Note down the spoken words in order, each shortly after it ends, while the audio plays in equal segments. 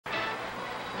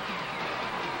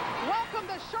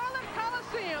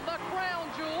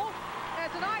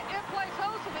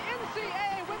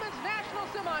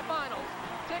semifinals.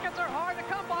 Tickets are hard to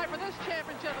come by for this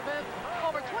championship event.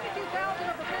 Over 22,000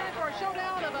 are prepared for a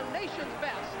showdown of the nation's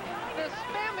best. This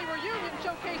family reunion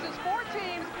showcases 4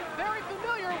 teams very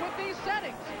familiar with these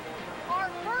settings. Our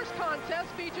first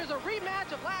contest features a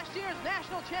rematch of last year's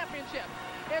national championship.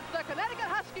 It's the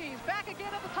Connecticut Huskies back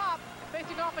again at the top,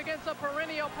 facing off against a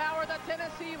perennial power, the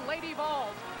Tennessee Lady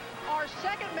Vols. Our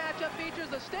second matchup features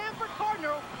the Stanford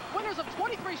Cardinal, winners of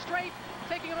 23 straight,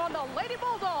 taking on the Lady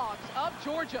Bulldogs of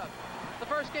Georgia. The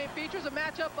first game features a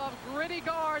matchup of gritty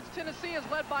guards. Tennessee is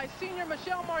led by senior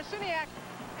Michelle Marciniak,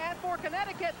 and for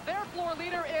Connecticut, their floor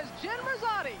leader is Jen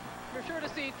Rosati. You're sure to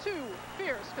see 2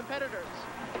 fierce competitors.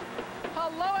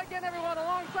 Hello again, everyone.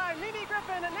 Alongside Mimi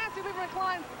Griffin and Nancy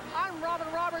Lieberman-Klein, I'm Robin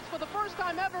Roberts. For the first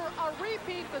time ever, a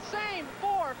repeat, the same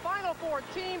 4 Final Four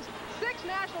teams, 6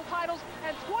 national titles,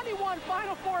 and 21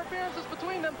 Final Four appearances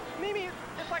between them. Mimi,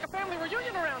 it's like a family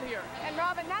reunion around here. And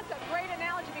Robin, that's a great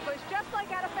analogy, because just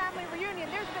like at a family reunion,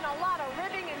 there's been a lot of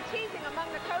ribbing and teasing among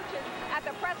the coaches at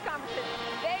the press conferences.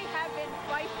 They have been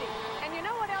feisty. And you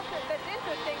know what else that's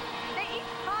interesting? They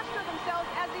each posture themselves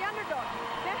as the underdog.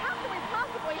 Then how can we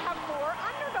possibly have 4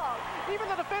 underdogs? Even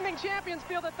the defending champions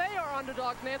feel that they are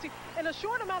underdogs, Nancy. In a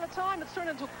short amount of time, it's turned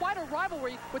into quite a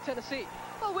rivalry with Tennessee.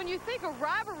 Well, when you think of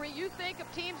rivalry, you think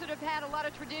of teams that have had a lot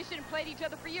of tradition and played each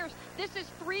other for years. This is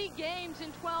 3 games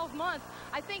in 12 months.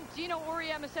 I think Gino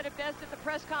Auriemma said it best at the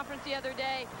press conference the other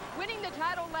day. Winning the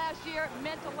title last year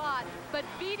meant a lot, but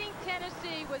beating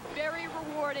Tennessee was very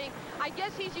rewarding. I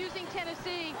guess he's using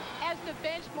Tennessee as the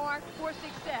benchmark for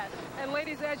success. And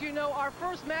ladies, as you know, our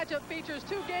first matchup features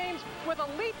 2 games with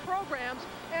elite programs.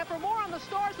 And for more on the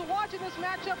stars to watch in this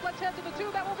matchup, let's head to the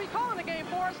 2 that will be calling the game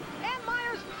for us, Ann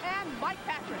Myers and Mike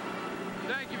Patrick.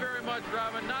 Thank you very much,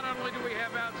 Robin. Not only do we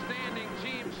have outstanding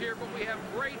teams here, but we have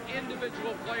great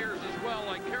individual players as well,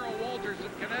 like Carol Walters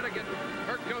in Connecticut.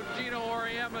 Her coach Gino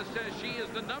Auriemma says she is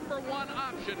the #1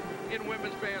 option in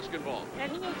women's basketball.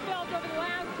 And he has felt over the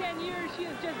last 10 years she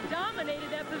has just dominated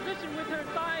that position with her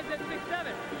size at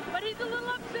 6'7". But he's a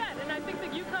little upset, and I think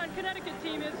the UConn Connecticut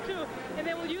team is too. And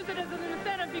they will use it as an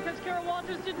incentive because Carol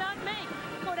Walters did not make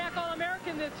Kodak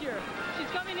All-American this year. She's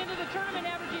coming into the tournament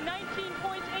averaging 19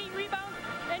 points, 8 rebounds,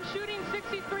 and shooting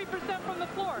 63% from the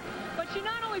floor. But she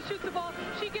not only shoots the ball,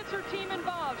 she gets her team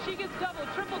involved. She gets double,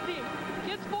 triple team,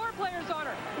 gets 4 players on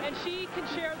her, and she can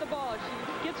share the ball.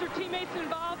 She gets her teammates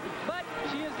involved, but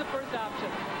she is the first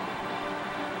option.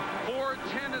 For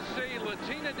Tennessee,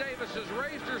 Latina Davis has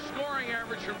raised her scoring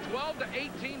average from 12 to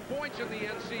 18 points in the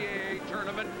NCAA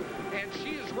tournament, and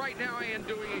she is right now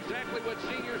doing exactly what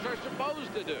seniors are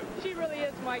supposed to do. She really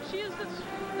is, Mike. She is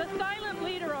the silent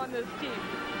leader on this team.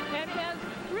 And as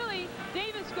really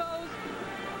Davis goes,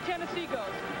 Tennessee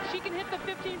goes. She can hit the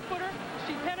 15-footer.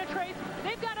 She penetrates.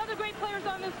 They've got other great players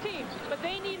on this team, but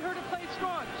they need her to play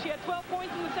strong. She had 12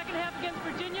 points in the second half against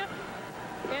Virginia,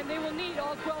 and they will need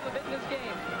all 12 of it in this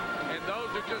game. And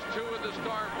those are just 2 of the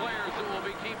star players that will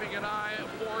be keeping an eye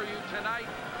for you tonight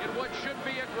in what should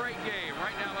be a great game.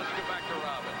 Right now, let's get back to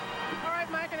Robin. All right,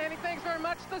 Mike and Andy, thanks very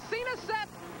much. The scene is set.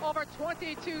 Over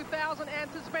 22,000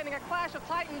 anticipating a clash of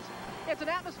titans. It's an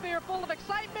atmosphere full of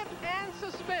excitement and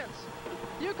suspense.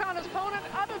 UConn's opponent,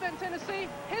 other than Tennessee,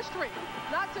 history.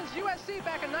 Not since USC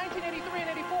back in 1983 and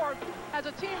 84 has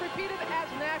a team repeated as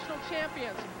national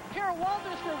champions. Carol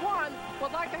Walters, for one,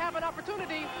 would like to have an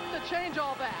opportunity to change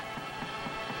all that.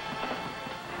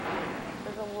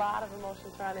 There's a lot of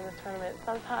emotion surrounding this tournament.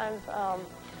 Sometimes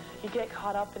you get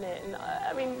caught up in it. And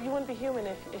I mean, you wouldn't be human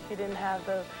if you didn't have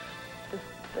the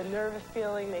nervous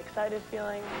feeling, the excited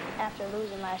feeling. After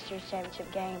losing last year's championship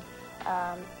game,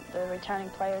 the returning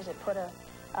players had put a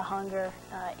hunger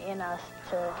in us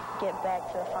to get back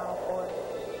to the Final Four.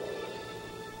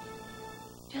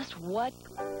 Just what?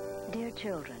 Dear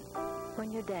children,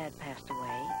 when your dad passed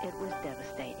away, it was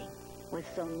devastating, with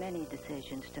so many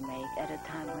decisions to make at a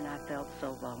time when I felt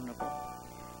so vulnerable.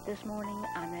 This morning,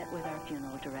 I met with our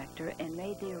funeral director and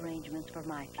made the arrangements for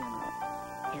my funeral.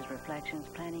 His Reflections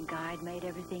Planning Guide made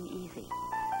everything easy.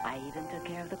 I even took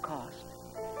care of the cost.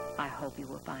 I hope you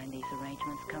will find these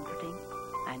arrangements comforting.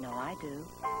 I know I do.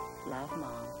 Love,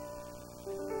 Mom.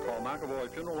 Call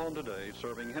McAvoy Funeral Home today,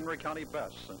 serving Henry County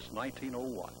best since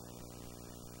 1901.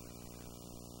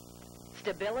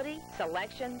 Stability,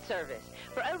 selection, service.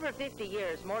 For over 50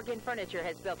 years, Morgan Furniture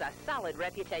has built a solid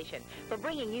reputation for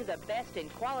bringing you the best in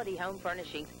quality home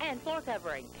furnishings and floor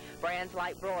covering. Brands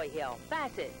like Broyhill,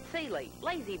 Bassett, Sealy,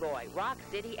 Lazy Boy, Rock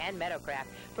City, and Meadowcraft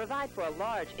provide for a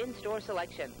large in-store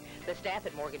selection. The staff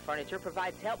at Morgan Furniture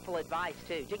provides helpful advice,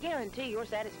 too, to guarantee your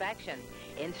satisfaction.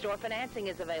 In-store financing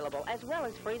is available, as well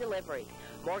as free delivery.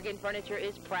 Morgan Furniture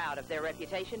is proud of their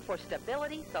reputation for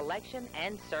stability, selection,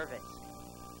 and service.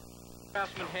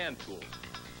 Craftsman hand tools,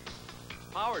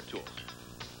 power tools,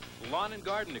 lawn and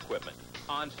garden equipment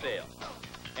on sale,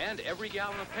 and every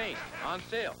gallon of paint on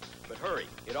sale. But hurry,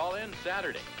 it all ends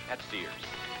Saturday at Sears.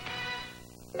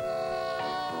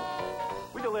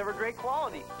 We deliver great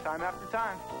quality, time after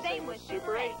time. Same with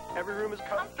Super 8. Every room is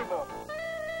comfortable.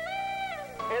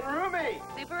 And roomy.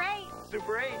 Super 8.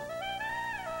 Super 8.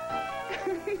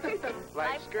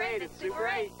 Life's great at Super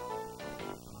 8.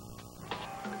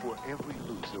 For every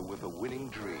loser with a winning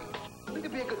dream. You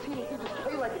can be a good team if you just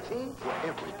play like a team. For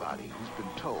everybody who's been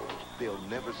told they'll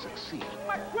never succeed.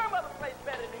 My grandmother plays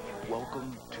better than you.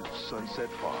 Welcome to Sunset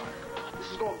Park. This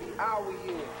is going to be our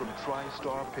year. From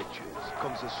TriStar Pictures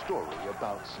comes a story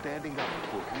about standing up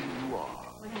for who you are.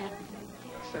 What happened?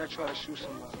 I said I tried to shoot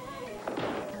somebody.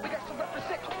 We got some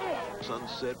represent. Come on.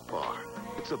 Sunset Park.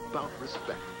 It's about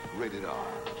respect. Rated R.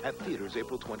 At theaters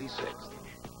April 26th.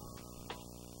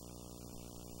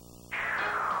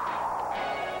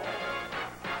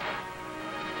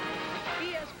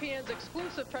 ESPN's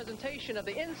exclusive presentation of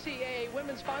the NCAA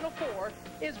Women's Final Four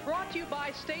is brought to you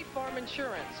by State Farm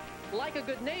Insurance. Like a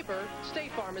good neighbor,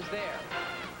 State Farm is there.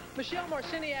 Michelle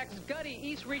Marciniak's gutty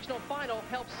East Regional Final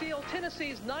helped seal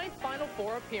Tennessee's 9th Final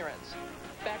Four appearance.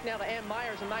 Back now to Ann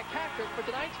Myers and Mike Patrick for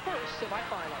tonight's first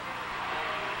semifinal.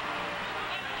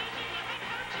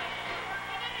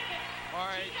 All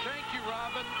right, thank you,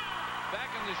 Robin. Back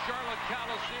in the Charlotte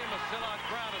Coliseum, a sellout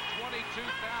crowd of 22,800.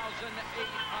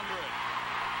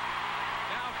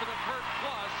 Now for the Pert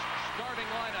Plus starting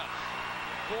lineups.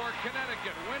 For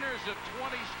Connecticut, winners of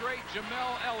 20 straight,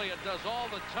 Jamel Elliott does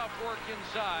all the tough work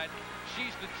inside.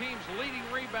 She's the team's leading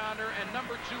rebounder and #2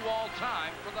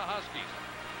 all-time for the Huskies.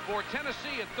 For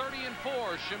Tennessee at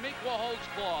 30-4, Shamiqua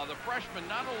Holtzclaw, the freshman,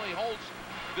 not only holds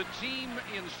the team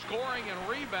in scoring and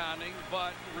rebounding,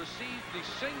 but received the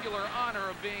singular honor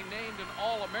of being named an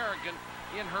All-American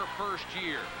in her first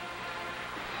year.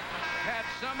 Pat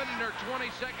Summitt in her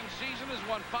 22nd season has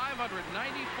won 594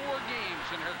 games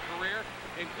in her career,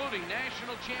 including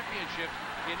national championships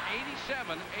in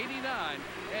 87, 89,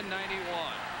 and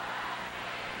 91.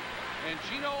 And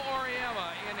Gino Auriemma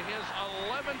in his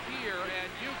 11th year at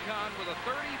UConn with a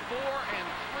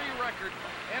 34-3 record,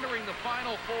 entering the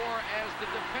Final Four as the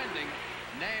defending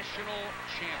national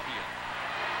champion.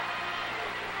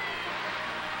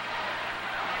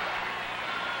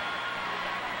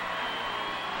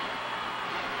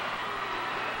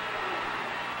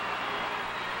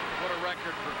 What a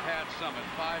record for Pat Summitt,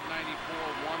 594,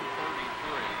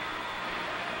 133.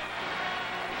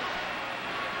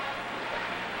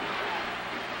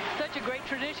 Such a great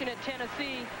tradition at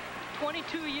Tennessee,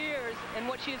 22 years, and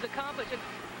what she has accomplished. And,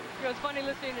 you know, it's funny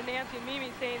listening to Nancy and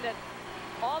Mimi saying that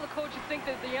all the coaches think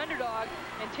they're the underdog,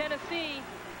 and Tennessee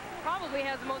probably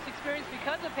has the most experience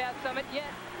because of Pat Summitt,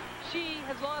 yet she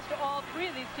has lost to all 3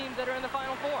 of these teams that are in the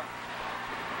Final Four.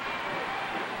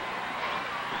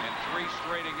 And 3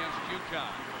 straight against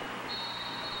UConn.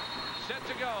 Set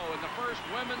to go in the first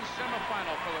women's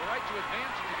semifinal for the right to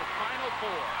advance to the Final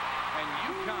Four. And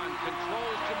UConn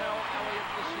controls Jamel Elliott,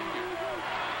 the senior.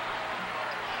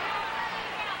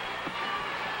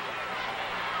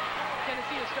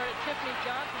 Tennessee has started Tiffany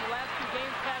Johnson the last 2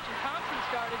 games. Patchen Thompson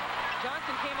started.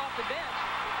 Johnson came off the bench.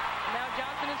 And now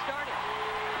Johnson is starting.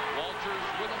 Walters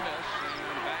with a miss.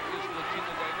 And back is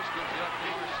Latina Davis. Gives it up to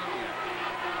Marciniak.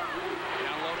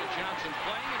 Down low to Johnson,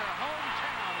 playing in her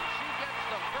hometown. And she gets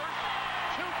the first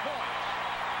 2 points.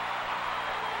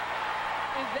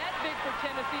 Is that big for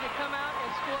Tennessee to come out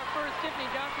and score first? Tiffany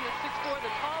Johnson is 6'4",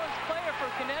 the tallest player for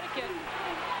Connecticut.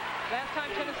 Last time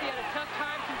Tennessee had a tough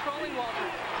time controlling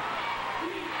Walters.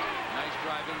 Nice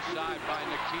drive inside by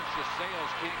Nikisha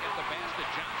Sales. Can't get the basket.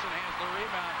 Johnson has the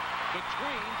rebound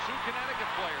between 2 Connecticut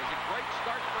players. A great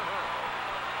start for her.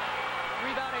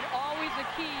 Rebounding always a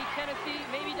key. Tennessee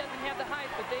maybe doesn't have the height,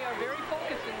 but they are very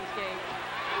focused in this game.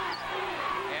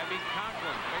 Abby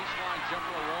Conklin, baseline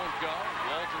jumper won't go.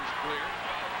 Walters clear.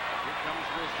 Here comes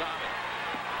Rosado.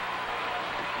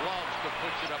 Loves to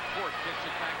push it up court. Gets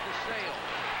it back to Sales.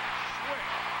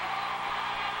 Switch.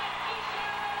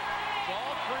 It's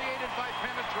all created by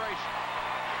penetration.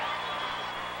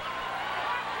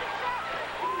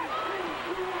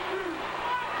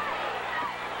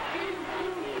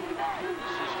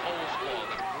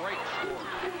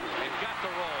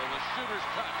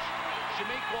 touch.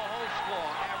 Shamiqua Holtzclaw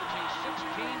averaging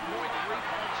 16.3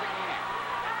 points a game.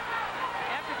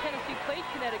 After Tennessee played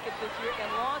Connecticut this year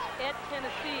and lost at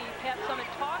Tennessee, Pat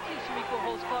Summitt talked to Shamiqua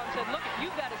Holtzclaw and said, look,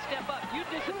 you've got to step up. You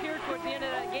disappeared towards the end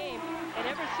of that game, and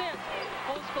ever since,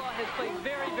 Holtzclaw has played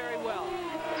very, very well.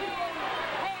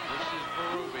 This is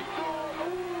Berube.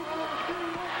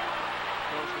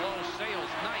 Goes low,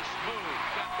 Sales, nice move,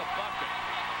 got the bucket.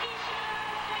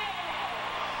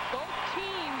 Both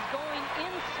teams going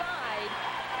inside.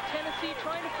 Tennessee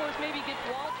trying to force maybe get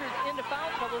Walters into foul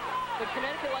trouble, but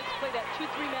Connecticut likes to play that 2-3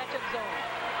 matchup zone.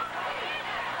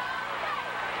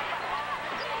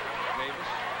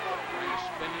 Davis trying to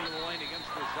spin into the lane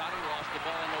against Rosati, lost the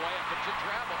ball on the way up, but to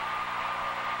travel.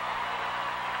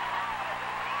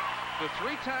 The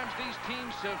 3 times these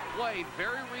teams have played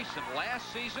very recent. Last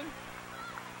season,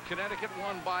 Connecticut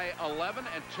won by 11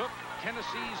 and took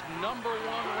Tennessee's #1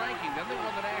 ranking. Then they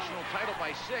won the national title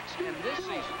by 6, and this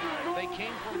season they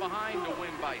came from behind to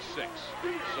win by 6.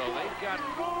 So they've got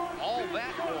all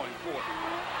that going for them.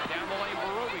 Down the lane,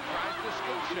 Berube tries the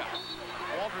scoop shot.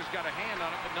 Walters got a hand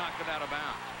on it, but knocked it out of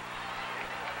bounds.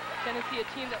 Tennessee, a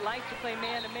team that likes to play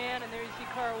man-to-man, and there you see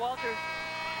Cara Walters.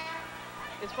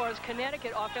 As far as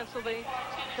Connecticut offensively,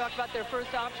 talked about their first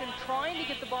option, trying to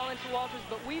get the ball into Walters,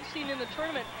 but we've seen in the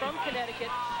tournament from Connecticut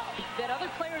that other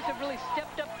players have really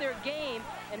stepped up their game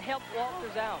and helped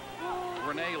Walters out.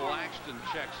 Renee Laxton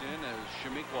checks in as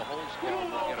Shamiqua Holtzclaw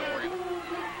will get a break.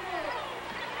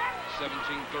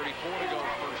 17:34 to go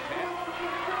first half.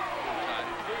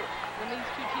 When these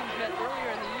two teams met earlier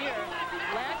in the year,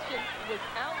 Laxton was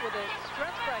out with a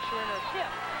stress fracture in her hip,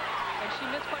 and she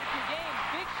missed quite a few games.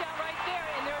 Big shot right there,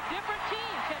 and they're a different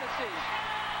team, Tennessee.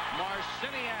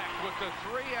 Marciniak with the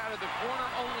 3 out of the corner,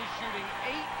 only shooting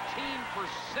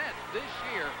 18% this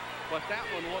year, but that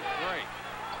one looked great.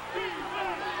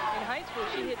 In high school,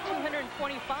 she hit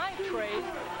 225 trays,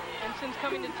 and since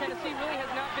coming to Tennessee, really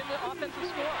has not been the offensive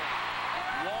scorer.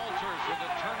 Walters with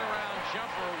a turnaround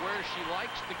jumper where she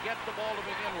likes to get the ball to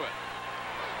begin with.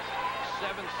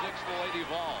 7-6 the Lady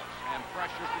Vols, and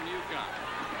pressure from UConn.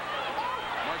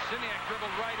 Marciniak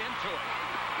dribbled right into it.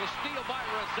 The steal by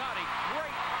Rosati.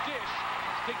 Great dish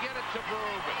to get it to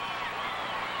Berube.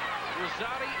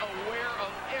 Rosati aware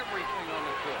of everything on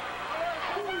the court.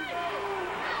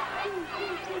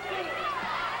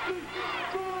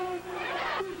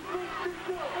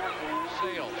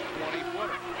 Sales,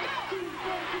 20-footer.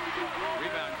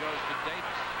 Rebound goes to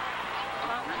Davis.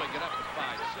 Really get up to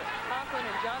 5-6. Conklin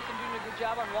and Johnson doing a good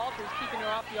job on Walters, keeping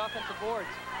her off the offensive boards.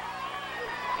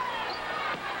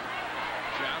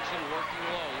 Johnson working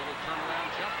low, little turnaround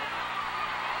jumper.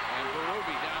 And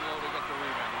Berube down low to get the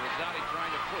rebound. Rosati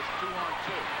trying to push 2-on-2.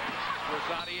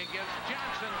 Rosati against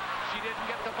Johnson. She didn't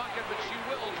get the bucket, but she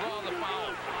will draw the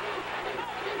foul.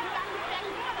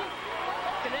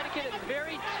 Connecticut is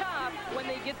very tough when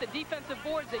they get the defensive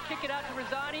boards. They kick it out to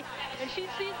Rosati, and she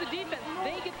sees the defense.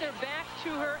 They get their back to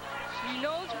her. She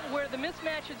knows where the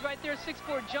mismatch is right there.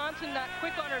 6'4" Johnson, not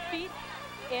quick on her feet,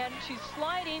 and she's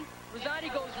sliding.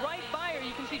 Rosati goes right by her.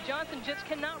 You can see Johnson just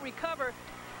cannot recover,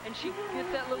 and she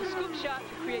gets that little scoop shot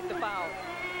to create the foul.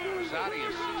 Rosati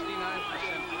is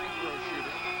 69% free throw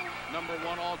shooter.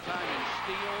 #1 all-time in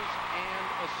steals and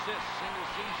assists, single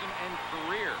season and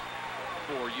career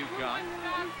for UConn.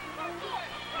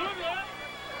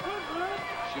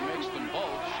 She makes them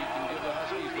both. She can give the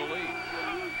Huskies the lead.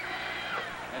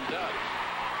 And does.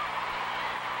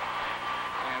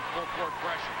 And full court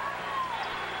pressure.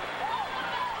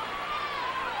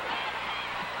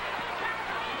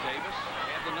 Davis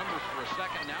had the numbers for a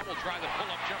second. Now we'll try the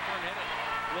pull-up jumper and hit it.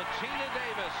 Latina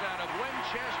Davis out of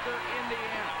Winchester,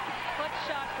 Indiana. Clutch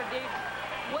shot for Davis.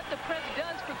 What the press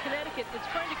does for Connecticut is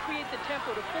trying to create the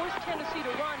tempo to force Tennessee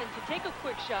to run and to take a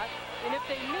quick shot. And if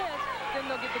they miss, then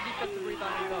they'll get the defensive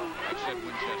rebound and go. I said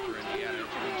Winchester, Indiana.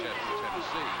 It's Winchester,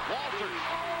 Tennessee. Walters,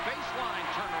 baseline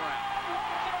turnaround.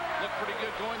 Looked pretty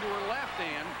good going to her left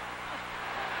hand.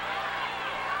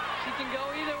 She can go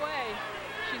either way.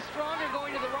 She's stronger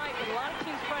going to the right, but a lot of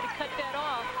teams try to cut that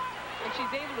off, and she's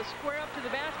able to square up to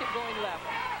the basket going left.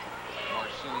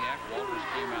 Marciniak, Walters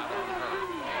came out on her.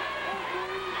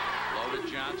 Low to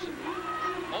Johnson.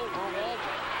 Over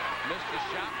Walters. Missed a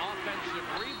shot. Offensive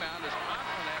rebound as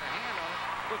Conklin had a hand on it,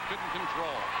 but couldn't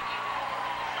control.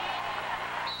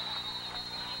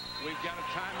 We've got a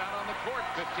timeout on the court.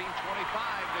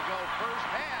 15:25 to go first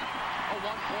half. A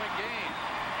 1-point game.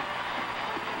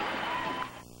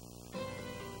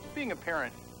 Being a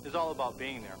parent is all about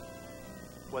being there.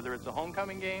 Whether it's a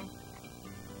homecoming game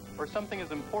or something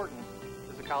as important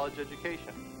as a college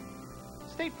education.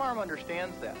 State Farm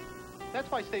understands that. That's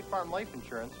why State Farm Life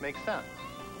Insurance makes sense.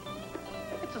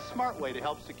 It's a smart way to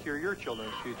help secure your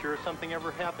children's future if something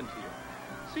ever happened to you.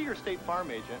 See your State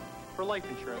Farm agent for life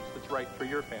insurance that's right for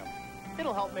your family.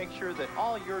 It'll help make sure that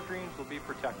all your dreams will be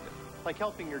protected, like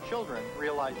helping your children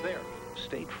realize theirs.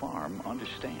 State Farm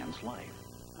understands life.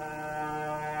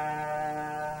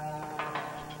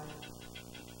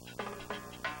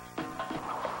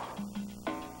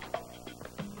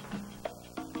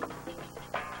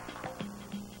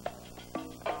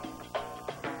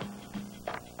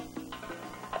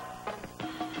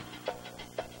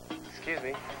 Excuse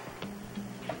me.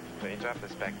 Will you drop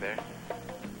this back there?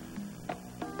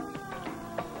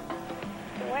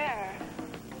 Where?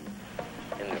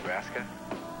 In Nebraska?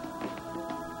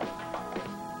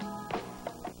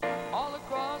 All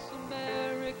across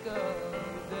America,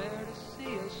 there to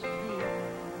see us through.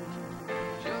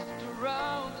 Just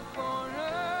around the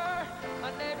corner,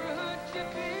 a neighborhood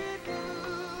Jiffy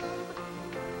Lube.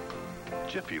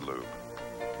 Jiffy Lube.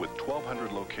 With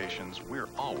 1,200 locations, we're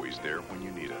always there when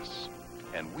you need us.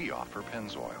 And we offer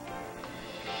Pennzoil.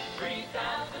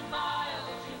 3,000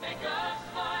 miles to make us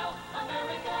smile.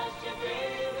 America's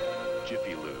Jiffy Lube.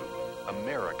 Jiffy Lube,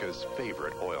 America's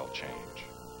favorite oil change.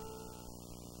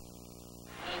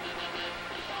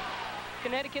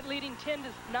 Connecticut leading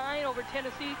 10-9 over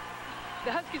Tennessee.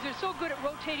 The Huskies are so good at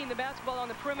rotating the basketball on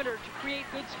the perimeter to create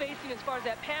good spacing as far as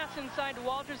that pass inside to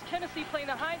Walters. Tennessee playing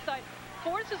the high side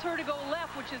forces her to go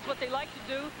left, which is what they like to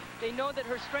do. They know that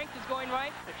her strength is going right,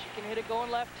 but she can hit it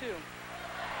going left too.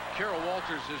 Carol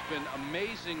Walters has been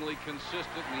amazingly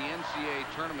consistent in the NCAA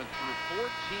tournament through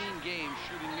 14 games,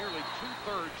 shooting nearly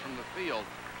 2/3 from the field,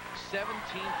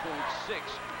 17.6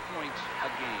 points a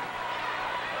game.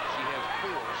 She has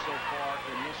 4 so far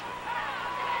in this one.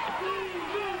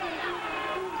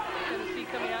 Tennessee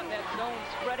coming out in that zone,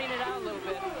 spreading it out a little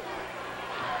bit.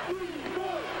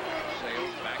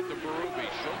 Sales back to Berube.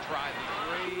 She'll try the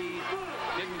three.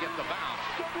 Didn't get the bounce.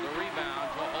 The rebound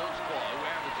to Holtzclaw, who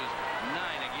averages 9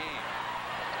 a game.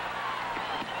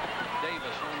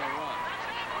 Davis on the run.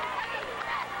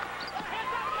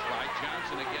 Try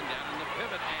Johnson again down in the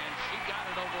pivot, and she got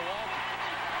it over Walters.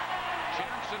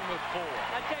 Johnson with 4.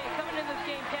 I tell you, coming into this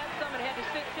game, Pat Summitt had to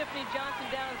sit Tiffany Johnson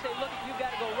down and say, look, you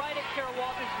got to go right at Carol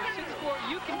Walters. You're 6'4".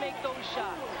 You can make those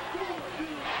shots.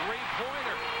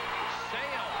 Three-pointer.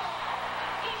 Sales.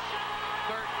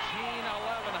 13-11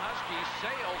 Huskies.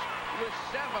 Sales with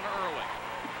 7 early.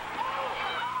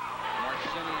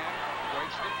 Marciniak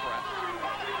breaks the press.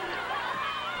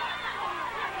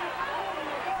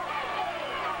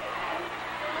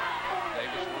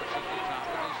 Davis works at the top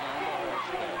of the zone to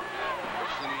Holtzclaw.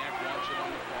 Marciniak wants it on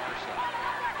the far side.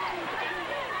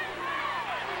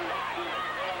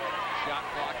 Shot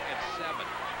clock at 7.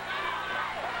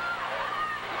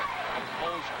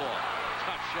 Holtzclaw.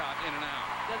 Tough shot in and out.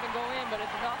 Doesn't go in, but it's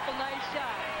an awful nice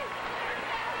shot.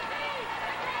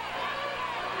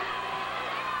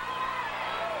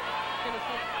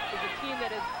 Tennessee is a team that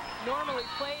has normally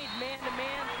played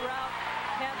man-to-man throughout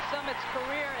Pat Summitt's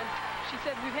career, and she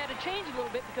said we've had to change a little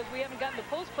bit because we haven't gotten the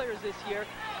post players this year.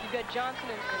 You've got Johnson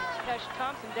and Tesh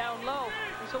Thompson down low,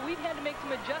 and so we've had to make some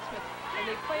adjustments, and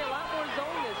they play a lot more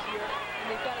zone this year,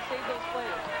 and they've got to save those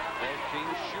players. Both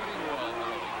teams shooting well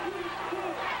early.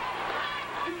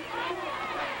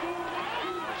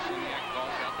 Marciniak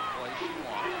calls out the play she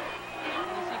wants.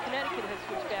 You see Connecticut has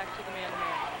switched back to the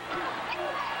man-to-man.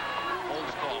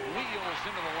 Holtzclaw wheels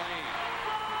into the lane.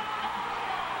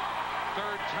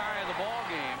 Third tie of the ball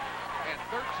game at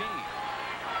 13.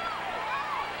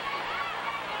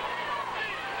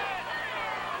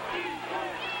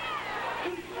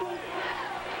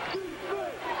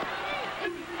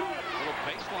 Little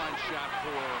baseline shot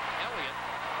for Elliott.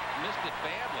 Missed it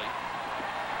badly.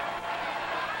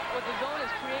 What the zone is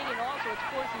creating also, it's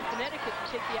forcing Connecticut to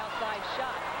take the outside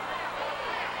shot.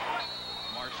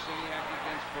 Marciniak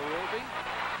against Berube.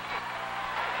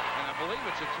 And I believe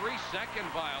it's a 3-second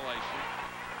violation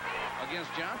against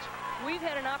Johnson. We've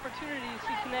had an opportunity to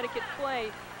see Connecticut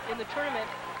play in the tournament,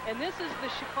 and this is the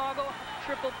Chicago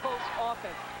triple post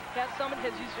offense. Pat Summitt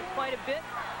has used it quite a bit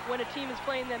when a team is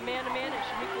playing them man-to-man, and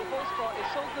Shamika Holtzclaw is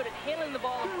so good at handling the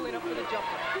ball and pulling up for the jumper.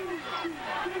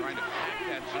 Trying to pack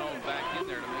that zone back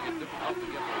in there to make it difficult to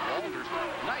get to Walters.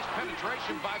 Nice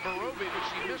penetration by Berube, but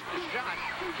she missed the shot.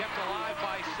 Kept alive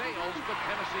by Sales, but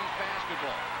Tennessee's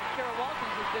basketball. Carol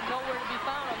Walters has been nowhere to be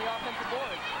found on the offensive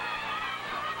boards.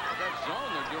 That zone,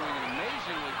 they're doing an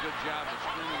amazingly good job of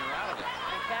screening her out of it.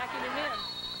 And packing it in.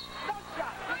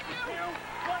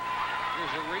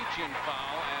 There's a reach-in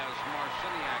foul as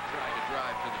Marciniak tried to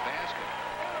drive to the basket.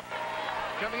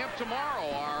 Coming up tomorrow,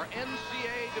 our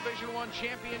NCAA Division I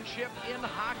championship in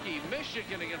hockey.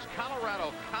 Michigan against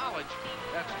Colorado College.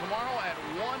 That's tomorrow at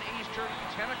 1 Eastern,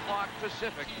 10 o'clock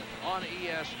Pacific on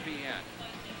ESPN.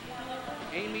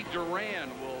 Amy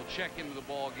Duran will check into the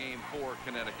ball game for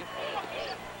Connecticut.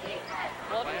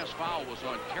 Last foul was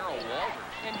on Carol Walters.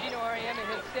 And Gino Ariema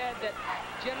has said that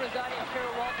Jen Rosati and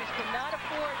Carol Walters cannot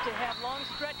afford to have long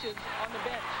stretches on the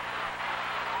bench.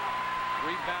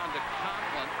 Rebound to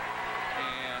Conklin,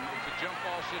 and it's a jump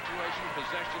ball situation.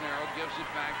 Possession arrow gives it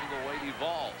back to the Lady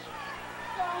Vols.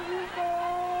 Conklin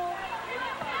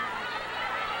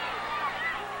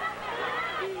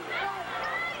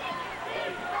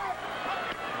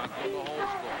the whole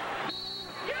score.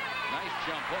 Nice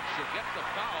jump hook. She'll get the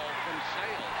foul from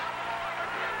Sales.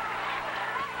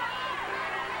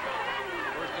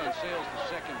 First on Sales, the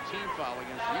second team foul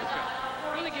against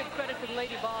UConn. Really give credit to the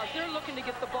Lady Vols. They're looking to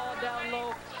get the ball down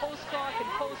low. Post-star can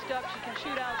post up. She can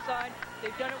shoot outside.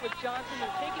 They've done it with Johnson.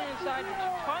 They're taking it inside to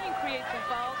try and create some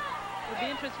fouls. It'll be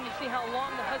interesting to see how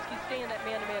long the Huskies stay in that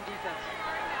man-to-man defense.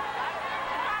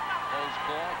 Holds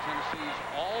ball, Tennessee's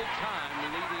all-time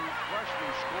leading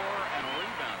freshman scorer and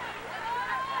rebounder.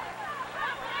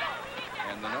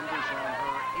 And the numbers on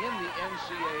her in the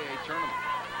NCAA tournament.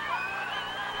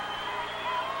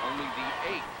 Only the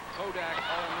 8th Kodak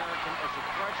All-American as a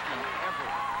freshman ever.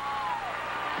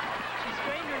 She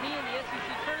strained her knee in the SEC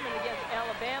tournament against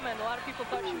Alabama, and a lot of people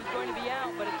thought she was going to be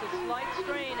out, but it's a slight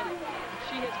strain, and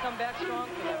she has come back strong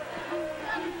for them.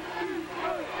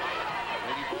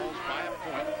 Lady Vols by a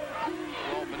point.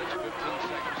 12 minutes, 15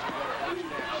 seconds to go. First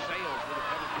half. Sales with a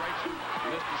penetration.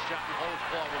 Missed the shot and holds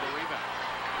ball with a rebound.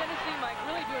 Tennessee, Mike,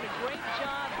 really doing a great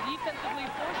job defensively,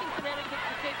 forcing Connecticut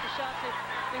to take the shots that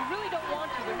they really don't want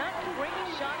to. They're not great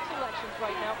shot selections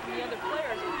right now from the other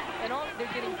players, and they're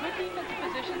getting good defensive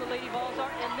position, the Lady Vols are,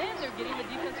 and then they're getting the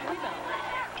defensive rebound.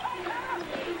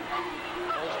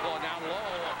 Holds ball down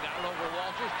low, down over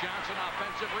Walters. Johnson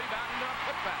offensive rebound and a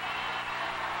putback.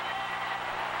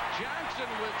 Johnson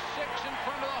with 6 in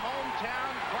front of the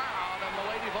hometown crowd, and the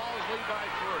Lady Vols lead by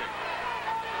 3.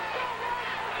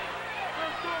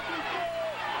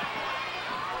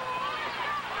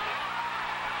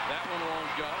 That one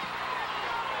won't go.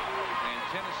 And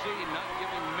Tennessee not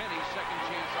giving many second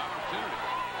chance opportunities.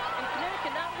 And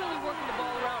Connecticut not really working the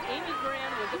ball around. Amy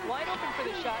Duran was wide open for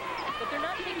the shot, but they're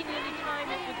not taking any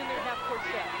time within their half-court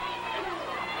set.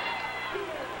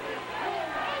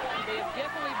 They have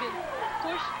definitely been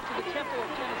pushed to the tempo of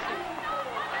Tennessee.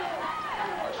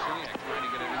 Marciniak trying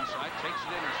to get it inside, takes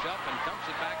it in herself and dumps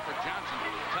it back for Johnson.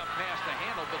 Tough pass to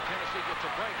handle, but Tennessee gets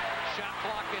a break. Shot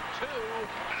clock at 2.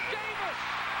 Davis!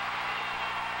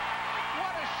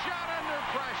 What a shot under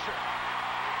pressure.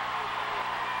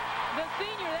 The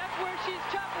senior, that's where she's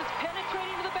toughest,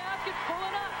 penetrating to the basket,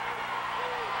 pulling up.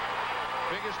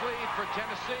 Biggest lead for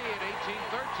Tennessee at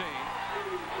 18-13.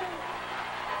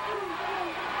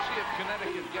 See if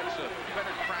Connecticut gets a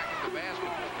better crack at the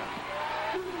basket this time.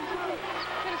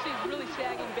 Tennessee is really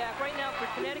sagging back. Right now for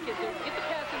Connecticut, they get the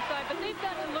pass inside, but they've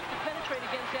got to look to penetrate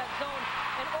against that zone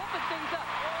and open things up.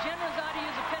 Jen Rosati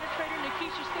is a penetrator.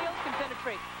 Nikisha Sales can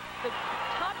penetrate. The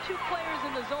top 2 players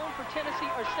in the zone for Tennessee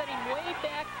are setting way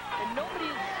back, and nobody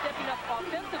is stepping up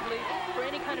offensively for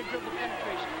any kind of dribble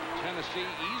penetration. Tennessee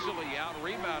easily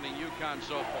out-rebounding UConn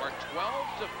so far,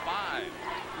 12-5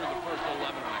 through the first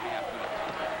 11 and a half minutes.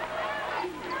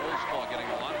 Oldsball getting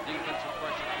a lot of defensive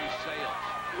pressure from Sales.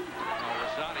 Now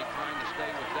Rosati trying to stay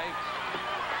with Davis.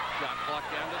 Shot clock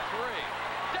down to 3.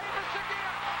 Davis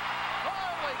again!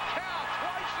 Holy cow,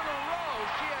 twice in a row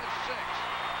she has 6.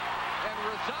 And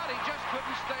Rosati just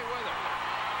couldn't stay with her.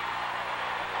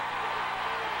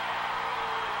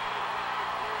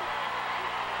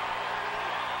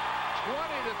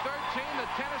 To 13, the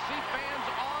Tennessee fans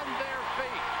on their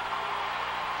feet.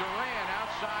 Duran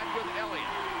outside with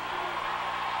Elliott.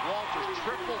 Walters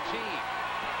triple team.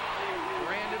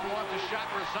 Duran didn't want the shot.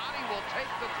 Rosati will take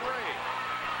the 3.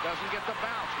 Doesn't get the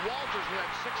bounce. Walters with that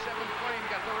 6-7 frame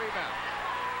got the rebound.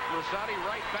 Rosati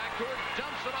right back to her,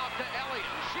 dumps it off to Elliott.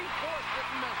 She forced it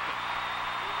and missed it.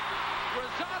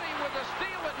 Rosati with a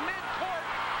steal at midcourt.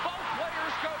 Both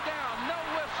players go down. No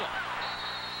whistle.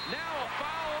 Now a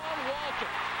foul on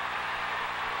Walters.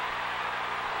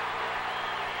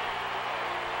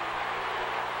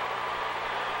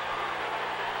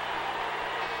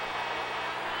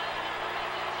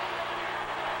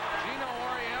 Gino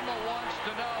Ariema wants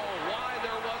to know why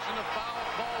there wasn't a foul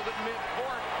called at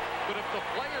midcourt. But if the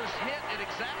players hit at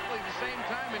exactly the same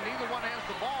time and neither one has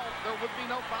the ball, there would be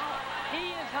no foul.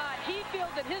 He is hot. He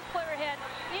feels that his player had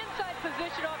inside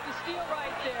position off the steal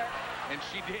right there. And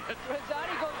she did.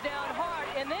 Rosati goes down hard,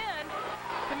 and then,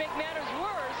 to make matters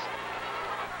worse,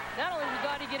 not only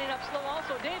Rosati getting up slow,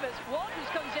 also Davis, Walters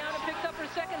comes down and picks up her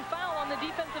second foul on the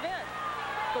defensive end.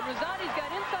 But Rosati's got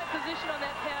inside position on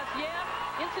that pass.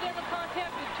 Yeah, incidental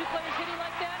contact with two players hitting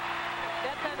like that.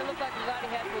 That time it looked like Rosati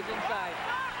had was inside.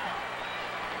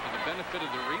 For the benefit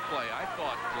of the replay, I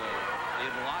thought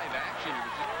in live action it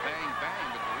was just bang, bang,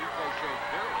 but the replay showed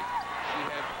clearly she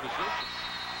had position.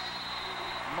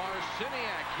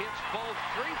 Marciniak hits both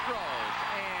free throws,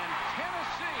 and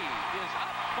Tennessee is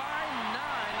up by 9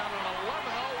 on an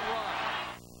 11-0 run.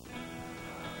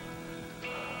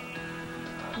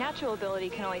 Natural ability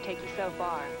can only take you so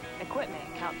far. Equipment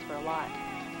counts for a lot.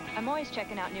 I'm always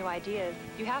checking out new ideas.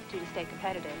 You have to stay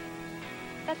competitive.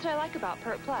 That's what I like about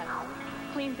Pert Plus.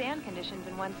 Cleans and conditions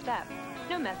in one step.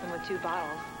 No messing with 2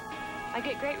 bottles. I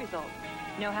get great results.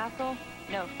 No hassle,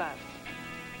 no fuss.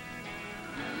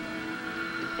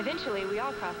 Eventually, we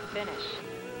all cross the finish.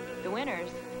 The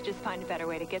winners just find a better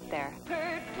way to get there.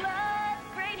 Pert Plus,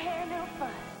 great hair, no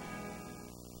fuss.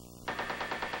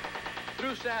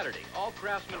 Through Saturday, all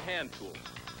Craftsman hand tools,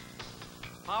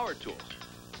 power tools,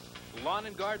 lawn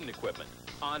and garden equipment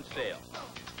on sale.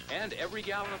 And every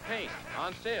gallon of paint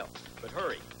on sale. But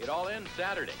hurry, it all ends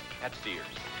Saturday at Sears.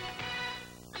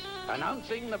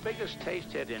 Announcing the biggest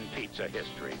taste hit in pizza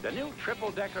history, the new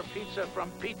triple-decker pizza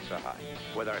from Pizza Hut,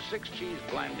 with our 6-cheese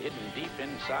blend hidden deep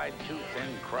inside 2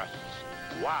 thin crusts.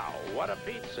 Wow, what a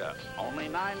pizza. Only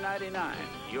 $9.99.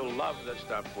 You'll love the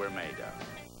stuff we're made of.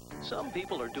 Some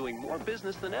people are doing more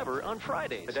business than ever on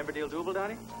Fridays. A Denver deal doable,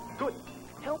 Donnie? Good.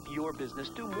 Help your business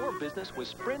do more business with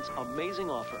Sprint's amazing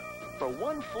offer. For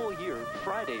 1 full year,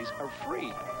 Fridays are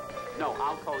free. No,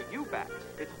 I'll call you back.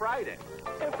 It's Friday.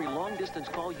 Every long-distance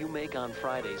call you make on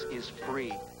Fridays is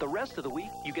free. The rest of the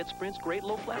week, you get Sprint's great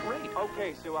low-flat rate.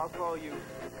 Okay, Sue, I'll call you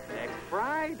next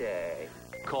Friday.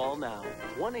 Call now.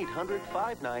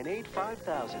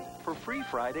 1-800-598-5000 for free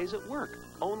Fridays at work.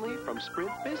 Only from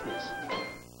Sprint Business.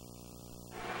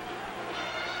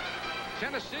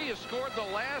 Tennessee has scored the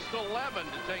last 11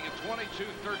 to take a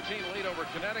 22-13 lead over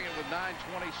Connecticut with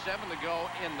 9:27 to go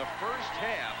in the first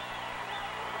half.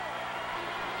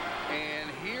 And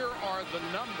here are the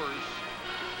numbers.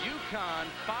 UConn,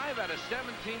 5 out of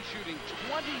 17 shooting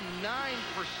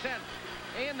 29%.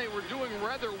 And they were doing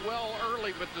rather well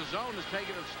early, but the zone has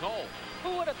taken its toll.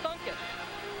 Who would have thunk it?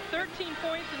 13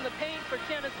 points in the paint for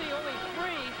Tennessee, only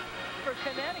 3 for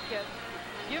Connecticut.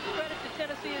 Give credit to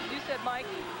Tennessee, as you said, Mike.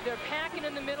 They're packing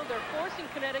in the middle. They're forcing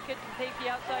Connecticut to take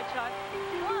the outside shot.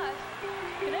 Plus,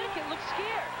 Connecticut looks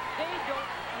scared. They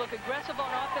don't look aggressive on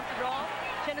offense at all.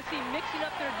 Tennessee mixing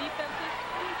up their defenses.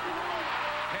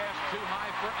 Pass too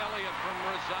high for Elliott from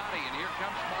Rosati, and here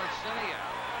comes Marciniak.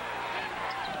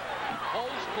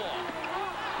 Holzclaw.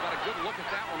 Got a good look at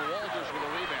that one. Walters with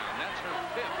a rebound. That's her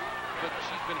 5th, but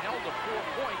she's been held to 4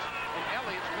 points, and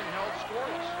Elliott's been held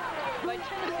scoreless. By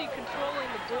Tennessee controlling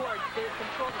the board, they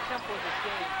control the tempo of this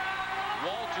game.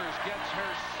 Walters gets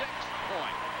her 6th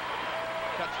point.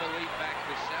 Cuts the lead back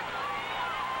to 7.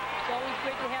 It's always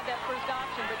great to have that first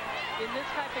option, but in this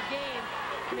type of game,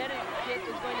 Connecticut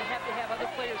is going to have other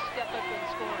players step up and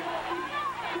score.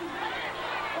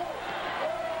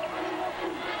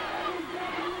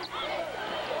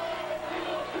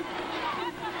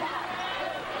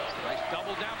 Nice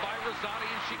double down by Rosati,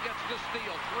 and she gets the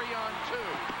steal. 3-on-2.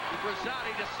 Rosati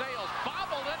to Sales,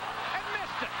 bobbled it, and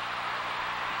missed it.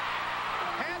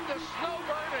 Had the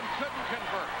snowbird and couldn't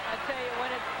convert. I tell you,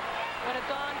 when it's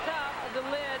on top of the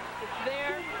lid, it's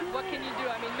there. What can you do?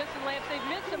 I mean, missing layups, they've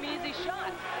missed some easy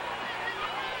shots.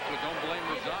 But don't blame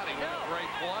Rosati. What a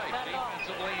great play,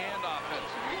 defensively and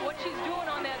offensively. What she's doing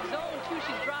on that zone, too,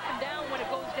 she's dropping down when it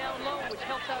goes down low, which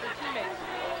helps out her teammates.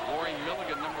 Lori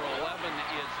Milligan, number 11,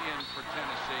 is in for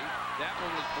Tennessee. That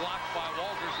one was blocked by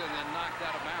Walters and then knocked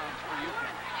out of bounds for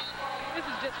UConn. This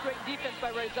is just great defense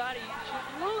by Rosati. She's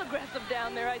a little aggressive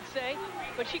down there, I'd say,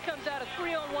 but she comes out a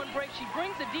 3-on-1 break. She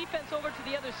brings the defense over to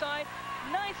the other side.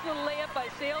 Nice little layup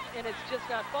by Sales, and it's just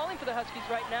not falling for the Huskies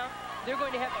right now. They're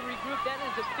going to have to regroup. That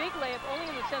is a big layup, only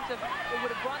in the sense of it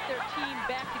would have brought their team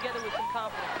back together with some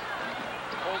confidence.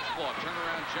 Holzclaw,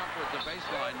 turnaround jumper at the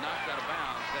baseline, knocked out of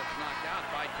bounds. That's knocked out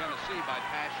by Tennessee by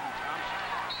Passion Thompson.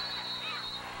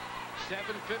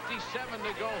 7:57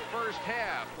 to go first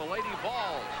half. The Lady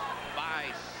Vols by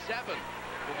 7.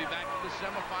 We'll be back to the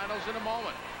semifinals in a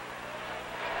moment.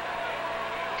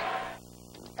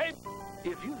 Hey,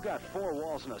 if you've got 4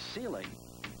 walls and a ceiling,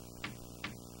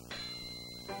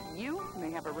 you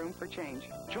may have a room for change.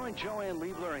 Join Joanne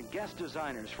Liebler and guest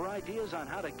designers for ideas on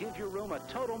how to give your room a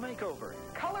total makeover.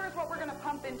 Color is what we're going to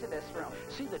pump into this room.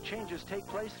 See the changes take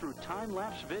place through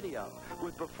time-lapse video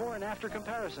with before and after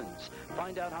comparisons.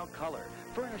 Find out how color,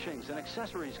 furnishings, and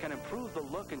accessories can improve the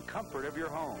look and comfort of your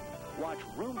home. Watch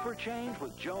Room for Change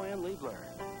with Joanne Liebler.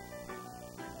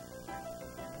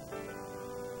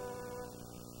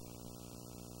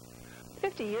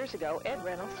 "50 years ago, Ed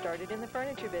Reynolds started in the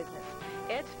furniture business.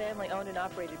 Ed's family-owned and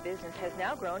operated business has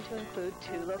now grown to include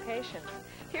 2 locations.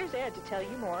 Here's Ed to tell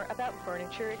you more about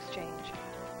Furniture Exchange.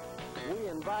 We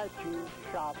invite you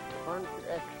to shop at Furniture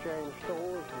Exchange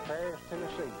stores in Paris,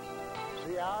 Tennessee.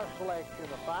 See our selection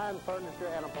of fine furniture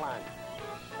and appliances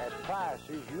at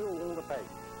prices you'll want to pay.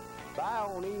 Buy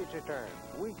on easy terms.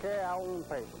 We carry our own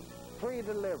paper. Free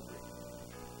delivery.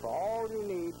 For all you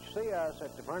need, see us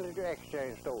at the Furniture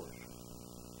Exchange stores.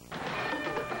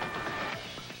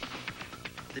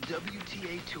 The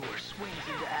WTA Tour swings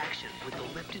into action with the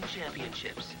Lipton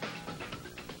Championships.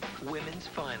 Women's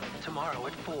final tomorrow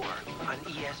at 4 on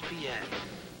ESPN.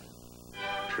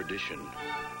 Tradition.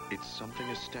 It's something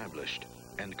established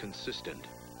and consistent.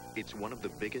 It's one of the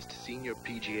biggest senior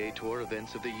PGA Tour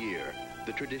events of the year.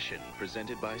 The Tradition,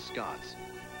 presented by Scott's.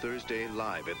 Thursday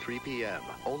live at 3 p.m.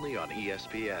 only on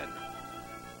ESPN.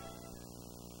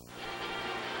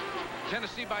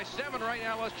 Tennessee by 7 right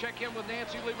now. Let's check in with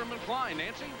Nancy Lieberman-Klein.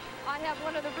 Nancy? I have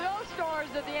one of the real stars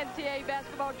of the NCAA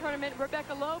basketball tournament,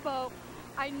 Rebecca Lobo.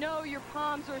 I know your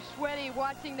palms are sweaty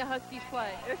watching the Huskies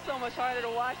play. It's so much harder to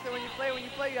watch than when you play. When you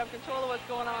play, you have control of what's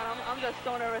going on. I'm just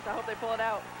so nervous. I hope they pull it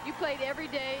out. You played every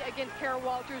day against Carol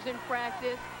Walters in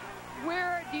practice.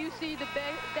 Where do you see the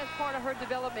best part of her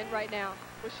development right now?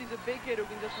 Well, she's a big kid who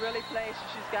can just really play.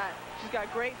 She's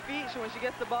got great feet. When she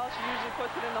gets the ball, she usually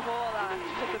puts it in the hole.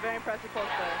 She's just a very impressive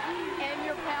post player. And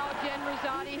your pal, Jen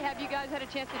Rosati, have you guys had a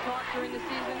chance to talk during the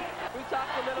season? We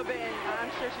talked a little bit, and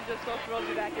I'm sure she's just so thrilled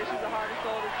to be back here. She's the hardest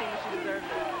soul of the team, and she deserves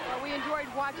it. Well, we enjoyed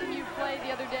watching you play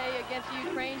the other day against the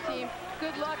Ukraine team.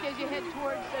 Good luck as you head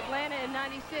towards Atlanta in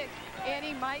 '96.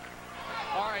 Annie, Mike?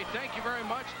 All right, thank you very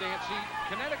much, Nancy.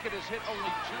 Connecticut has hit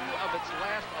only 2 of its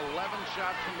last 11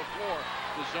 shots from the floor.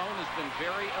 The zone has been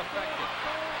very effective.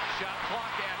 Shot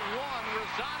clock at 1.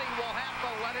 Rosati will have to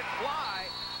let it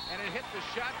fly, and it hit the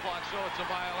shot clock, so it's a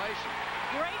violation.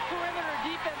 Great perimeter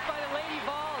defense by the Lady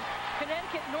Vols.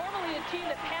 Connecticut, normally a team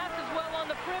that passes well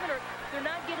on the perimeter. They're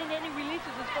not getting any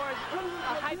releases as far as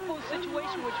a high post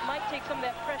situation, which might take some of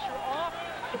that pressure off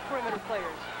the perimeter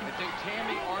players. I think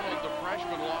Tammy Arnold, the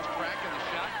freshman, lost track of the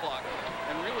shot clock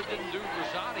and really didn't do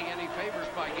Rosati any favors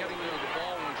by getting her the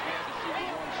ball when she had to shoot in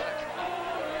 1 second.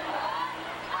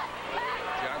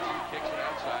 Johnson kicks it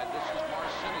outside. This is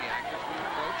Marciniak as we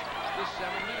approach the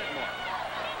 7-minute mark.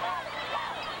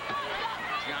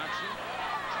 Johnson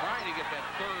trying to get that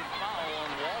 3rd foul on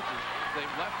Walters.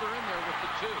 They've left her in there with the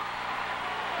 2.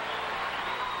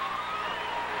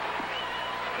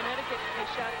 Connecticut has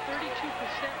shot 32%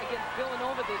 against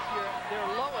Villanova this year, their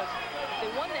lowest.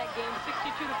 They won that game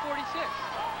 62-46.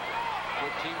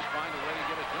 Good teams find a way to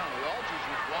get it done. Walters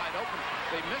was wide open.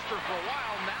 They missed her for a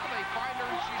while. Now they find her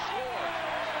and she scores.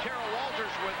 Carol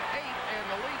Walters with 8, and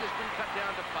the lead has been cut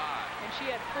down to 5. And she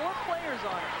had 4 players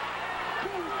on her. Here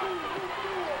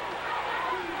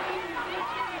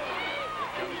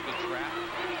comes the trap.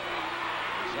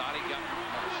 Rosati got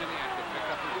Marciniak to pick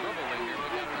up her dribble. They nearly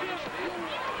got another steal.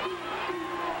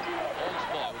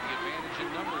 Holdsball with the advantage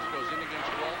in numbers goes in against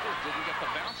Walters. Didn't get the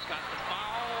bounce. Got the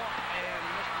foul and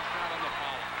missed the shot on the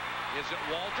follow. Is it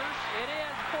Walters? It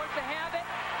is. Force a habit.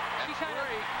 She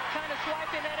kind of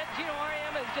swiping at it. Gino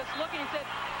Ariema is just looking and said,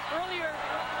 earlier,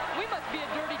 we must be a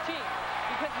dirty team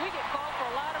because we get called for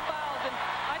a lot of fouls. And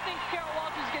I think Carol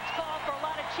Walters gets called for a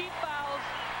lot of cheap fouls.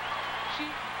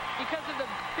 Because of the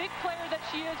big player that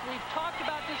she is, we've talked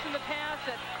about this in the past,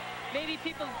 that maybe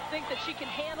people think that she can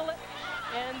handle it.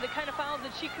 And the kind of fouls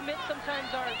that she commits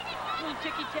sometimes are a little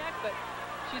ticky-tack, but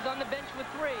she's on the bench with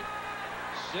 3.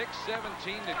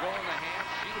 6:17 to go in the half.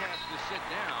 She has to sit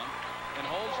down. And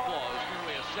Holdsball is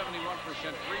nearly a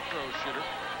 71% free throw shooter.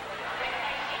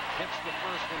 Hits the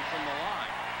first one from the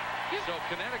line. So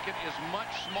Connecticut is much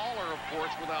smaller, of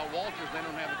course, without Walters. They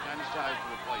don't have the kind of size to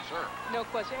replace her. No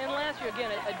question. And last year,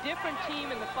 again, a different team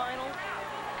in the final.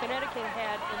 Connecticut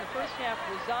had, in the first half,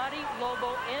 Rosati,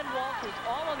 Lobo, and Walters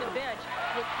all on the bench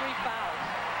with 3 fouls.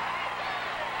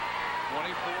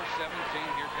 24-17.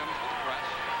 Here comes the press.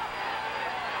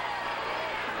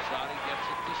 Rosati gets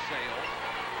it to Sales.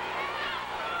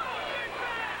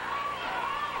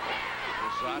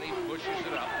 Rosati pushes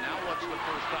it up. Now what's the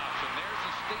first option? There's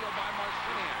a steal by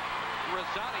Marciniak.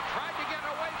 Rosati tried to get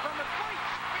away from it. Great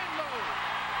spin move.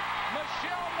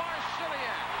 Michelle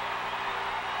Marciniak.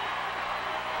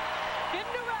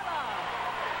 Cinderella.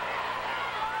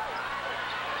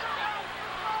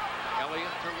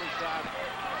 Elliott to Rosati.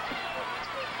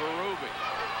 Berube.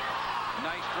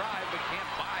 Nice drive, but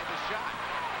can't buy the shot.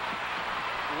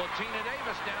 Latina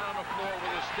Davis down on the floor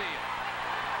with a steal.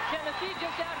 Tennessee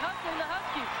just out hustling the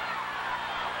Huskies.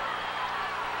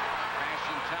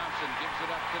 Ashton Thompson gives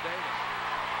it up to Davis.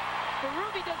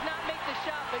 Berube does not make the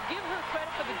shot, but give her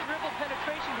credit for the dribble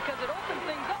penetration because it opens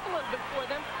things up a little bit for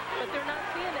them, but they're not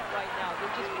seeing that right now.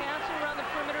 They're just passing around the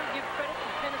perimeter. Give credit to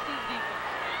Tennessee's defense.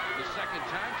 The second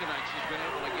time tonight she's been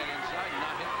able to get inside and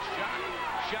not hit the shot.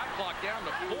 Shot clock down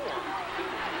to 4.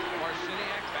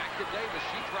 Marciniak back to Davis.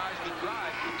 She tries to drive.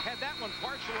 Had that one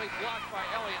partially blocked by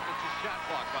Elliott. It's a shot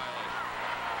clock violation.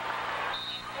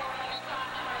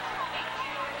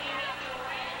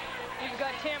 You've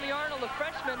got Tammy Arnold, the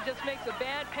freshman, just makes a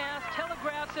bad pass,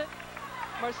 telegraphs it.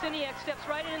 Marciniak steps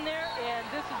right in there, and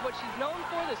this is what she's known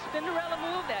for, the Cinderella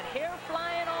move, that hair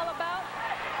flying all about.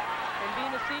 And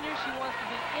being a senior, she wants to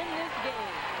be in this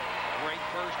game. Great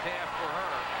first half for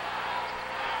her.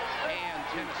 And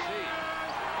Tennessee.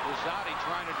 Rosati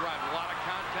trying to drive. A lot of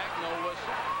contact, no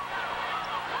whistle.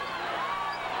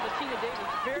 Latina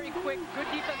Davis, very quick, good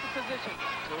defensive position.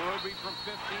 Berube from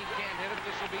 15 can't hit it.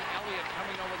 This will be Elliott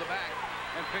coming over the back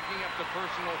and picking up the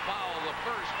personal foul, the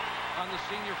first on the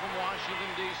senior from Washington,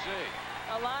 D.C.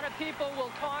 A lot of people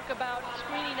will talk about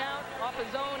screening out off a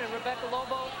zone and Rebecca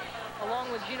Lobo,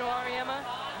 along with Gino Ariema,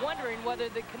 wondering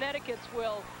whether the Connecticut's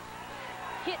will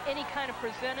hit any kind of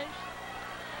percentage.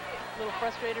 A little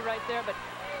frustrated right there, but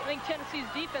I think Tennessee's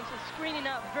defense is screening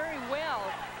out very well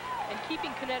and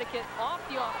keeping Connecticut off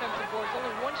the offensive boards.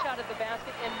 Only one shot at the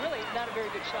basket, and really not a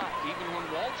very good shot. Even when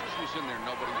Walters was in there,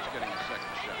 nobody was getting a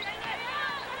second shot.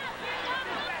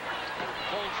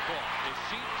 Holtzclaw, is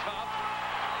she tough?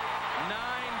 9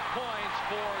 points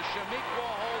for Shamiqua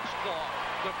Holtzclaw,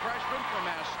 the freshman from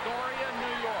Astoria,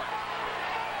 New York.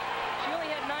 She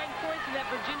only had 9 points in that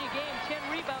Virginia game, 10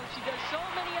 rebounds. She does so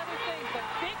many other things, but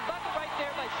big bucket right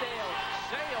there by Sales.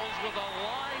 Sales with a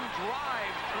line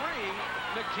drive 3.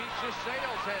 Nikisha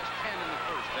Sales has 10 in the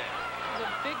first half. It was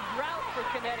a big drought for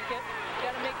Connecticut.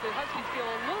 Got to make the Huskies feel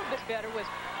a little bit better with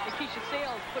Nikisha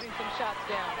Sales putting some shots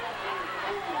down.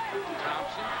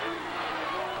 Thompson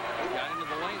got into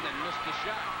the lane, then missed the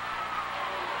shot.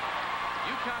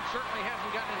 UConn certainly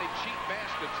hasn't gotten any cheap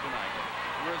baskets tonight.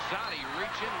 Rosati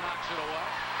reach in, knocks it away,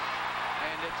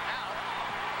 and it's out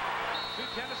to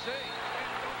Tennessee.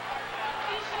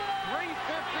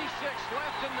 3:56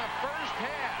 left in the first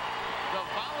half. The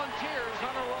Volunteers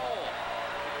on a roll.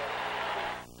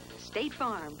 State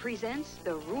Farm presents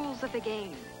the rules of the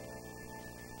game.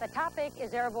 The topic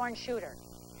is airborne shooter.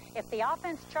 If the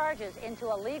offense charges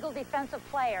into a legal defensive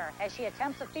player as she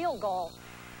attempts a field goal,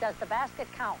 does the basket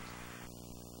count?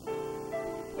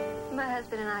 My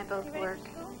husband and I both work,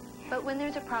 but when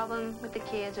there's a problem with the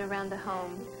kids or around the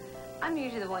home, I'm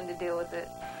usually the one to deal with it.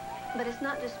 But it's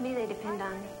not just me they depend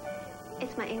on.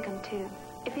 It's my income, too.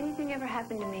 If anything ever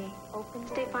happened to me,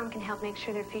 State Farm can help make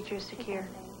sure their future is secure.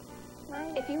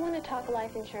 If you want to talk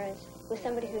life insurance with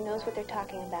somebody who knows what they're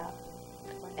talking about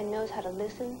and knows how to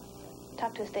listen,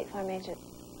 talk to a State Farm agent.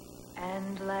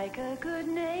 And like a good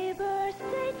neighbor,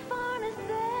 State Farm is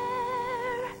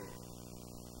there.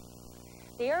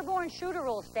 The airborne shooter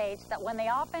rule states that when the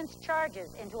offense charges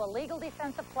into a legal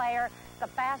defensive player, the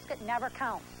basket never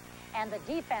counts, and the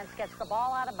defense gets the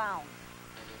ball out of bounds.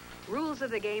 Rules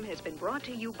of the Game has been brought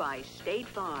to you by State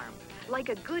Farm. Like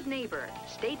a good neighbor,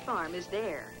 State Farm is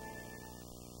there.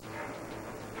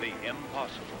 The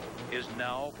impossible is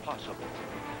now possible.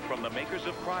 From the makers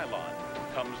of Krylon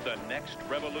comes the next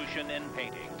revolution in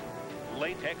painting.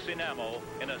 Latex enamel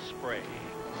in a spray.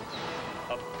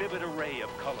 A vivid array of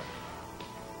color.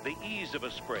 The ease of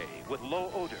a spray with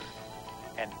low odor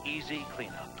and easy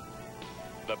cleanup.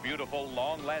 The beautiful,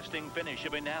 long-lasting finish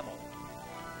of enamel.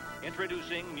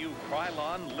 Introducing new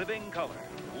Krylon Living Color.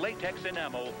 Latex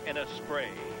enamel in a spray.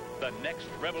 The next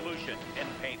revolution in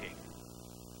painting.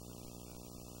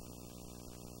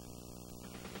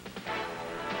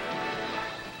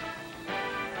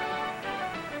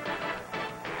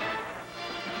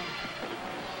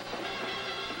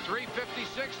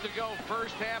 To go,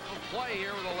 first half of play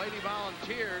here with the Lady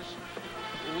Volunteers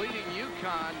leading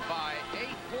UConn by 8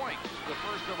 points. The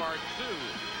first of our 2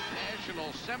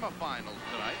 national semifinals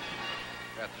tonight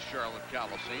at the Charlotte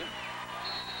Coliseum.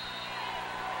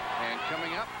 And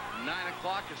coming up, 9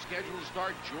 o'clock is scheduled to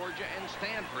start Georgia and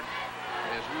Stanford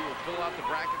as we will fill out the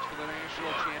brackets for the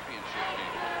national championship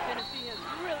game. Tennessee has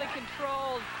really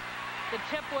controlled the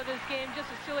tempo of this game. Just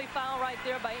a silly foul right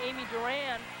there by Amy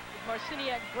Duran.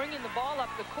 Marciniak bringing the ball up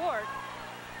the court.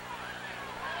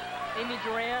 Amy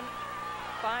Duran,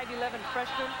 5'11"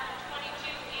 freshman.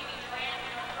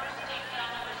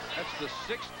 That's the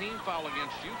 16th foul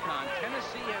against UConn.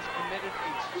 Tennessee has committed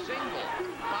a single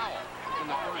foul in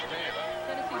the first half.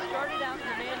 Tennessee started out in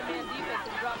the man-to-man defense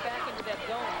and dropped back into that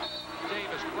zone.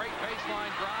 Davis, great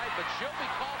baseline drive, but she'll be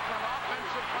called for an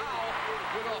offensive foul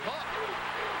with a hook.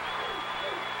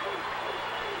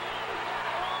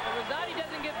 Well, Rosati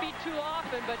doesn't get beat too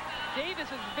often, but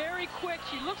Davis is very quick.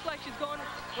 She looks like she's going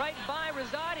right by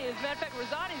Rosati. As a matter of fact,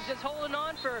 Rosati's just holding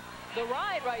on for the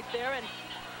ride right there, and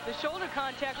the shoulder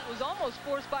contact was almost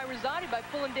forced by Rosati by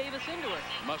pulling Davis into her.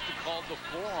 Must have called the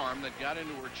forearm that got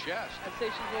into her chest. I'd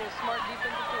say she's a little smart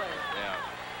defensive player. Yeah,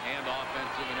 and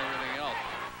offensive and everything else.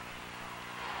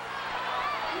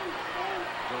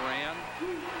 Duran.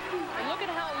 And look at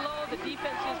how low the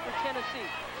defense is for Tennessee.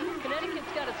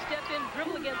 Connecticut's got to step in,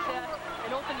 dribble against that,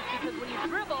 and open it, because when you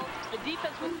dribble, the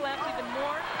defense will collapse even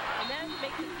more, and that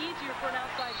makes it easier for an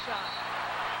outside shot.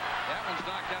 That one's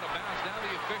knocked out of bounds. Now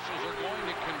the officials are going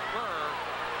to confer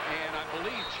and I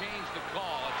believe change the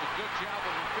call. It's a good job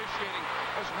of officiating,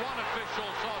 as one official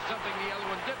saw something the other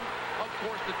one didn't. Of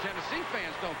course, the Tennessee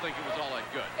fans don't think it was all that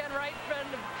good. And right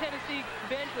friend of Tennessee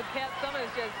bench with Pat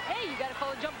Summons says, hey, you got to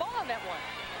call a jump ball on that one.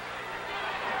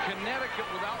 Connecticut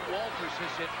without Walters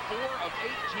has hit 4 of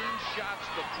 18 shots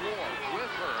to the floor.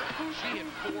 With her, she hit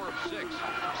 4 of 6.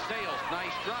 Sales,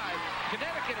 nice drive.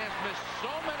 Connecticut has missed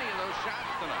so many of those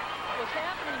shots tonight. What's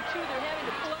happening, too, they're having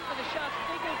to pull up for the shots. If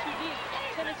they go too deep,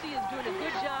 Tennessee is doing a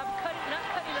good job not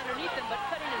cutting underneath them, but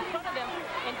cutting in front of them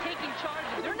and taking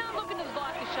charges. They're not looking to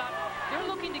block the shot. They're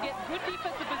looking to get good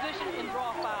defensive position and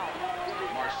draw a foul.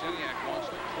 Marciniak wants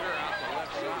to clear out the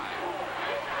left side.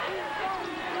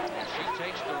 She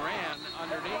takes Duran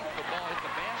underneath. The ball hit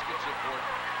the basket support.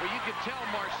 But you could tell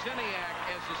Marciniak,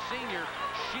 as a senior,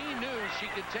 she knew she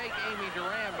could take Amy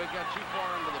Duran, but got too far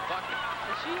into the bucket.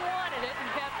 Well, she wanted it, and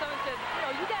Pat Summons said,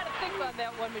 you got to think on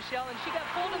that one, Michelle. And she got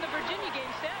pulled in the Virginia game,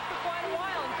 sat for quite a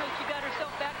while until she got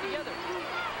herself back together.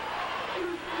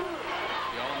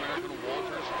 The All-American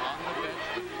Walters on the bench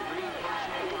with 3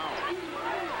 personal fouls.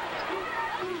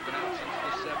 She's been out since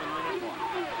the 7-minute mark.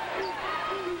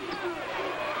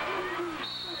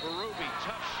 Berube,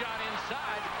 tough shot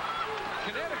inside.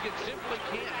 Connecticut simply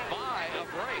can't buy a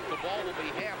break. The ball will be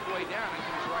halfway down and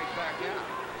comes right back out.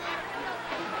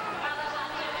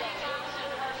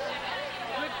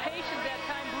 Good patience that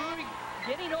time. Brewery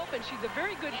getting open. She's a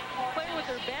very good player with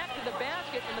her back to the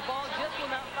basket, and the ball just will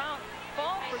not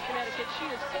fall for Connecticut. She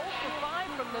is 0 for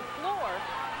 5 from the floor.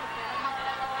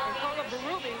 And Carla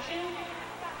Berube,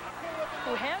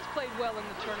 who has played well in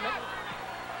the tournament,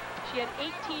 she had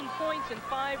 18 points and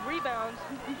 5 rebounds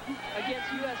against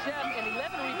USF and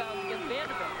 11 rebounds against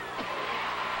Vanderbilt.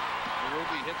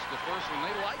 Berube hits the first one.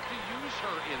 They like to use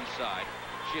her inside.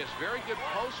 She has very good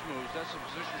post moves. That's the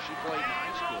position she played in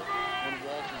high school when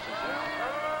Walters is out.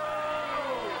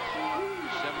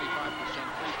 75%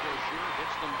 free throw shooter,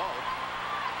 hits them both.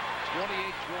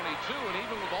 28-22, and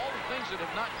even with all the things that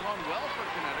have not gone well for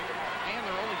Connecticut, and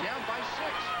they're only down by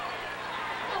 6.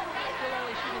 Still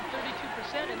only shooting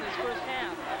 32% in this first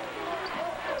half.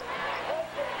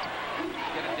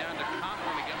 Get it down to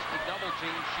Conklin against the double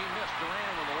team. She missed.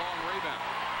 Duran with a long rebound.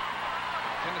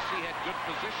 Tennessee had good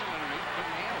position underneath,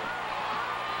 couldn't handle it.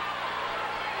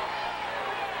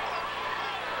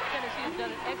 Tennessee has done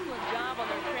an excellent job on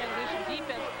their transition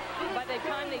defense. By the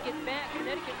time they get back,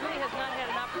 Connecticut really has not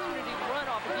had an opportunity to run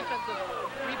off a defensive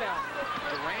rebound.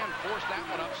 Duran forced that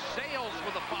one up. Sales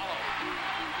with a follow.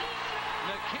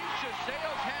 Nikisha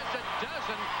Sales has a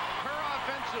dozen. Her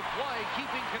offensive play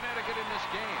keeping Connecticut in this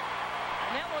game.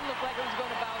 And that one looked like it was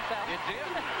going to bounce out. It did.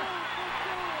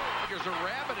 There's a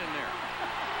rabbit in there.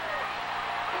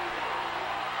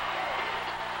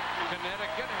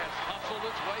 Connecticut has hustled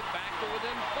its way back to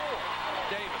within 4.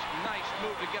 Davis, nice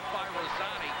move to get by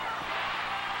Rosati.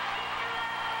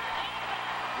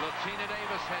 Latina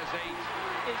Davis has 8.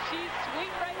 Is she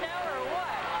sweet right now or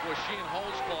what? Well, she and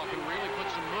Holtzclaw can really put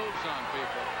some moves on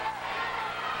people.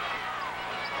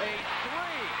 A 3.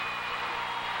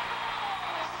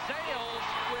 Sales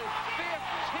with 15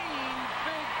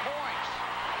 big points.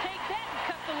 Take that and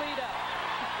cut the lead up.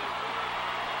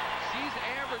 She's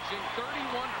averaging 31%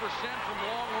 from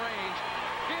long range.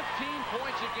 15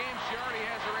 points a game. She already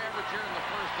has her average here in the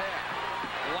first half.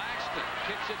 Laxton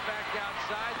kicks it back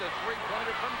outside. The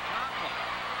 3-pointer from Conklin.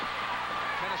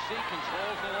 Tennessee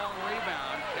controls the long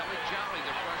rebound. Kelly Jolly,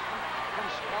 the freshman from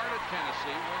Sparta,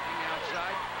 Tennessee, working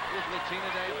outside with Latina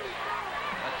Davis.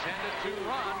 A 10-2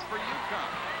 run for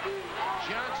UConn.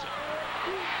 Johnson.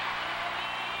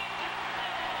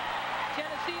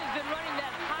 Tennessee has been running that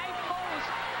high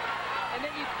post, and then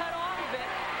you cut off a bit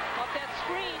off that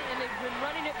screen, and they've been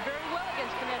running it very well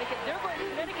against Connecticut.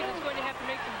 Connecticut is going to have to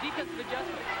make some defensive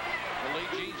adjustments. The Lee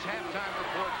Jeans halftime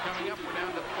report coming up. We're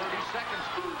down to 30 seconds.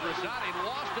 Rosati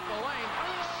lost at the lane,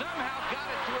 somehow got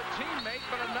it to a teammate,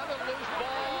 but another loose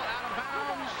ball out of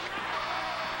bounds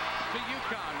to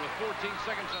UConn with 14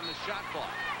 seconds on the shot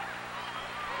clock.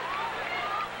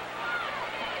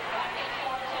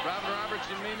 Robin Roberts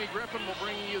and Mimi Griffin will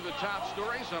bring you the top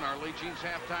stories on our Lee Jeans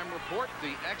halftime report.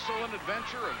 The excellent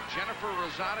adventure of Jennifer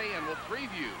Rosati, and we'll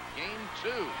preview Game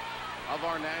 2 of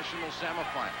our national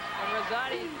semifinal. And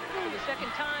Rosati, for the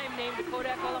second time, named the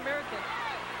Kodak All-American.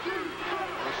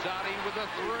 Rosati with a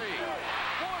 3.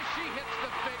 Boy, she hits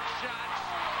the big shots.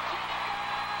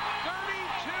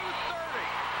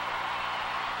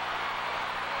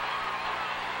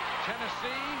 32-30.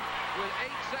 Tennessee with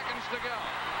 8 seconds to go.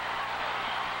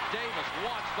 Davis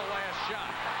wants the last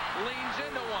shot. Leans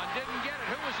into one. Didn't get it.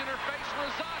 Who was in her face?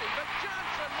 Rosati. But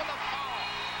Johnson with a foul.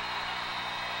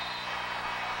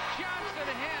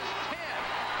 Johnson has 10.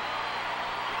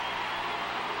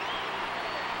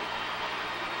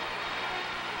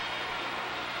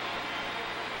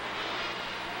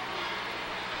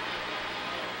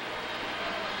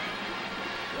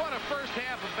 What a first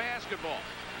half of basketball.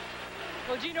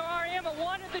 Well, Gino Auriemma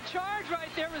wanted the charge right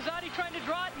there. Rosati trying to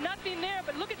draw it, nothing there.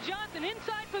 But look at Johnson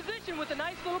inside position with a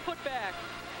nice little putback.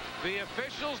 The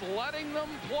officials letting them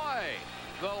play.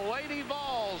 The Lady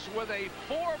Vols with a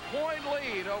 4-point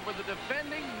lead over the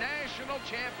defending national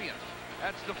champions.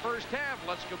 That's the first half.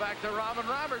 Let's go back to Robin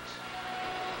Roberts.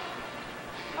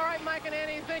 All right, Mike and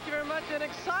Annie, thank you very much. An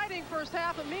exciting first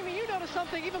half. And Mimi, you noticed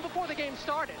something even before the game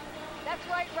started. That's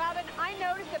right, Robin. I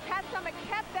noticed that Pat Summitt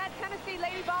kept that Tennessee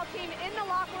Lady Vol team in the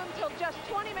locker room till just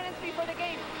 20 minutes before the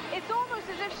game. It's almost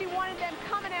as if she wanted them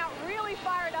coming out really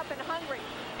fired up and hungry.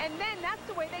 And then that's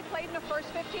the way they played in the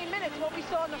first 15 minutes. What we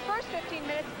saw in the first 15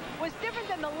 minutes was different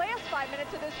than the last 5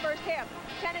 minutes of this first half.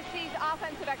 Tennessee's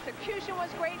offensive execution was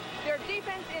great. Their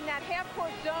defense in that half-court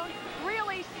zone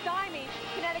really stymied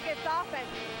Connecticut's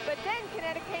offense. But then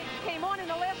Connecticut came on in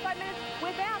the last 5 minutes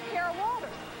without Kara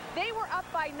Walters. They were up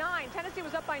by 9. Tennessee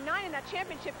was up by 9 in that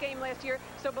championship game last year.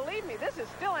 So believe me, this is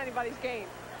still anybody's game.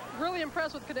 Really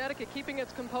impressed with Connecticut keeping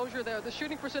its composure there. The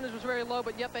shooting percentage was very low,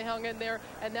 but yet they hung in there,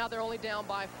 and now they're only down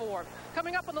by 4.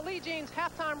 Coming up on the Lee Jeans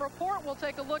halftime report, we'll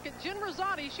take a look at Jen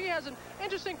Rosati. She has an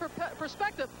interesting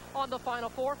perspective on the Final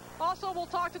Four. Also, we'll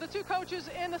talk to the 2 coaches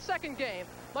in the second game.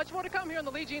 Much more to come here on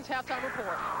the Lee Jeans halftime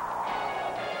report.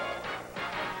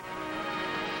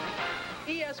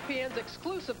 ESPN's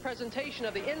exclusive presentation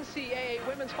of the NCAA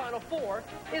Women's Final Four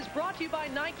is brought to you by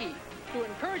Nike, who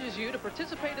encourages you to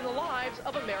participate in the lives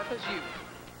of America's youth.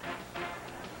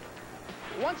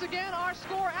 Once again, our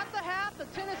score at the half, the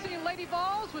Tennessee Lady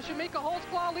Vols with Shamika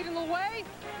Holtzclaw leading the way,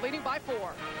 leading by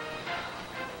 4.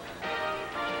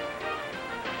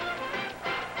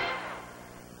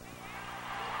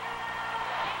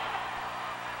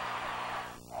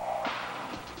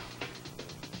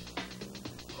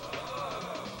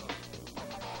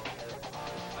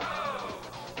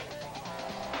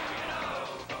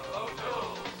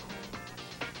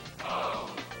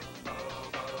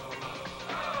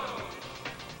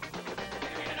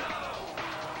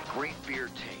 Great beer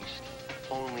taste,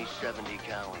 only 70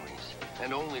 calories,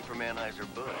 and only from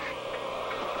Anheuser-Busch.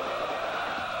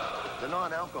 The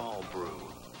non-alcohol brew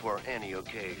for any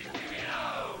occasion.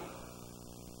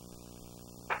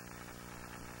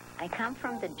 I come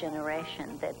from the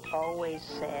generation that always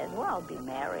said, well, I'll be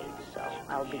married, so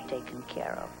I'll be taken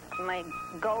care of. My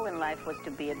goal in life was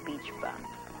to be a beach bum.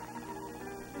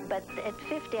 But at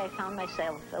 50, I found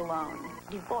myself alone,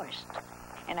 divorced.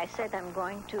 And I said, I'm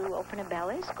going to open a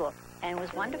ballet school. And it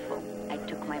was wonderful. I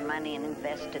took my money and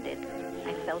invested it.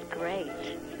 I felt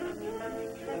great.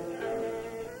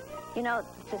 You know,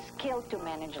 it's a skill to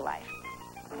manage life.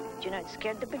 You know, it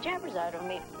scared the pajamas out of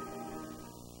me.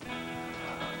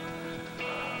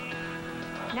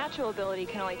 Natural ability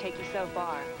can only take you so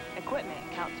far.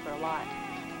 Equipment counts for a lot.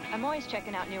 I'm always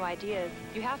checking out new ideas.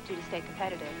 You have to stay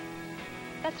competitive.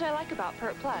 That's what I like about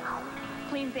Pert Plus.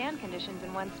 Cleans and conditions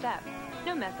in one step.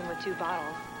 No messing with 2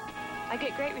 bottles. I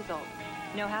get great results.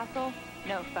 No hassle,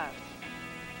 no fuss.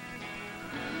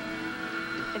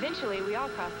 Eventually, we all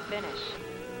cross the finish.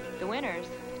 The winners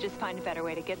just find a better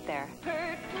way to get there.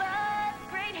 Pert Plus,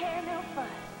 great hair, no fuss.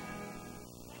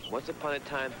 Once upon a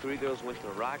time, 3 girls went to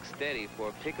Rock Steady for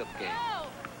a pickup game. Yo!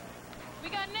 We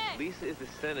got next. Lisa is the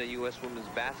center of U.S. women's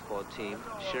basketball team.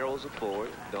 Cheryl's a forward.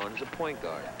 Dawn is a point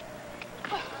guard.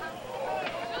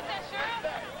 Shoot that, Cheryl.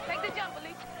 Take the jump,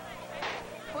 Elise.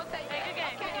 We'll take good game.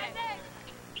 Okay, good game.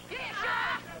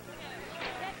 Yeah,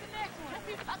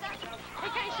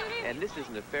 And this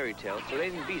isn't a fairy tale, so they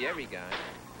didn't beat every guy,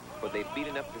 but they beat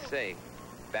enough to say,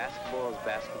 basketball is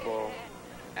basketball,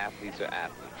 athletes are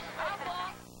athletes.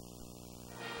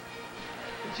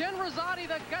 Jen Rosati,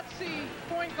 the gutsy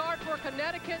point guard for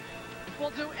Connecticut,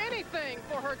 will do anything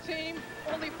for her team.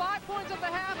 Only 5 points at the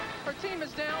half. Her team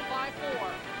is down by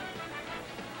 4.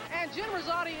 And Jen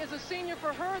Rosati is a senior.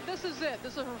 For her, this is it.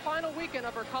 This is her final weekend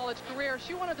of her college career.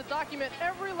 She wanted to document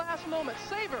every last moment,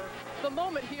 savor the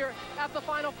moment here at the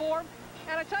Final Four.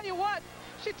 And I tell you what,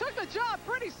 she took the job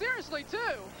pretty seriously, too.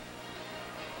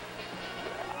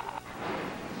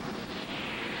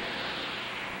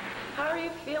 How are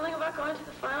you feeling about going to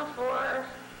the Final Four? I'm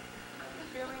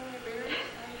feeling very excited.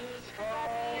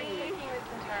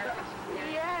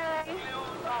 Yay!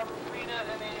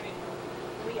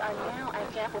 We are now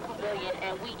at Chapel Pavilion,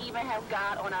 and we even have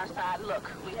God on our side.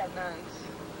 Look, we have nuns.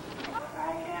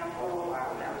 I will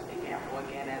never see Campbell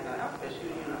again as an official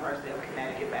University of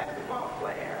Connecticut basketball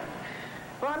player.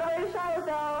 We're on the way to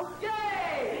Charlottesville.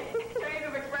 Yay! Change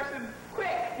of expression, quick!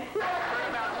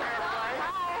 Hi,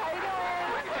 how you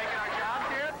doing? You taking our jobs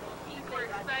here? We're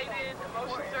excited.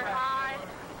 Emotions are high.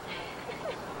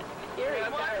 You're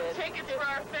excited. Tickets for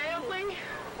our family.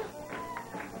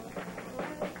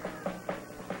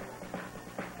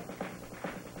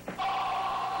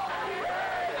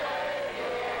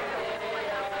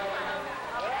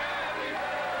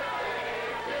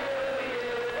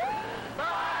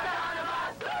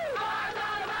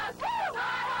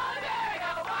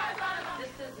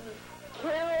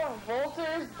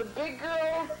 The big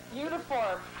girl's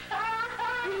uniform. It's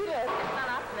not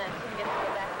often that you can get to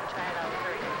go back and try it out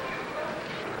first.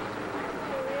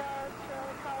 Here we are at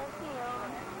Charlotte Coliseum.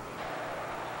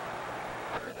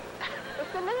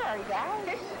 What's the matter,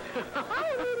 guys?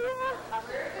 Hi, Lydia.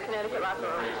 Connecticut locker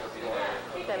room.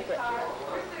 Connecticut.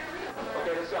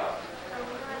 Okay, let's go.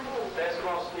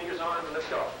 Basketball sneakers on, let's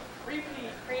go. Repeat.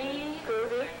 Green.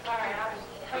 Groovy. All right.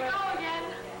 Here we go again.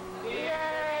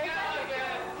 Yay.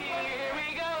 Here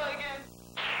we go again.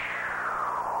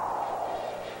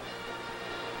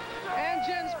 And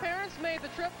Jen's parents made the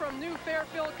trip from New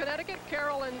Fairfield, Connecticut.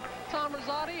 Carol and Tom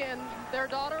Rosati and their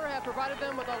daughter have provided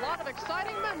them with a lot of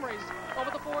exciting memories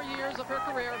over the 4 years of her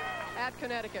career at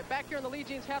Connecticut. Back here in the Lee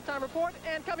Jeans Halftime Report,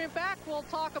 and coming back, we'll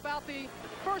talk about the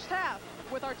first half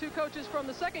with our two coaches from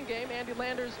the second game, Andy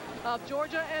Landers of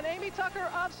Georgia and Amy Tucker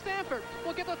of Stanford.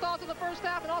 We'll get their thoughts on the first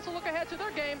half and also look ahead to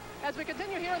their game as we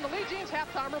continue here in the Lee Jeans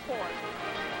Halftime Report.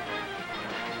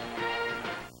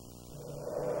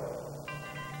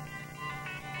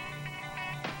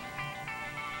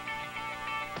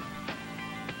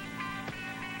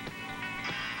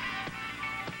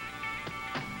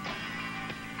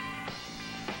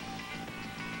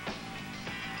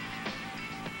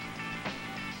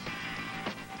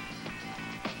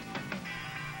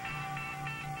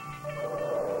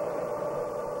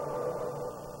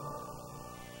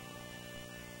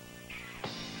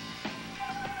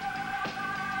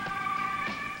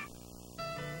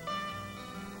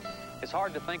 It's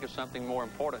hard to think of something more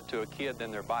important to a kid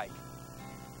than their bike.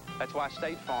 That's why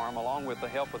State Farm, along with the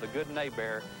help of the Good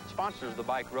Neighbor, sponsors the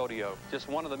Bike Rodeo, just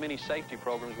one of the many safety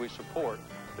programs we support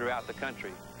throughout the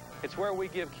country. It's where we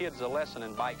give kids a lesson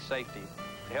in bike safety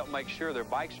to help make sure their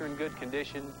bikes are in good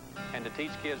condition and to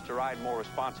teach kids to ride more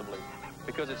responsibly.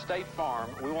 Because at State Farm,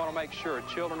 we want to make sure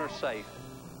children are safe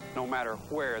no matter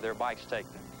where their bikes take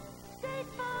them. State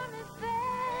Farm is there.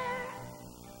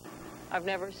 I've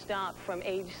never stopped from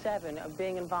age 7 of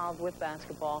being involved with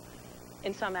basketball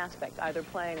in some aspect, either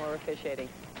playing or officiating.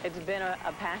 It's been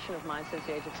a passion of mine since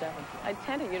the age of 7. I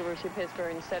attended University of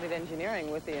Pittsburgh and studied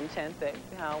engineering with the intent that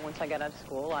once I got out of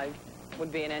school, I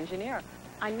would be an engineer.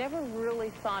 I never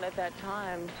really thought at that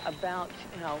time about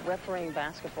refereeing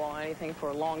basketball or anything for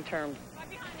a long-term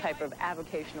type of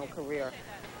avocational career.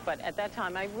 But at that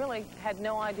time, I really had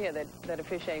no idea that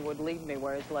officiating would lead me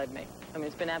where it's led me. I mean,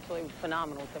 it's been absolutely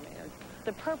phenomenal to me.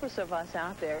 The purpose of us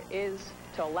out there is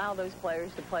to allow those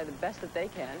players to play the best that they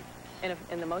can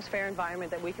in the most fair environment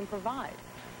that we can provide.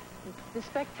 The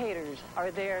spectators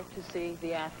are there to see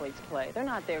the athletes play. They're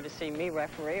not there to see me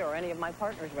referee or any of my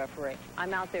partners referee.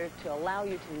 I'm out there to allow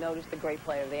you to notice the great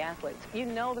play of the athletes. You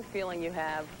know the feeling you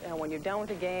have when you're done with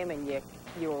the game and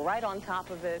you're right on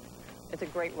top of it. It's a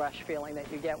great rush feeling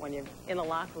that you get when you're in the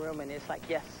locker room and it's like,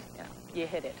 yes, you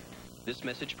hit it. This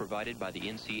message provided by the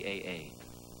NCAA.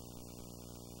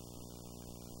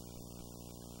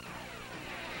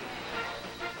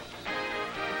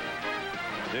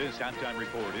 This halftime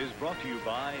report is brought to you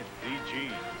by Lee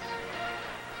Jeans.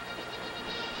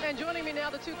 And joining me now,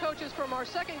 the two coaches from our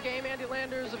second game, Andy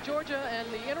Landers of Georgia and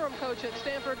the interim coach at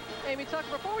Stanford, Amy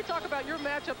Tucker. Before we talk about your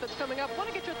matchup that's coming up, I want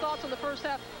to get your thoughts on the first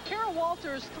half. Carol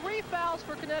Walters, 3 fouls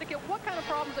for Connecticut. What kind of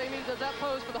problems, Amy, does that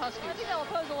pose for the Huskies? I think that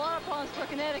will pose a lot of problems for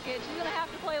Connecticut. She's going to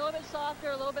have to play a little bit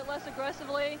softer, a little bit less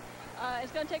aggressively.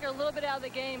 It's going to take her a little bit out of the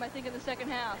game, I think, in the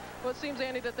second half. Well, it seems,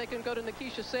 Andy, that they can go to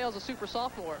Nikisha Sales, a super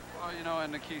sophomore. Well, you know,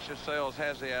 and Nikisha Sales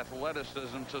has the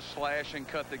athleticism to slash and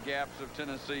cut the gaps of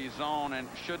Tennessee's zone. And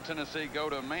should Tennessee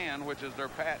go to man, which is their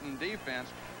patent defense,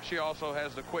 she also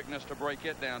has the quickness to break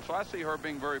it down. So I see her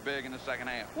being very big in the second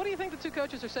half. What do you think the two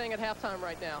coaches are saying at halftime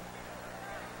right now?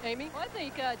 Amy? Well, I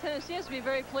think Tennessee has to be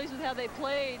very pleased with how they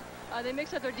played. They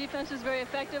mixed up their defenses very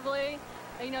effectively.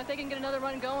 You know, if they can get another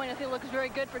run going, I think it looks very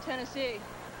good for Tennessee.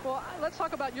 Well, let's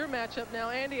talk about your matchup now.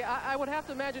 Andy, I would have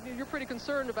to imagine you're pretty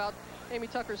concerned about Amy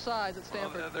Tucker's size at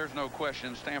Stanford. Well, there's no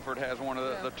question. Stanford has one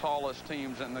of the tallest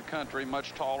teams in the country,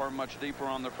 much taller, much deeper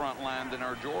on the front line than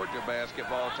our Georgia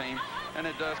basketball team, and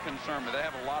it does concern me. They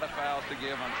have a lot of fouls to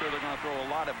give. I'm sure they're going to throw a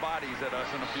lot of bodies at us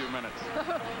in a few minutes.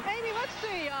 Amy, let's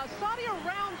see. Sadia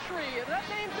Roundtree, does that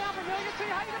name sound familiar to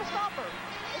you? How are you going to stop her?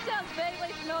 It sounds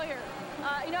vaguely familiar.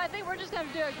 You know, I think we're just going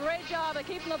to do a great job of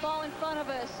keeping the ball in front of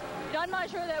us. I'm not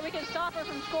sure that we can stop her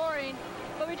from scoring,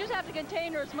 but we just have to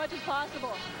contain her as much as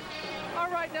possible. All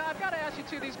right, now I've got to ask you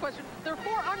two these questions. There are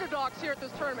 4 underdogs here at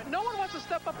this tournament. No one wants to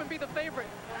step up and be the favorite.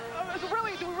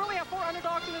 Do we really have 4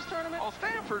 underdogs in this tournament? Oh,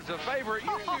 Stanford's the favorite.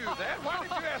 You knew that. Why did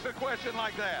you ask a question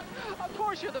like that? Of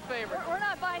course you're the favorite. We're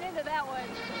not buying into that one.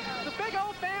 The big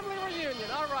old family reunion.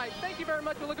 All right, thank you very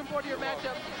much. We're looking forward to your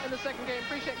matchup in the second game.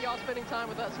 Appreciate y'all spending time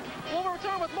with us. We'll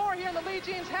return with more here in the Lee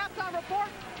Jeans halftime report.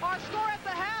 Our score at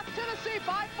the half, Tennessee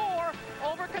by 4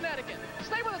 over Connecticut.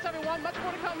 Stay with us, everyone. Much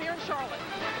more to come here in Charlotte.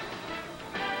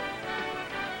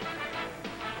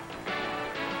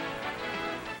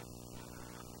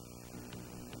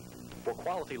 For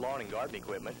quality lawn and garden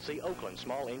equipment, see Oakland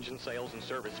Small Engine Sales and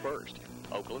Service first.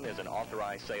 Oakland is an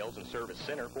authorized sales and service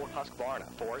center for Husqvarna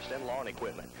forest and lawn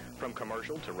equipment. From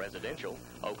commercial to residential,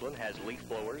 Oakland has leaf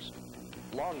blowers,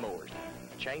 lawn mowers,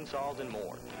 chainsaws, and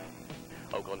more.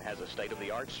 Oakland has a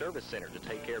state-of-the-art service center to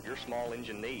take care of your small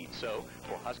engine needs. So,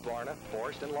 for Husqvarna,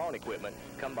 forest, and lawn equipment,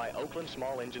 come by Oakland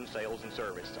Small Engine Sales and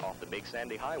Service off the Big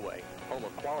Sandy Highway, home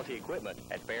of quality equipment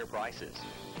at fair prices.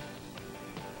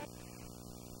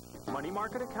 Money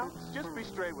market accounts? Just be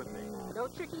straight with me. No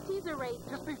tricky teaser rates.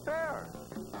 Just be fair.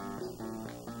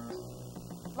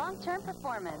 Long-term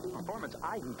performance. Performance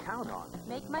I can count on.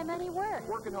 Make my money work.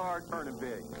 Working hard, earning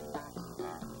big.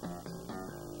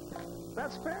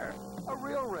 That's fair. A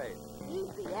real rate.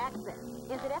 Easy access.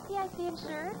 Is it FDIC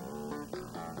insured?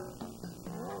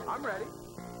 I'm ready.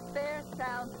 Fair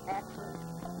sounds excellent.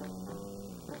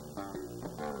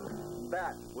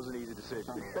 That was an easy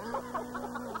decision.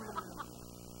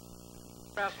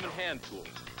 Craftsman hand tools,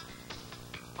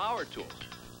 power tools,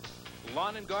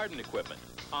 lawn and garden equipment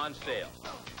on sale,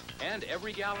 and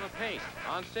every gallon of paint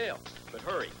on sale. But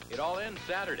hurry, it all ends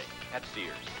Saturday at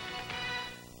Sears.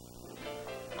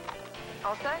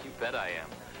 All set? You bet I am.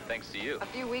 Thanks to you. A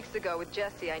few weeks ago with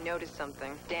Jesse, I noticed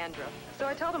something. Dandruff. So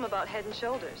I told him about Head &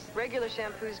 Shoulders. Regular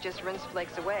shampoos just rinse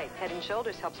flakes away. Head &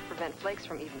 Shoulders helps prevent flakes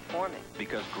from even forming.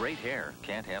 Because great hair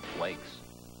can't have flakes.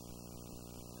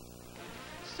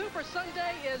 Super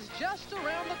Sunday is just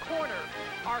around the corner.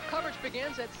 Our coverage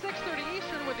begins at 6:30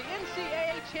 Eastern with the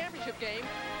NCAA championship game.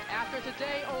 After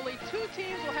today, only 2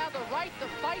 teams will have the right to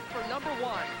fight for number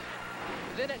 1.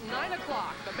 Then at 9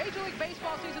 o'clock, the Major League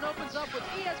Baseball season opens up with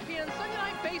ESPN Sunday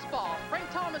Night Baseball.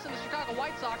 Frank Thomas and the Chicago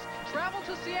White Sox travel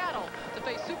to Seattle to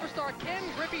face superstar Ken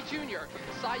Griffey Jr.,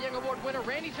 Cy Young Award winner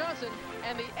Randy Johnson,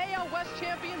 and the AL West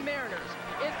champion Mariners.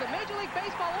 It's the Major League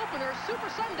Baseball opener Super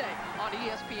Sunday on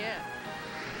ESPN.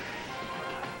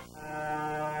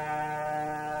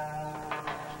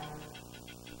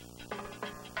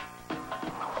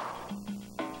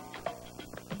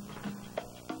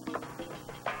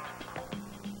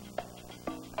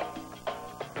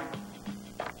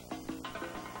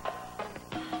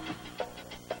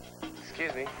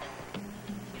 Excuse me.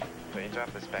 Will you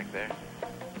drop this back there?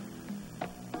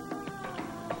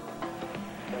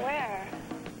 Where?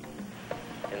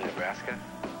 In Nebraska?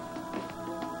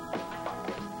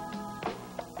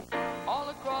 All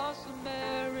across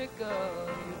America,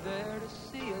 you're there to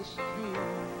see us through.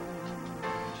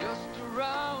 Just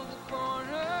around the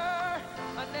corner,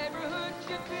 a neighborhood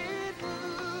Jiffy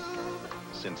Lube.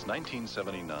 Since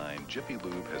 1979, Jiffy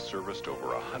Lube has serviced over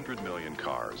 100 million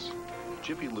cars.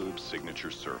 Jiffy Lube's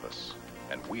signature service,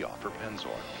 and we offer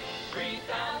Pennzoil.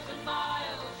 3,000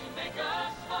 miles, you make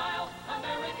us smile.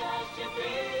 America's Jiffy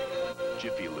Lube.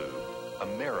 Jiffy Lube,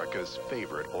 America's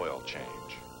favorite oil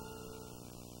change.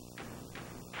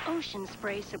 Ocean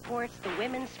Spray supports the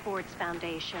Women's Sports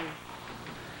Foundation.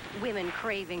 Women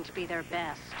craving to be their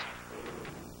best.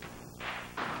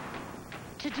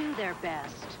 To do their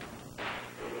best.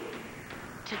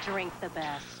 To drink the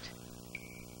best.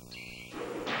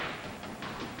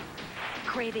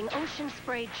 Craving Ocean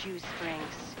Spray juice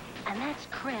drinks. And that's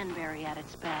cranberry at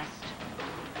its best.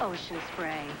 Ocean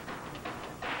Spray.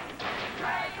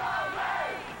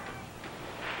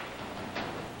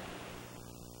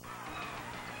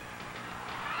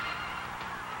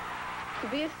 To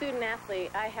be a student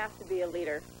athlete, I have to be a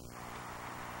leader.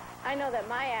 I know that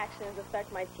my actions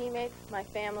affect my teammates, my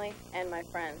family, and my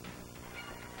friends.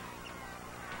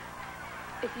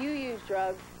 If you use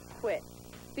drugs, quit.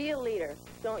 Be a leader.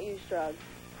 Don't use drugs.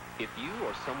 If you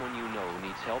or someone you know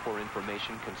needs help or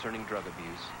information concerning drug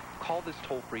abuse, call this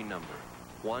toll-free number,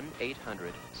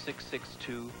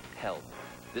 1-800-662-HELP.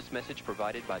 This message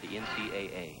provided by the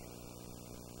NCAA.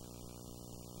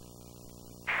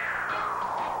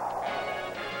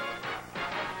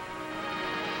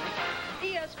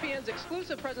 ESPN's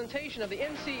exclusive presentation of the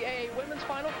NCAA Women's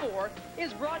Final Four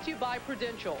is brought to you by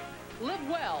Prudential. Live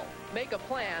well, make a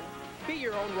plan, be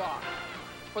your own rock.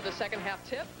 For the second half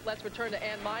tip, let's return to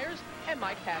Ann Myers and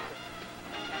Mike Patrick.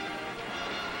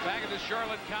 Back at the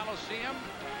Charlotte Coliseum,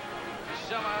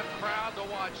 sellout crowd to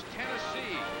watch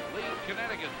Tennessee lead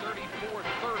Connecticut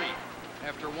 34-30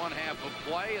 after one half of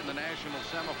play in the national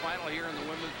semifinal here in the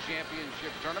Women's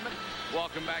Championship Tournament.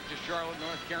 Welcome back to Charlotte,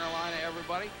 North Carolina,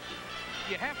 everybody.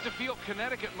 You have to feel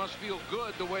Connecticut must feel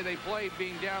good the way they played,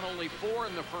 being down only 4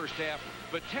 in the first half.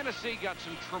 But Tennessee got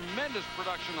some tremendous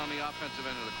production on the offensive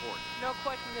end of the court. No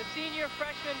question. The senior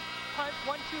freshman punch,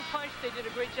 1-2 punch, they did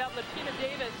a great job. Latina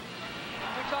Davis,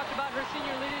 we talked about her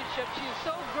senior leadership. She is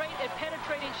so great at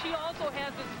penetrating. She also has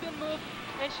the spin move,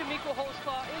 and Shamika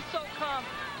Holzclaw is so calm.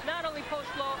 Not only post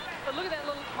low, but look at that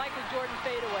little Michael Jordan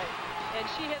fadeaway. And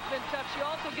she has been tough. She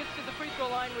also gets to the free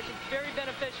throw line, which is very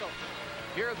beneficial.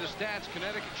 Here are the stats.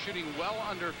 Connecticut shooting well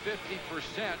under 50%.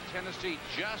 Tennessee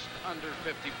just under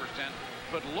 50%.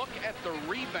 But look at the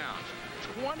rebounds.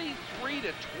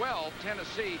 23-12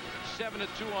 Tennessee,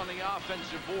 7-2 on the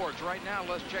offensive boards. Right now,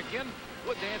 let's check in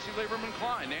with Nancy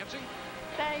Lieberman-Klein. Nancy?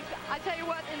 Thanks. I tell you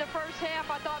what, in the first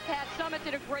half, I thought Pat Summitt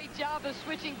did a great job of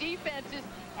switching defenses.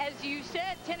 As you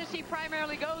said, Tennessee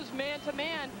primarily goes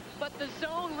man-to-man, but the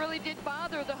zone really did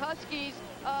bother the Huskies.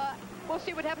 We'll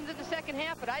see what happens in the second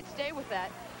half, but I'd stay with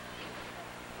that.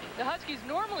 The Huskies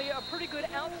normally are a pretty good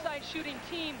outside shooting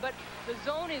team, but the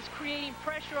zone is creating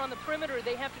pressure on the perimeter.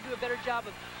 They have to do a better job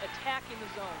of attacking the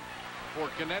zone. For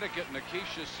Connecticut,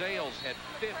 Nikisha Sales had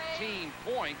 15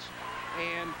 points.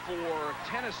 And for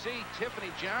Tennessee,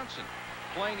 Tiffany Johnson,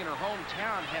 playing in her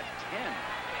hometown, had 10.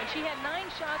 And she had 9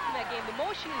 shots in that game. The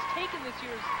most she has taken this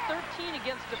year is 13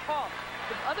 against DePaul.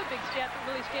 The other big stat that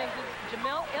really stands is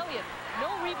Jamel Elliott.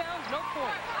 No rebounds, no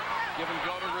points. Give and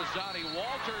go to Rosati.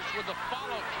 Walters with the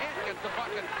follow. Can't get the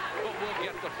bucket, but will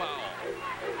get the foul.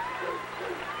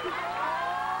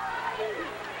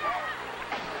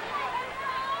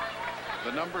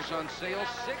 The numbers on Sales,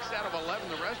 6 out of 11.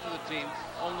 The rest of the team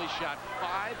only shot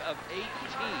 5 of 18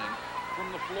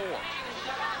 from the floor.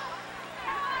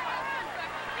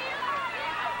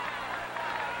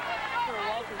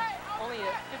 Walters only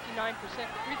a 59%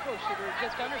 free throw shooter,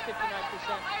 just under 59%.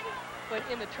 But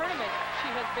in the tournament, she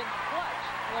has been clutch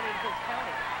when it has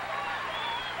counted.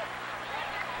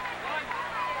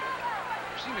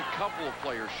 I've seen a couple of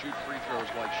players shoot free throws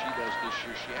like she does this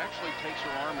year. She actually takes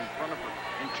her arm in front of her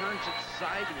and turns it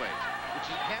sideways, which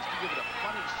has to give it a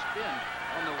funny spin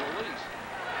on the release.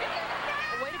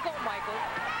 Way to go, Michael.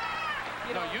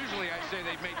 You know, usually I say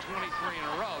they've made 23 in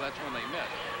a row. That's when they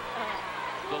miss.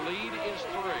 The lead is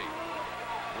 3.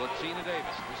 Latina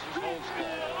Davis. This is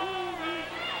Holzclaw.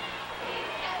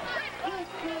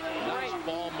 Nice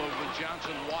ball move with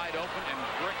Johnson wide open and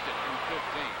bricked it from 15.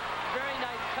 Very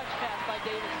nice touch pass by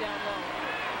Davis down low.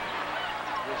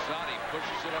 Rosati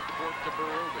pushes it up court to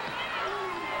Berube.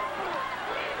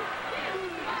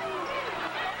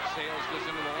 Sales goes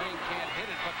into the lane, can't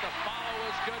hit it, but the follow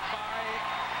is good by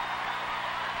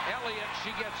Elliott.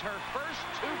 She gets her first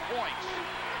 2 points,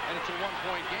 and it's a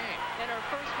 1-point game. And her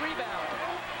first rebound.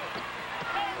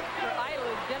 Her idol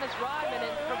is Dennis Rodman,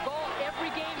 and her goal every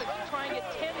game is to try and get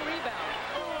 10 rebounds.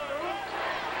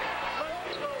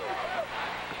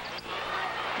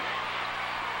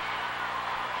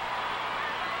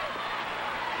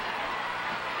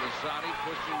 Rosati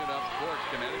pushing it up court.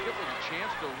 Connecticut with a chance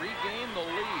to regain the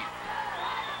lead.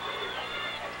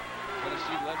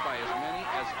 Tennessee led by as many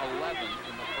as 11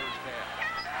 in the first half.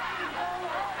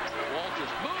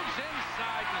 Walters moves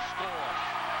inside to score.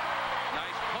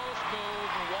 Nice post move,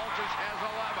 and Walters has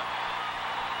 11.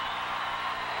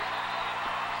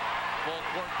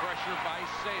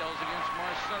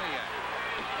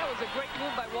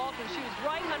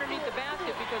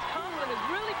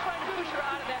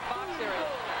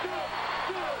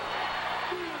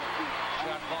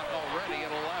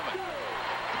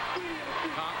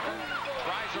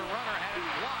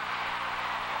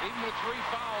 3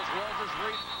 fouls. Walters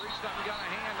reached up and got a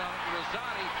hand on it.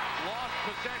 Rosati lost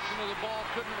possession of the ball,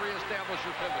 couldn't reestablish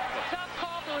her pivot foot. Tough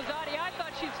call for Rosati. I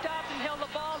thought she stopped and held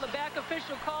the ball. The back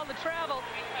official called the travel.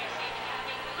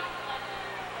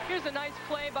 Here's a nice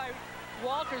play by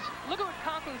Walters. Look at what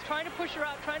Conklin's trying to push her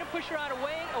out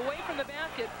away from the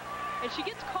basket. And she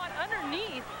gets caught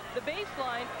underneath the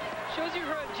baseline. Shows you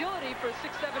her agility for a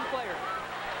 6'7" player.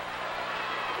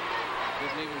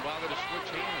 Didn't even bother to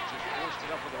switch hands, just forced it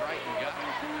up with the right and got it.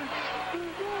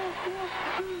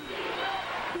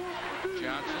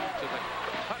 Johnson to the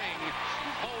cutting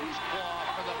hose claw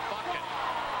for the bucket.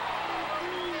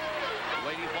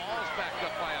 Lady Ball's backed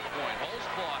up by a point. Hose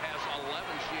claw has 11.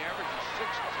 She averages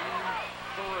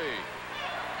 16-3.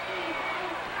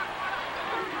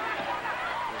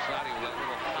 Rosati with that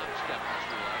little hop step that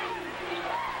she likes.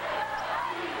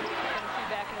 Tennessee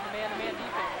back into the man-to-man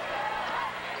defense.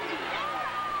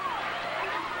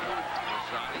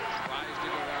 Rosati tries to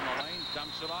go down the lane,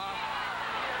 dumps it off.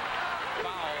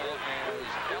 Foul as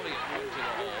Elliott went to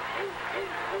the hole.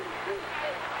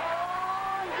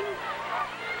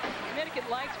 Connecticut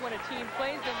likes when a team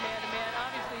plays them man-to-man.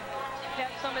 Obviously,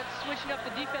 Pat Summitt switching up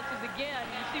the defenses again.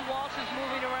 You see Walters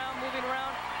moving around,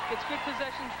 gets good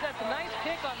possession. That's a nice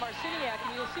pick on Marciniak,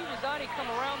 and you'll see Rosati come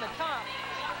around the top.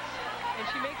 And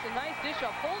she makes a nice dish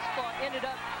off. Holzclaw ended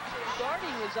up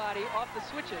guarding Rosati off the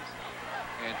switches.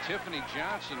 And Tiffany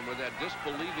Johnson with that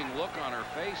disbelieving look on her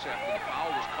face after the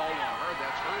foul was called on her.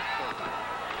 That's her third.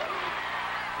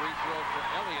 Free throw for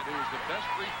Elliott, who is the best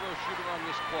free throw shooter on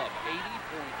this club,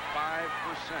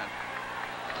 80.5%.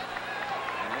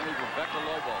 And only Rebecca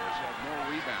Lobo has had more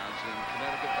rebounds in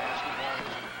Connecticut basketball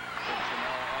history than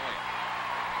Janelle Elliott.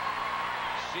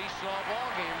 Seesaw ball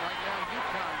game right now.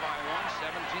 UConn by 1,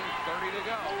 17:30 to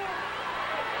go.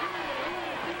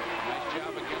 Nice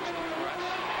job against the press.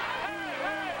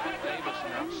 Davis,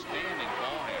 an outstanding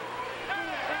ball handler.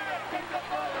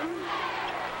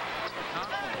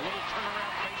 Conklin, a little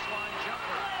turnaround baseline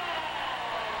jumper.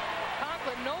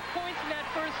 Conklin, no points in that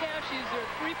first half. She's their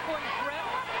three-point threat.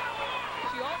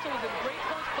 She also is a great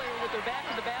post player with her back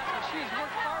to the basket. She has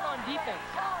worked hard on defense.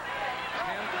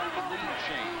 10th lead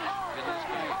change in this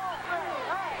game.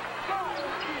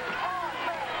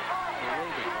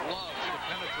 Ruby loves to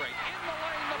penetrate in the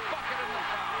lane, the bucket, and the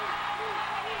foul.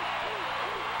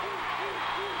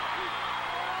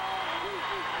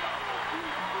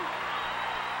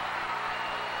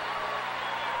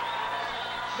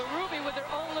 The Ruby with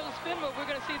their own little spin move. We're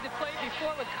going to see the play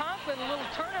before with Conklin, a little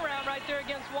turnaround right there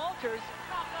against Walters.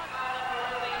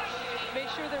 Made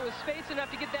sure there was space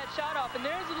enough to get that shot off. And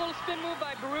there's a little spin move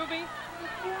by Berube.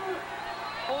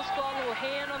 Holzclaw, a little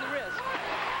hand on the wrist.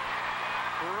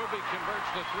 Berube converts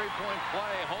the three-point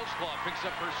play. Holzclaw picks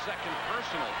up her second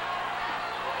personal.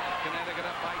 Connecticut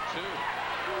up by 2.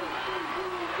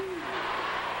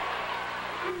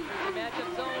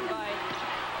 Matchup zone by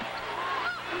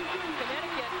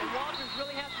Connecticut, and Walters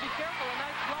really has to be careful. A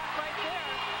nice block right there.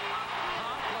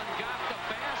 Conklin got the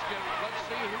basket. Let's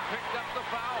see who picked up the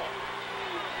foul.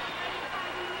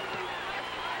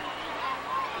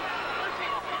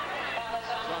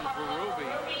 On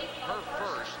Berube, her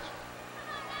first.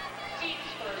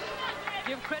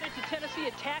 Give credit to Tennessee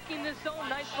attacking this zone.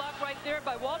 Nice block right there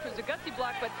by Walters, a gutsy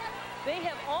block, but they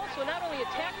have also not only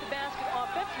attacked the basket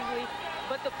offensively,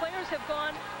 but the players have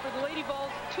gone for the Lady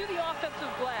Vols to the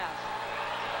offensive glass.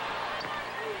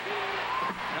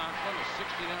 Conklin, a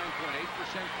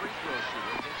 69.8% free throw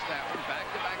shooter, gets that one.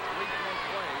 Back-to-back three-point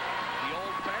play the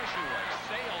old-fashioned way.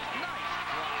 Sales, nice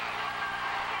drive.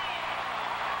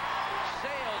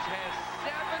 Sales has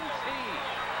 17.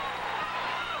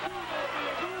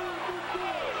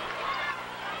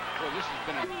 Well, this has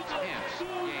been an intense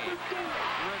game.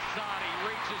 Rosati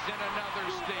reaches in another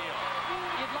steal.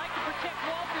 You'd like to protect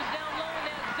Walters down low in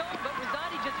that zone, but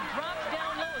Rosati just drops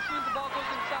down low as soon as the ball goes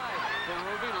inside.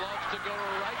 Berube loves to go to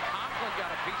her right. Conklin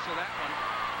got a piece of that one.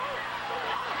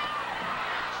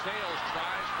 Sales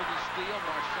tries for the steal.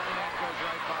 Marciniak goes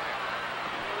right by it.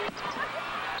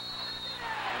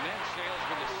 And then Sales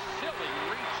with a silly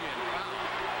reach-in foul.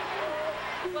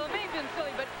 Well, it may have been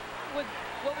silly, but with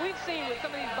what we've seen with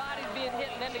some of these bodies being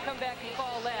hit and then to come back and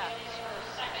call that.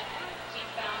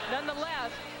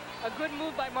 Nonetheless, a good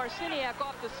move by Marciniak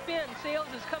off the spin. Sales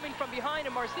is coming from behind,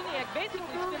 and Marciniak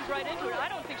basically spins right into it. I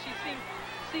don't think she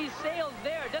sees Sales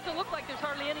there. It doesn't look like there's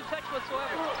hardly any touch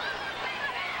whatsoever.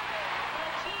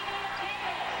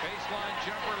 Baseline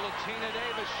jumper, Latina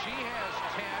Davis. She has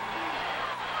 10.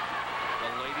 The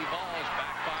Lady Vols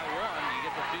back by 1. You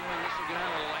get the feeling this is going to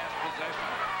have the last possession.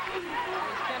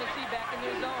 There's Tennessee back in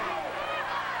their zone.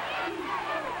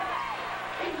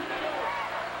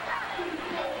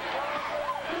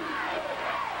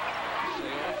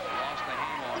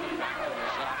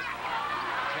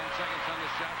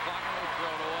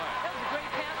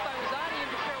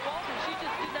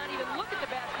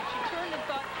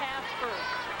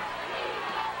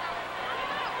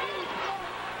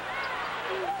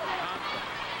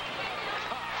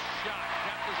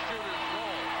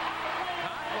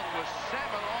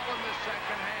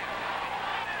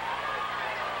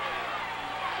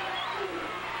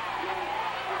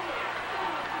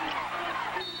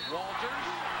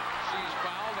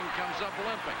 up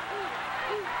limping.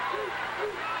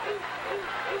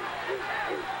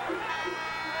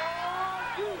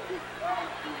 I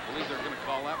believe they're going to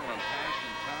call that one on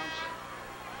Passion Thompson.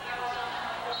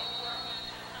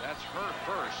 That's her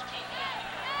first.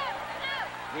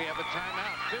 We have a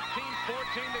timeout. 15-14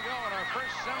 to go in our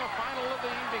first semifinal of the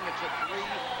evening. It's a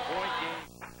 3-point game.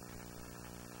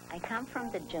 I come from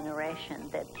the generation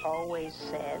that always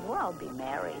said, well, I'll be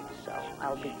married, so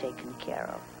I'll be taken care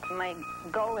of. My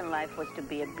goal in life was to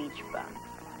be a beach bum.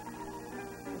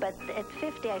 But at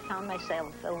 50, I found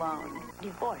myself alone,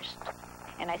 divorced.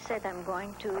 And I said, I'm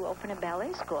going to open a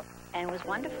ballet school. And it was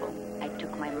wonderful. I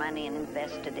took my money and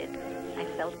invested it. I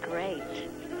felt great.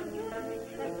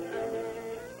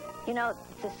 You know,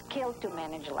 it's a skill to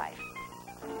manage life.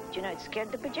 You know, it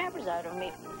scared the pajamas out of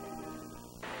me.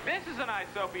 This is a nice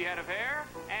soapy head of hair,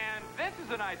 and this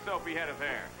is a nice soapy head of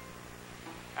hair.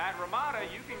 At Ramada,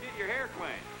 you can get your hair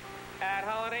clean. At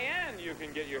Holiday Inn, you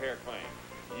can get your hair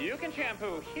clean. You can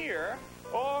shampoo here,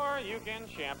 or you can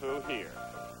shampoo here.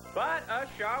 But a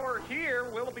shower here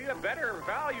will be a better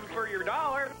value for your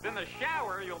dollar than the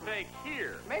shower you'll take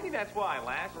here. Maybe that's why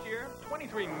last year,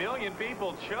 23 million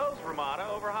people chose Ramada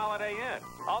over Holiday Inn.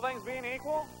 All things being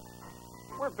equal,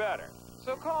 we're better.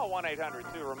 So call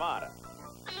 1-800-2-RAMADA.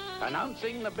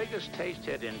 Announcing the biggest taste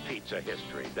hit in pizza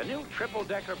history, the new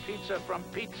triple-decker pizza from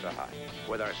Pizza Hut,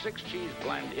 with our 6-cheese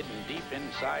blend hidden deep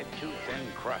inside 2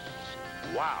 thin crusts.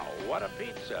 Wow, what a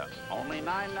pizza. Only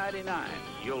 $9.99.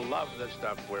 You'll love the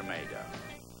stuff we're made of.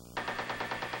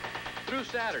 Through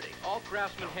Saturday, all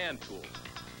Craftsman hand tools,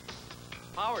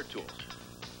 power tools,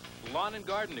 lawn and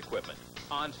garden equipment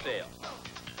on sale.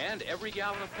 And every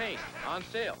gallon of paint on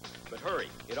sale. But hurry,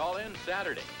 it all ends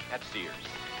Saturday at Sears.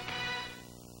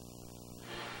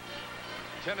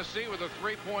 Tennessee with a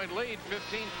 3-point lead,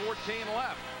 15-14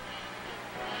 left.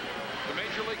 The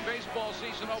Major League Baseball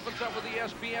season opens up with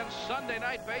ESPN Sunday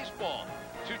Night Baseball.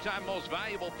 2-time most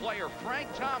valuable player Frank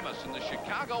Thomas and the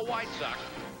Chicago White Sox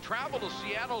travel to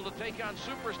Seattle to take on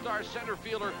superstar center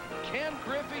fielder Ken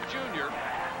Griffey Jr.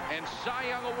 and Cy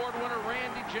Young Award winner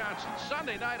Randy Johnson.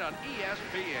 Sunday night on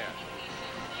ESPN.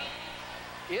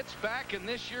 It's back, and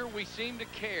this year we seem to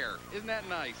care. Isn't that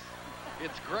nice?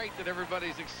 It's great that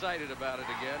everybody's excited about it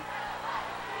again.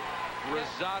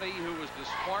 Rosati, who was the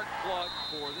spark plug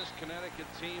for this Connecticut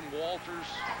team, Walters,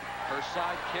 her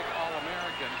sidekick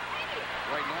All-American.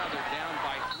 Right now they're down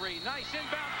by 3. Nice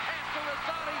inbound pass to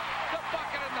Rosati, the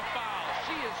bucket and the foul.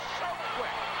 She is so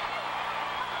quick.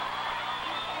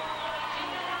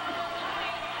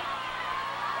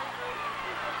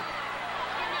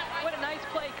 What a nice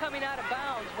play coming out of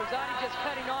bounds. Rosati just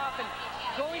cutting off and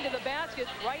going to the basket,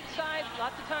 right side.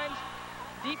 Lots of times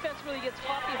defense really gets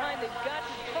caught behind. They've got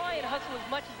to try and hustle as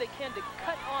much as they can to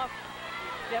cut off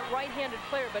that right-handed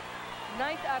player, but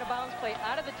nice out-of-bounds play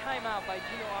out of the timeout by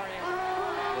Gino Arias.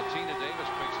 Latina Davis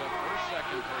picks up her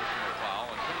second personal foul,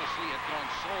 and Tennessee had gone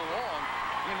so long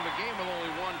into the game with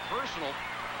only 1 personal.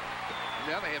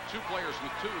 Now they have 2 players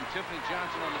with 2, and Tiffany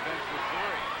Johnson on the bench with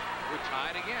 3. We're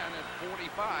tied again at 45,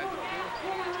 the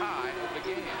 4th tie of the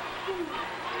game.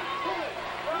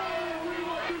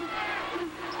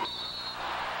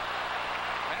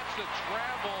 That's a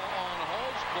travel on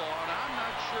Holzclaw, and I'm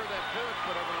not sure that pivot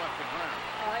foot ever left the ground.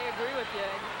 I agree with you.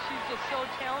 She's just so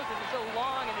talented and so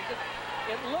long, and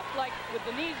it looked like with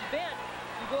the knees bent,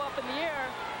 you go up in the air,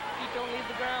 feet don't leave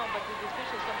the ground, but it's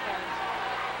official sometimes.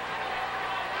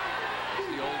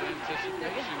 It's the old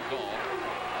anticipation call.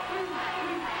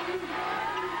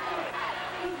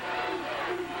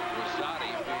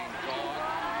 Rosati being called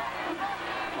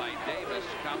by Davis.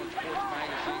 College Sports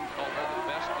Magazine called her the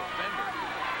best defender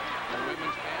in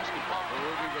women's basketball.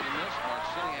 Berube with a miss,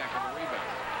 Marciniak on the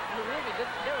rebound. Berube,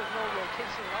 there was no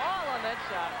rotation at all on that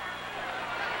shot.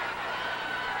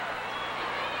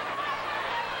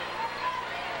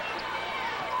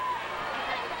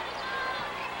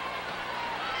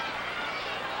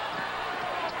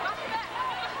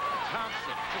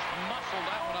 Thompson just muscled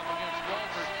that one up against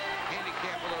Walters.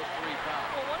 Handicap with those 3 fouls.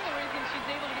 Well, one of the reasons she's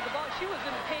able to get the ball, she was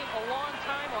in the paint a long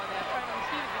time on that, trying to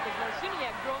receive it, because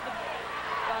Marciniak dribbled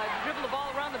the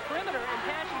ball around the perimeter, and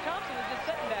Passion Thompson was just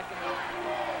sitting back in there.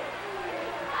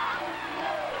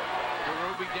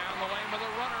 Berube down the lane with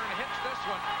a runner and hits this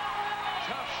one.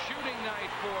 Tough shooting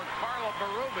night for Carla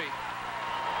Berube.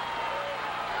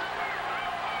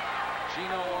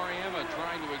 Gino Auriemma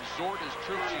trying to exhort his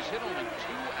troops. She's hit only 2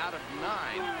 out of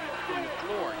 9 from the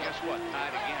floor. Guess what?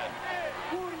 Tied again.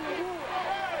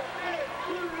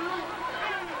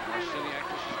 Marciniak,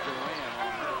 this is Duran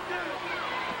on her.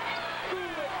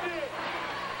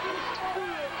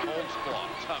 Holzclaw,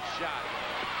 tough shot.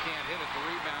 Can't hit it. The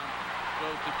rebound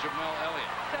goes to Jamel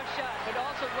Elliott. Tough shot, but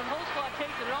also when Holzclaw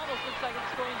takes it, it almost looks like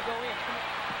it's going to go in.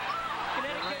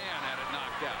 Connecticut had it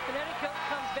knocked out. Connecticut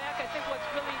comes back. I think what's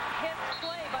really hit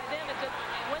play by them is that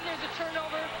when there's a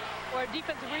turnover or a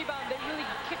defensive rebound, they really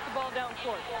kick the ball down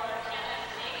court.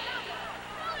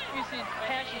 You see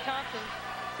Passion Thompson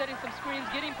setting some screens,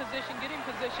 getting position,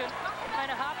 kind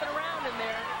of hopping around in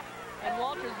there. And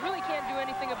Walters really can't do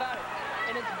anything about it.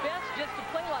 And it's best just to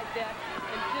play like that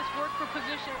and just work for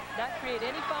position, not create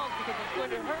any fouls, because it's going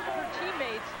to hurt her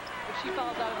teammates if she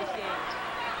fouls out of this game.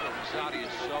 Well, Rosati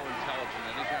is so intelligent.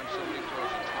 Anytime somebody throws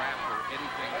a trap or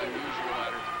anything unusual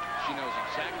at her, she knows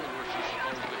exactly where she's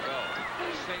supposed to go.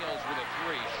 Sales with a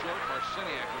three. Short,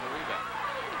 Marciniak with a rebound.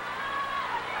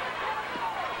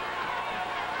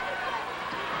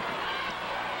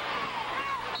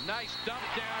 Nice dump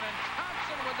down, and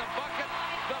Thompson with the bucket.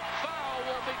 The foul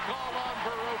will be called on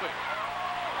Berube.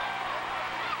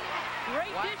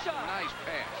 Great dish off. Nice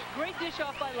pass. Great dish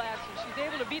off by Laxton. She's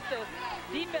able to beat the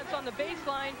defense on the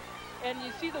baseline, and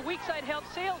you see the weak side help.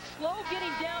 Sales slow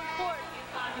getting down court.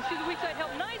 You see the weak side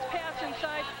help. Nice pass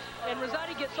inside, and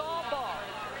Rosati gets all ball.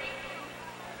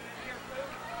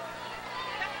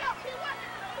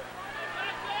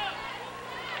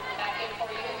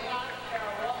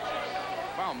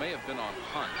 Foul may have been on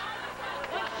Hunt.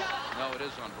 No, it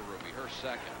is on Berube, her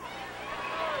second.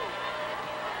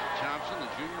 Thompson, the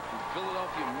junior from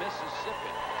Philadelphia,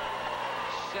 Mississippi.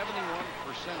 71%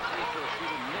 free throw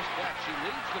shooter, missed that. She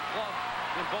leads the club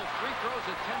in both free throws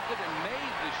attempted and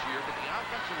made this year, but the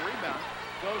offensive rebound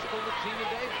goes to Latina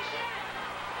Davis.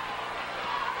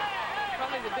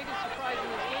 Probably the biggest surprise in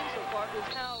this game so far is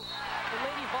how the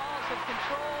Lady Vols have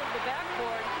controlled the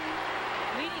backboard,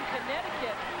 leading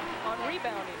Connecticut on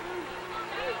rebounding.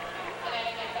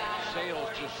 Sales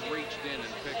just reached in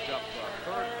and picked up a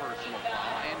third personal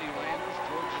foul. Andy Landers,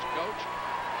 Georgia's coach,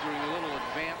 doing a little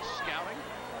advanced scouting.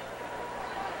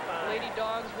 Lady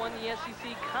Dogs won the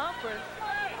SEC conference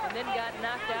and then got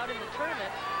knocked out in the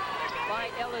tournament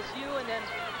by LSU, and then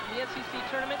in the SEC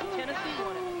tournament, Tennessee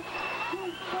won it.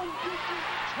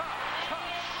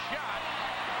 Tough shot.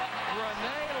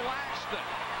 Renee Laxton.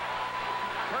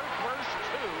 Her first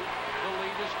two, the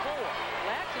lead is 4.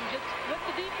 Laxton just split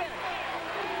the defense.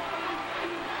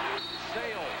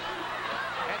 Sales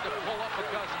had to pull up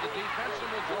because of the defense and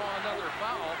will draw another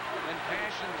foul. And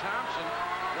Passion Thompson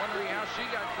wondering how she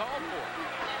got called for.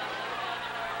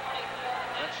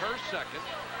 That's her second.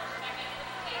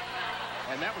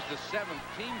 And that was the 7th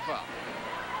team foul.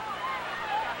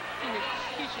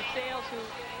 Keisha Sales, who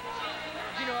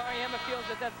Gino Ariema feels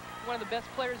that that's one of the best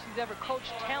players he's ever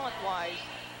coached talent-wise.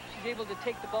 She's able to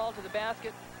take the ball to the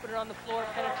basket, put it on the floor,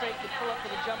 penetrate, to pull up for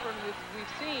the jumper, and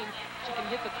we've seen she can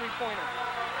hit the three-pointer.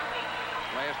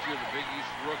 Last year, the Big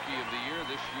East Rookie of the Year.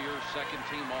 This year, second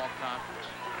team All-Conference.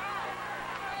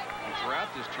 And throughout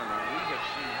this tournament, we have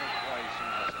seen her play some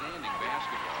outstanding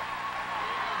basketball.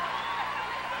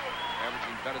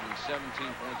 Averaging better than 17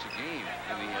 points a game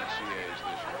in the NCAAs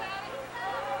this year.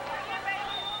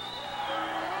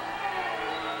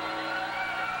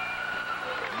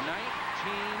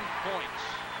 Points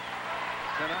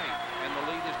tonight, and the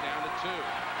lead is down to 2.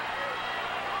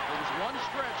 There was one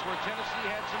stretch where Tennessee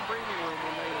had some breathing room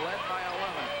when they led by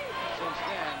 11. Since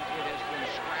then, it has been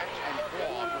scratch and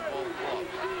claw for both clubs.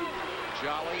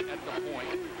 Jolly at the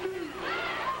point.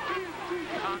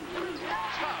 Conklin,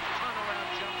 tough turnaround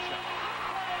jump shot.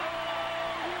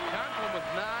 Conklin with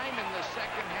 9 in the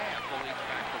second half. The lead's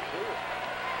back to 4.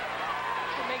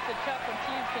 It makes it tough when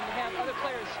teams can have other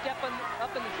players step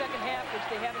up in the second half, which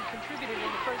they haven't contributed in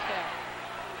the first half.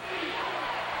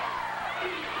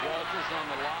 Walters on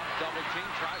the lob, double team,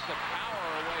 tries to power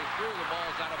her way through. The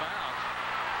ball's out of bounds.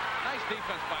 Nice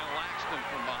defense by Laxton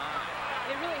from behind.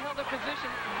 They really held their position.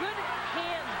 Good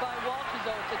hands by Walters,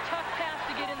 though. It's a tough pass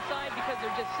to get inside because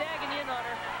they're just sagging in on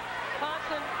her.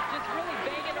 Thompson just really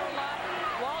banging her a lot.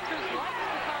 Walters likes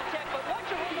the contact, but watch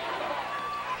her hold on to the ball.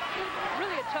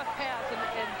 Really a tough pass,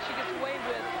 and she gets away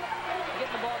with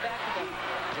getting the ball back to them.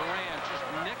 Duran just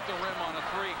nicked the rim on a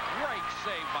 3. Great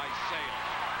save by Sales.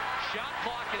 Shot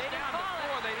clock is down to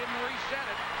 4. They didn't reset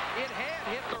it. It had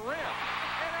hit the rim.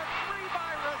 And a 3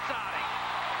 by Rosati.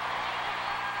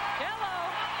 Hello.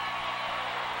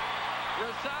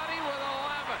 Rosati with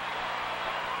 11.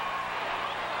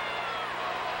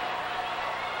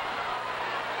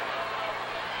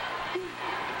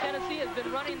 Tennessee has been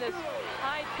running this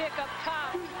high pick up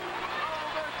top.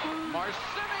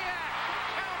 Marciniak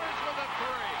counters with a 3.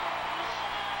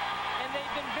 And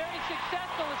they've been very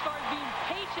successful as far as being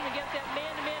patient against that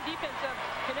man-to-man defense of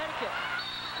Connecticut.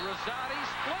 Rosati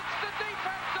splits the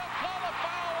defense. They'll call a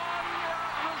foul on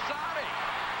Rosati.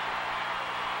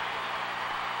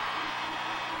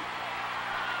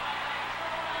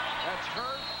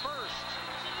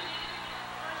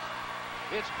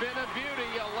 It's been a beauty.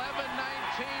 11-19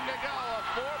 to go. A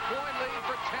 4-point lead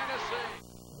for Tennessee.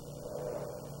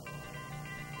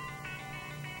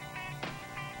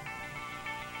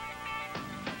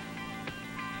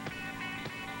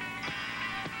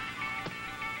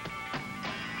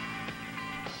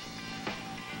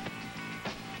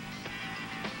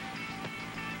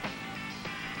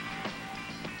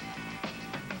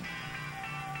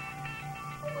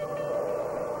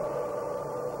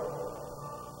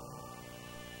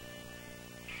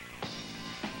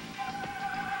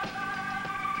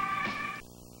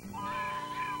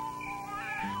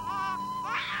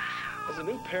 As a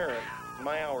new parent,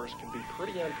 my hours can be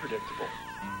pretty unpredictable.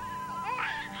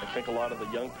 I think a lot of the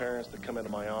young parents that come into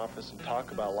my office and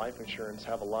talk about life insurance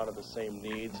have a lot of the same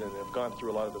needs and have gone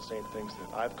through a lot of the same things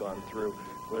that I've gone through.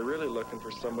 They're really looking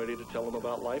for somebody to tell them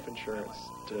about life insurance,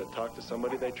 to talk to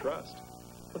somebody they trust.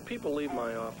 When people leave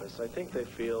my office, I think they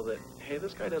feel that, hey,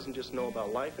 this guy doesn't just know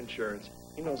about life insurance,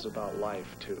 he knows about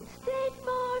life, too. State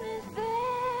Farm is there.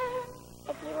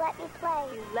 If you let me play.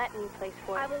 If you let me play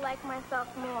sports. I will like myself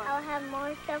more. I'll have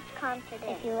more self-confidence.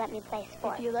 If you let me play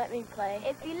sports. If you let me play.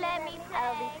 If you let me play.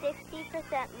 I'll be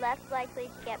 60% less likely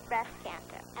to get breast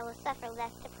cancer. I will suffer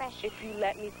less depression. If you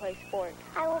let me play sports.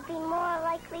 I will be more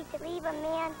likely to leave a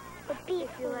man with beef.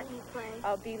 If you let me play.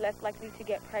 I'll be less likely to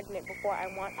get pregnant before I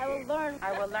want to. I will learn.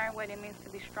 I will learn what it means to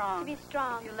be strong. To be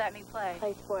strong. If you let me play.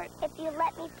 Play sports. If you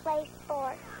let me play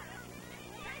sports.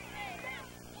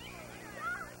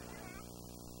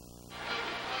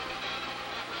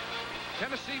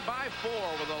 Tennessee by 4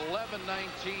 with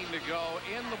 11-19 to go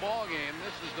in the ballgame.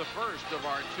 This is the first of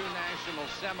our two national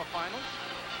semifinals.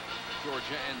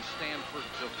 Georgia and Stanford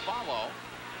to follow.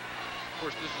 Of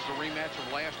course, this is a rematch of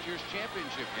last year's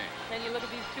championship game. And you look at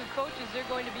these two coaches, they're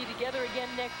going to be together again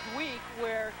next week,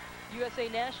 where USA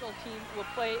national team will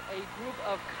play a group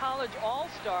of college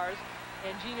all-stars,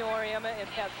 and Gino Auriemma and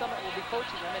Pat Summitt will be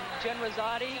coaching them. And Jen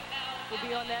Rosati will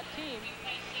be on that team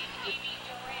with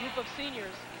a group of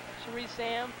seniors. Cherie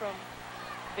Sam from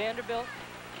Vanderbilt,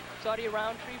 Saudia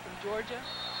Roundtree from Georgia.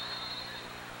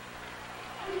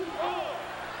 11-15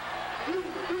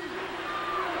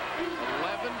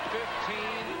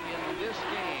 in this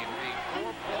game, a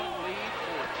 4-point lead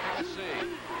for Tennessee.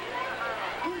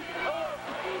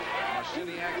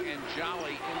 Marciniak and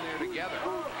Jolly in there together.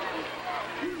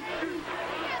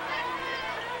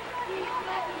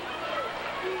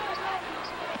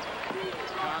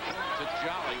 Conklin to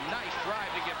Jolly. Nice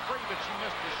drive to get free, but she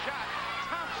missed the shot.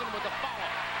 Thompson with the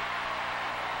follow.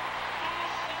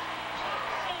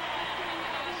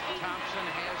 Thompson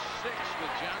has 6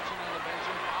 with Johnson on the bench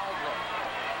and foul blow.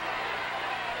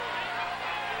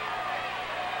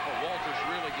 But Walters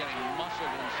really getting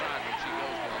muscled inside when she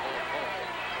goes to the lower post.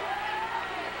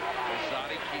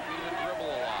 Rosati keeping the dribble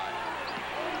alive.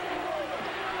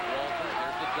 Walters,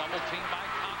 there's the double team by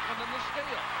Conklin and the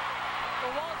steal.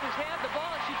 Well, Walters had the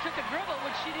ball, and she took a dribble,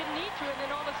 which she didn't need to, and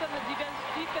then all of a sudden the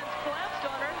defense collapsed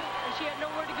on her, and she had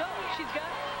nowhere to go. She's got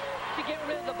to get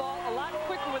rid of the ball a lot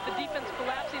quicker with the defense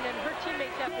collapsing, and her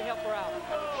teammates have to help her out.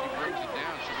 She brings it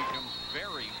down. She becomes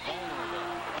very vulnerable.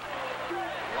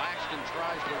 Laxton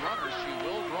tries to run her. She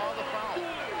will draw the foul.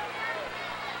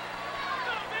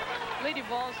 Lady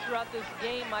Vols throughout this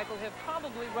game, Michael, have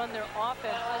probably run their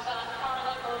offense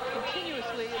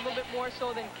continuously, a little bit more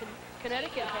so than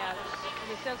Connecticut has, in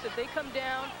the sense that they come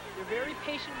down, they're very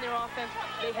patient in their offense,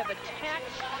 they have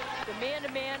attacked the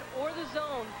man-to-man or the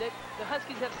zone that the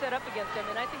Huskies have set up against them,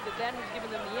 and I think that that has given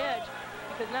them the edge,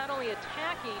 because not only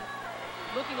attacking,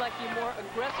 looking like the more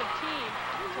aggressive team,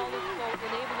 it's also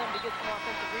enable them to get some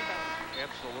offensive rebounds.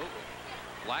 Absolutely.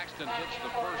 Laxton hits the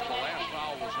first. The last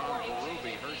foul was on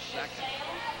Ruby, her second.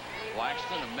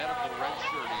 Laxton, a medical red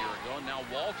shirt a year ago. Now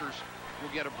Walters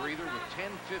will get a breather with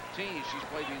 10-15. She's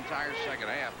played the entire second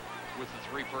half with the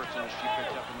 3 personals she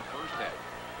picked up in the first half.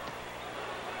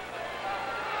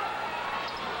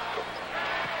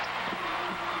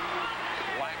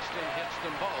 Laxton hits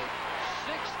them both.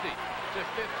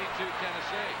 60-52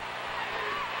 Tennessee.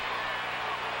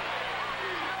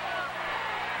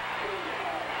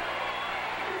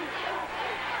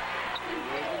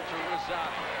 Moving to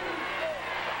Rosati.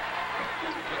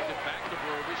 Kicked it back to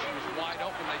Ruby. She was wide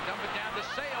open. They dump it down to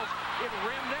Sales. It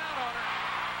rimmed out on her.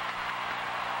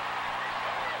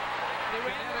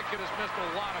 Connecticut has missed a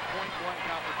lot of point-blank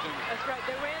opportunities. That's right.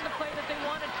 They ran the play that they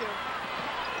wanted to.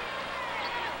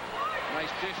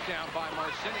 Nice dish down by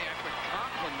Marciniak, but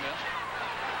Conklin missed.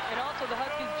 And also the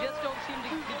Huskies just don't seem to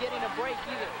be getting a break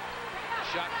either.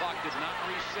 Shot clock did not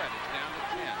reset. It's down to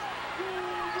 10.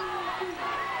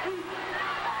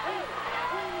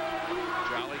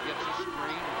 Jolly gets a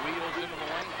screen, wheels into the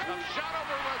lane. Tough shot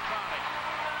over Rosati.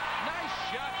 Nice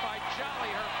shot by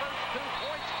Jolly. Her first 2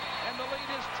 points, and the lead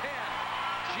is 10.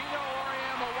 Gino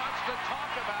Auriemma wants to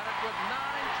talk about it with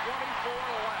 9:24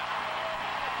 left.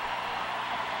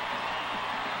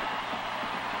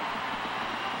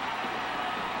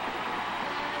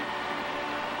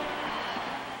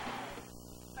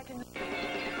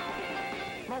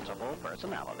 Multiple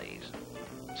personalities.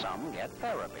 Some get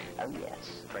therapy. Oh,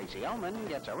 yes. Tracy Ullman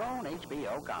gets her own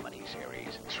HBO comedy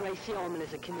series. Tracy Ullman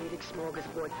is a comedic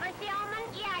smorgasbord. Tracy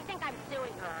Ullman? Yeah, I think I'm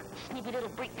suing her. Snippy little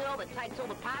brick girl that takes all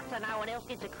the parts and no one else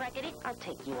gets a crack at it. I'll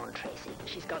take you on, Tracy.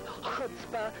 She's got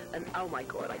chutzpah, and oh my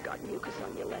God, I got mucus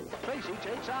on your lens. Tracy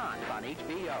Takes On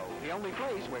HBO, the only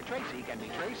place where Tracy can be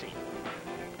Tracy.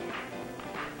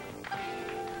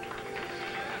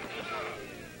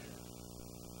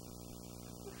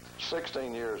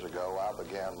 16 years ago, I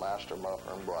began Master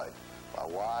Muffler and Brake. My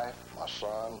wife, my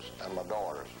sons, and my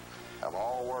daughters have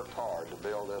all worked hard to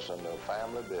build this into a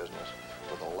family business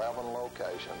with 11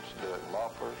 locations doing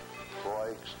mufflers,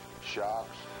 brakes,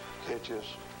 shocks, hitches,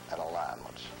 and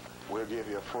alignments. We'll give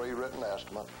you a free written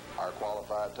estimate. Our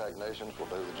qualified technicians will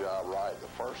do the job right the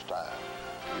first time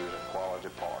using quality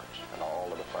parts and all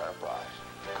at a fair price.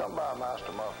 Come by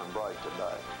Master Muffler and Brake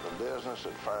today, the business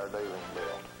that fair dealing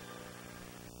built.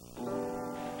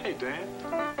 Hey, Dan.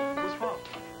 What's wrong?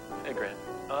 Hey, Grant.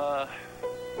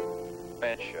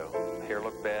 Bad show. Hair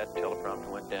looked bad, teleprompter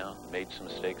went down, made some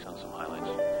mistakes on some highlights.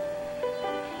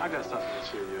 I got something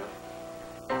to cheer you up.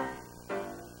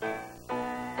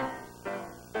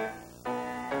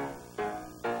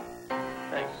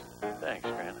 Thanks,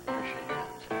 Grant. I appreciate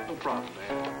it. No problem,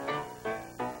 man.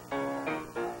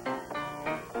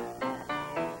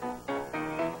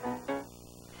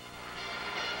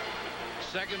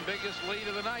 Second biggest lead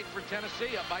of the night for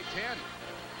Tennessee, up by 10.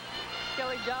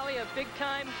 Kelly Jolly, a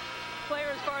big-time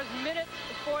player as far as minutes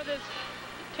for this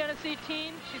Tennessee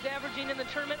team. She's averaging in the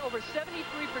tournament over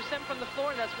 73% from the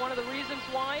floor, and that's one of the reasons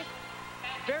why.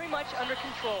 Very much under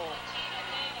control.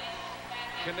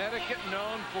 Connecticut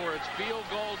known for its field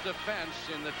goal defense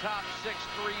in the top 6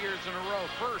 3 years in a row.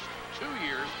 First 2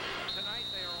 years. Tonight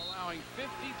they are allowing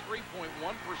 53.1%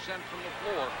 from the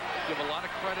floor. Give a lot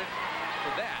of credit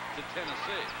for that to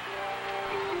Tennessee.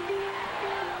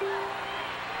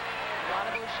 A lot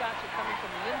of those shots are coming from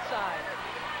the inside.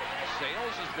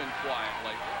 Sales has been quiet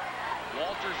lately.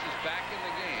 Walters is back in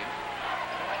the game.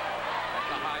 At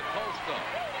the high post, though,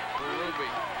 for Ruby.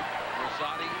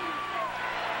 Rosati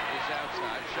is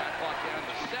outside. Shot clock down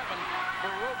to 7. For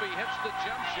Ruby hits the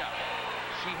jump shot.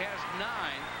 She has 9.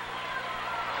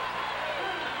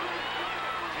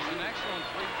 She's an excellent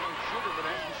three-point shooter, but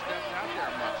hasn't stepped out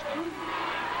there much, though.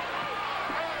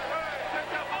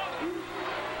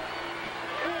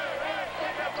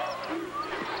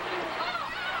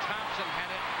 Thompson had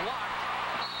it blocked.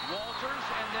 Walters,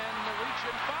 and then the reach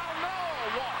and foul. No,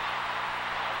 walk.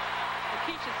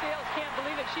 Keisha Sales can't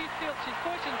believe it. She feels she's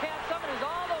pushing. Pat Summitt is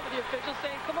all over the officials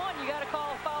saying, come on, you got to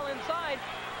call a foul inside.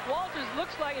 Walters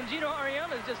looks like, and Gino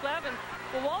Auriemma is just laughing.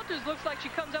 Well, Walters looks like she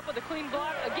comes up with a clean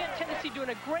block. Again, Tennessee doing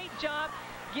a great job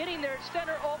getting their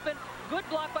center open. Good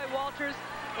block by Walters,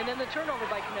 and then the turnover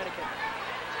by Connecticut.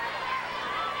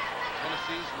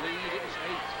 Tennessee's lead is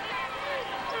 8.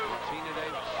 Tina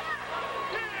Davis.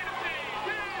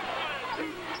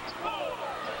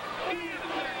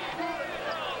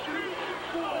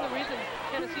 One of the reasons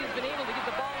Tennessee has been able to get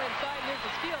the ball inside near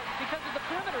the steal is because of the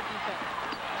perimeter defense.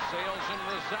 Sales and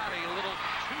Rosati, a little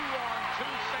 2-on-2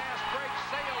 fast break.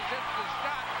 Sales hits the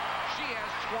shot. She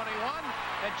has 21.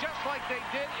 And just like they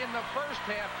did in the first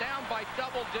half, down by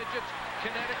double digits,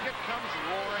 Connecticut comes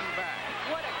roaring back.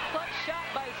 What a clutch shot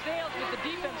by Sales with the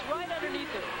defense right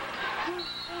underneath it.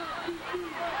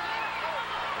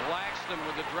 Laxton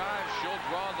with the drive. She'll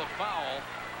draw the foul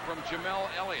from Jamel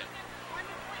Elliott.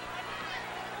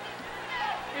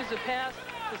 Here's a pass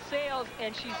to Sales,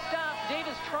 and she stopped.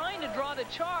 Davis trying to draw the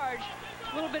charge.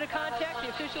 A little bit of contact. The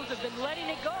officials have been letting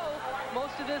it go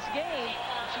most of this game.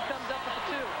 She comes up with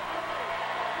the 2.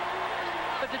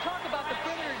 But to talk about the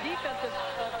perimeter defense of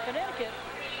Connecticut,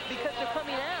 because they're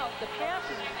coming out, the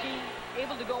passes being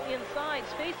able to go inside,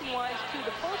 spacing-wise, to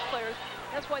the post players.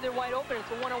 That's why they're wide open. It's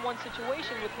a one-on-one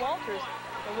situation with Walters.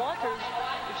 And Walters,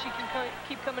 if she can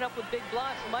keep coming up with big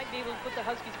blocks, might be able to put the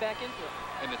Huskies back into it.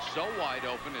 And it's so wide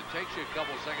open, it takes you a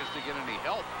couple seconds to get any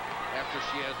help after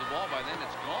she has the ball. By then,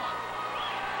 it's gone.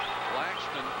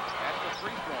 Laxton at the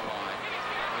free throw line.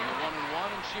 And the 1-and-1,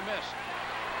 and she missed.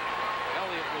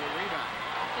 Elliott with a rebound.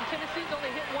 And Tennessee's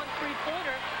only hit 1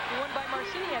 3-pointer, the one by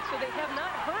Marciniak, so they have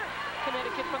not hurt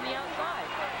Connecticut from the outside.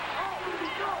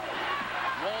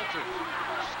 Walters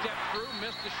stepped through,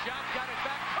 missed the shot, got it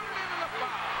back, put it into the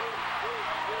foul.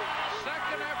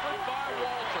 Second effort by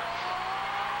Walters.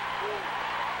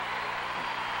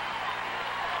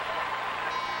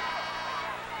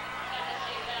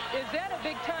 Is that a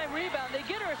big-time rebound? They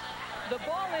get her the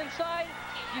ball inside.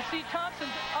 You see Thompson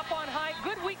up on high.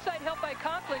 Good weak side help by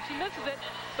Conklin. She misses it,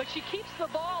 but she keeps the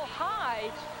ball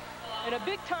high. And a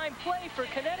big-time play for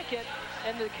Connecticut.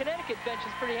 And the Connecticut bench is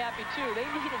pretty happy, too. They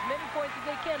need as many points as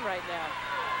they can right now.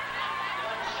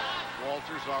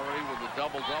 Walters already with a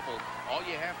double-double. All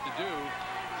you have to do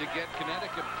to get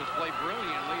Connecticut to play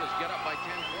brilliantly is get up by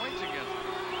 10 points against them.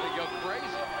 They go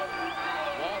crazy.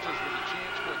 Walters with a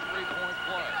chance for a three-point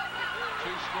play.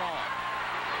 Too strong.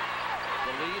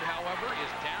 The lead, however,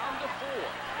 is down to 4.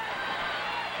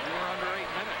 And we're under 8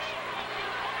 minutes.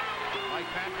 Mike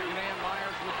Patrick and Ann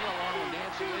Myers with you, along with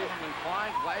Nancy Lieberman and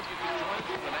Clyde. Glad you could join us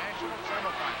for the national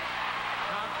semifinal.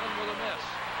 Conklin with a miss.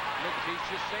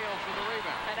 Letitia Sales with a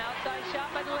rebound. An outside shot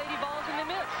by the Lady Vols and they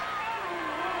miss.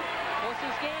 Most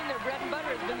of this game, their bread and butter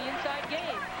has been the inside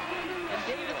game. And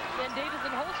Davis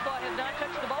and Holzbach have not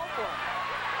touched the ball for them.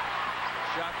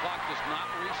 Shot clock does not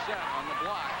reset on the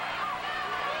block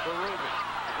for Ruby.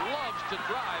 Loves to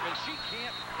drive, and she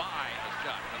can't buy a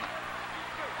shot tonight.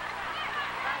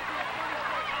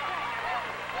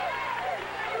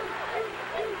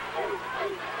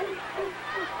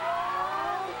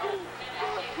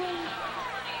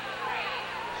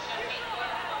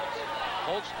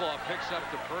 Holtzclaw picks up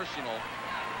the personal.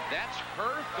 That's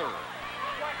her third.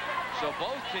 So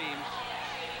both teams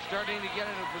starting to get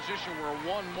in a position where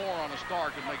one more on a star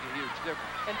could make a huge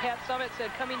difference. And Pat Summitt said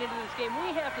coming into this game,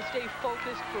 we have to stay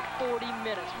focused for 40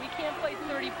 minutes. We can't play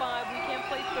 35, we can't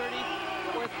play 30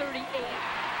 or 38.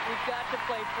 We've got to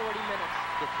play 40 minutes.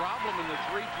 The problem in the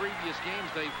 3 previous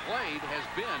games they've played has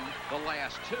been the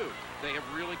last 2. They have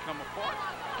really come apart.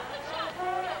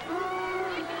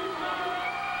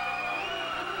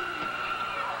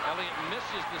 Elliott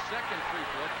misses the second free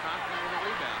throw. Conklin with a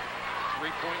rebound.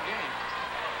 3-point game.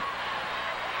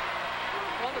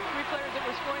 Well, the 3 players that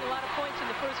were scoring a lot of points in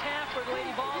the first half for the Lady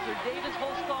Vols are Davis,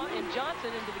 Holtzclaw, and Johnson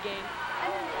into the game.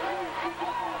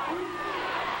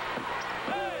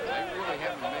 They really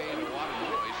haven't made a lot of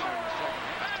noise here in the second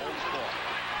half. Holtzclaw,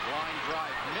 line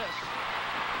drive, miss.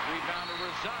 Rebound to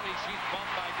Rosati. She's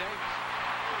bumped by Davis.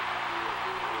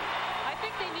 I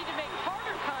think they need to make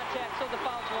harder contact so the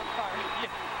fouls won't card. Yeah,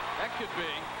 that could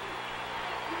be.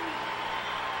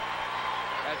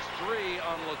 That's 3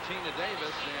 on Latina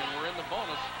Davis, and we're in the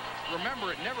bonus.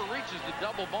 Remember, it never reaches the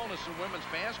double bonus in women's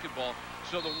basketball,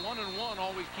 so the 1-and-1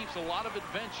 always keeps a lot of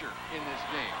adventure in this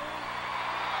game.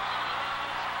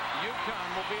 UConn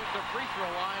will be at the free throw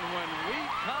line when we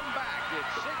come back at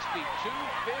 62-59.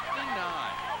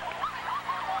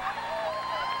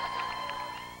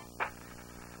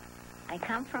 I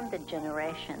come from the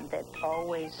generation that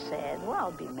always said, well,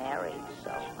 I'll be married,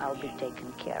 so I'll be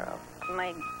taken care of.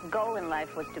 My goal in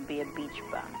life was to be a beach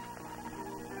bum.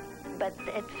 But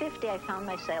at 50, I found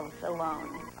myself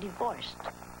alone, divorced.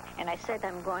 And I said,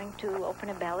 I'm going to open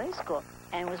a ballet school.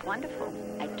 And it was wonderful.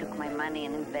 I took my money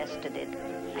and invested it.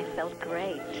 I felt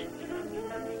great.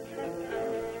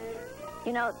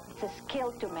 You know, it's a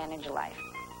skill to manage life.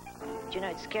 You know,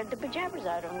 it scared the pajamas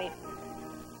out of me.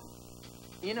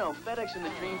 You know, FedEx and the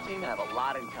Dream Team have a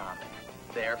lot in common.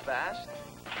 They're fast,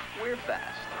 we're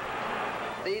fast.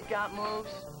 They've got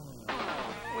moves,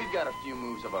 we've got a few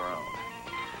moves of our own.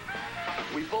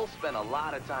 We both spend a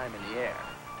lot of time in the air.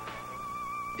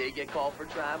 They get called for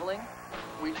traveling,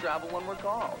 we travel when we're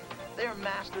called. They're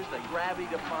masters at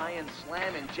gravity-defying,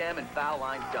 slam and jam and foul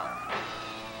line dunk.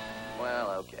 Well,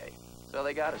 okay, so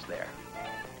they got us there.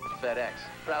 FedEx,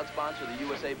 proud sponsor of the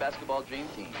USA Basketball Dream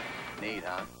Team. Neat,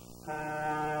 huh?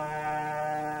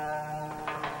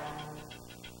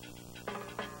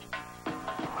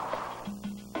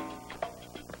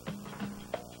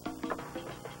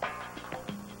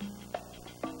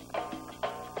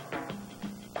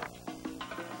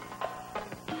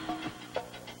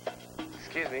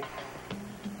 Excuse me.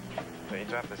 Can you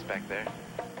drop this back there?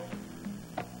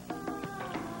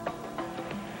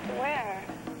 Where?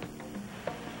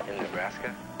 In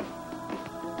Nebraska.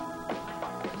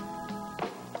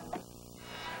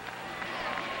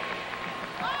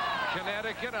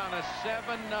 Connecticut on a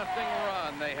 7-0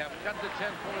 run. They have cut the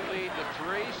 10-point lead to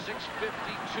 3.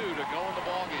 6:52 to go in the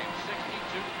ballgame.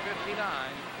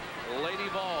 62-59. Lady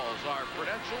Vols, our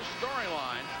Prudential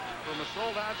storyline from a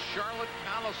sold-out Charlotte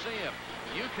Coliseum.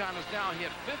 UConn has now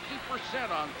hit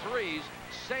 50% on threes.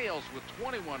 Sales with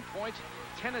 21 points.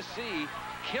 Tennessee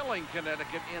killing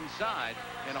Connecticut inside,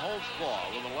 and Holtzclaw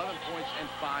with 11 points and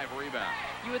 5 rebounds.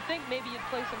 You would think maybe you'd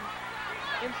play some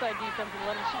inside defense and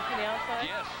let him shoot from the outside.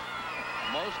 Yes,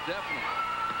 most definitely.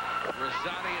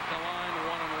 Rosati at the line,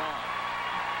 1-1.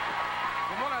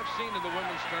 From what I've seen in the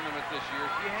women's tournament this year,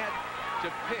 if you had to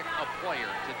pick a player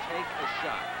to take a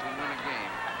shot to win a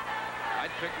game,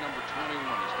 I'd pick number 21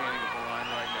 who's standing at the line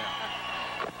right now.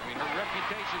 I mean, her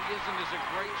reputation isn't as a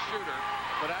great shooter,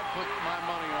 but I'd put my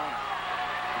money on her.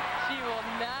 She will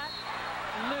not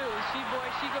lose.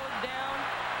 She goes down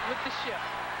with the ship.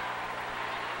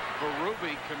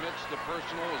 Berube commits the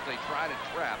personal as they try to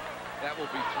trap. That will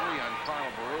be 3 on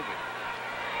Carla Berube.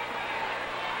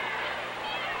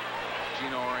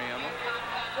 Gino Oriema.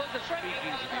 Well, as a freshman,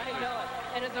 I know it.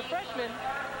 And as a freshman,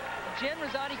 Jen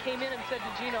Rosati came in and said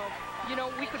to Gino, you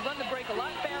know, we could run the break a lot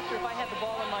faster if I had the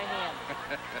ball in my hand.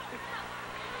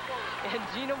 And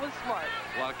Gino was smart.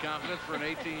 A lot of confidence for an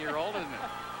 18-year-old, isn't it?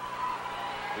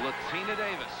 Latina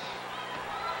Davis,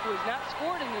 who has not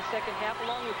scored in the second half,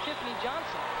 along with Tiffany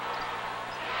Johnson.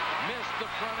 Missed the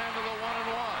front end of the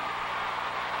 1-1.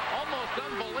 Almost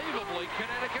unbelievably,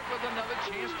 Connecticut with another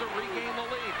chance to regain the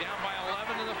lead. Down by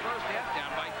 11 in the first half,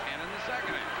 down by 10 in the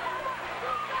second half.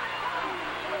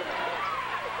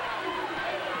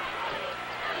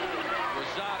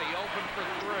 Rosati open for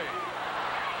 3.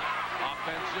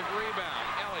 Offensive rebound,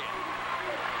 Elliott.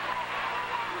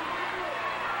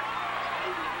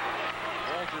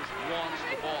 Walters wants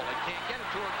the ball. They can't get it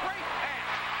to her. Great pass.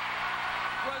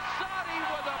 Rosati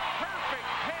with a perfect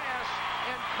pass,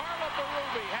 and Carla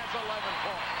Berube has 11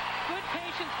 points. Good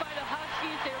patience by the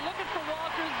Huskies. They're looking for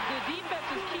Walters. The defense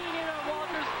is keying in on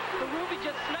Walters. Berube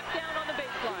just snuck down on the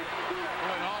baseline.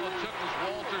 Well, and all it took was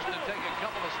Walters to take a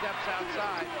couple of steps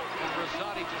outside, and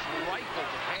Rosati just rifled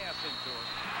the pass into her.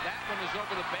 That one is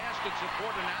over the basket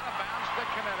support and out of bounds to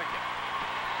Connecticut.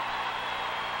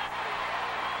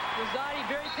 Rosati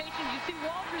very patient. You see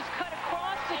Walters cut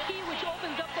across the key, which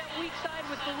opens up that weak side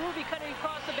with Berube cutting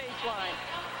across the baseline.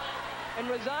 And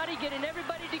Rosati getting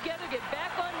everybody together, get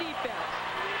back on defense.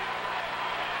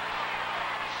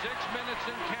 6 minutes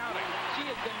and counting. She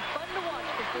has been fun to watch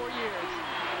for 4 years.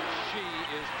 She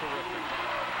is terrific.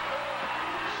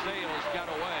 Sales got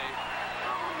away.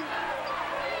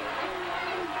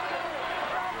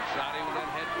 Rosati with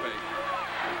that head fake.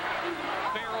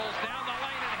 Farrell's down the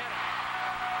lane and hit it.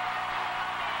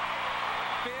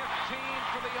 15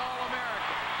 for the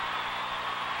All-American.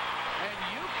 And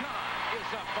UConn is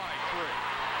up by 3.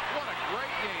 What a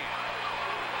great game.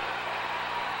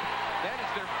 That is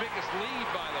their biggest lead,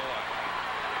 by the way.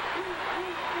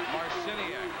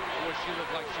 Marciniak. I wish she looked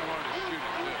like she wanted to shoot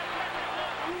it, too.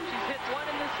 She's hit 1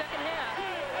 in the second half.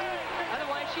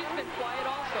 Otherwise, she's been quiet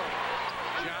also.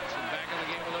 Johnson back in the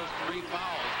game with those 3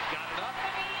 fouls. Got it up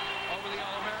over the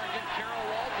All-American Carol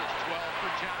Walters. 12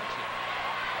 for Johnson.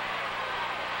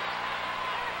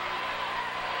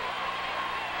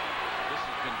 This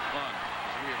has been fun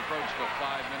as we approach the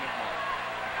 5-minute mark.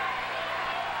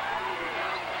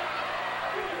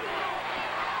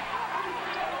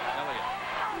 Elliott.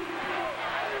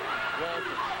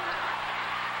 Walters.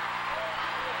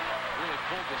 Really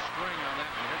pulled the string on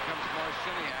that one. Here comes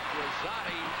Marciniak.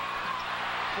 Rosati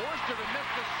forced her to miss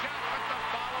the shot, but the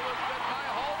follow is good by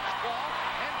Holtzclaw,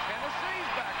 and Tennessee's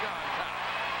back on top.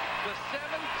 The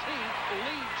 17th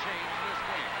lead change in this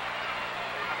game.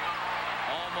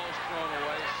 Almost thrown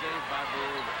away, saved by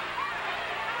Berube.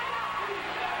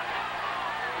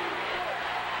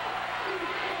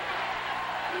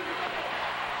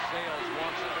 Sales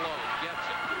wants it low, gets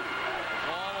it.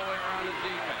 All the way around the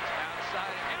defense.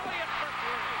 Outside, Elliott for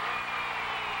 3.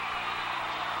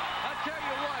 I tell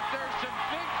you what, there's some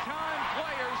big-time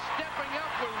players stepping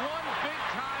up with one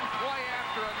big-time play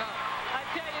after another. I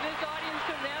tell you, this audience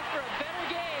couldn't ask for a better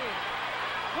game.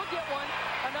 We'll get one,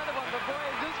 another one, but boy,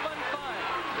 is this one fun.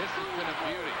 This has been a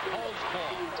beauty.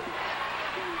 Holtzclaw.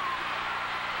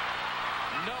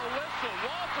 No whistle.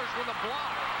 Walters with a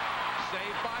block.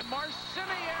 Saved by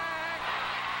Marciniak.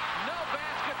 No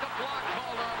basket. The block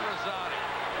called on Rosati.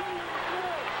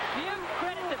 Give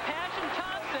credit to Passion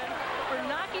Thompson for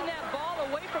knocking that ball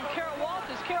away from Carol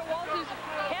Walters. Carol Walters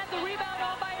had the rebound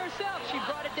all by herself. She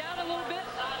brought it down a little bit.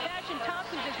 Passion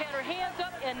Thompson just had her hands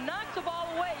up and knocks the ball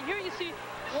away. Here you see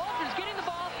Walters getting the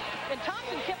ball, and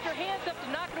Thompson kept her hands up to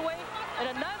knock it away.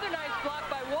 And another nice block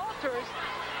by Walters,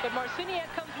 but Marciniak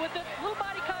comes with it. A little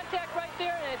body contact right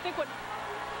there, and I think what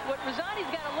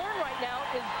Rosati's got to learn right now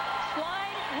is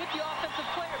slide with the offensive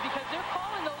player, because they're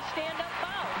calling those stand-up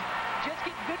fouls. Just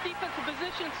get good defensive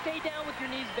position, stay down with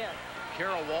your knees bent.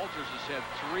 Carol Walters has had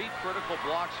 3 critical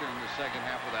blocks here in the second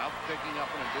half without picking up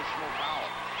an additional foul.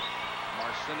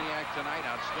 Marciniak tonight,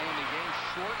 outstanding game,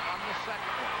 short on the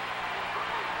second one.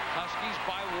 Huskies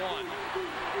by 1.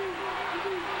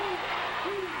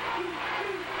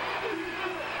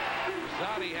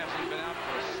 Rosati hasn't been out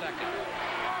for a second.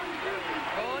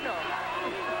 Oh, no.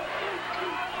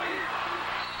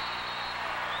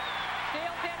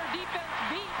 Sales had her defense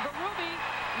beat, but Ruby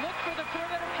looked for the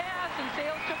perimeter pass, and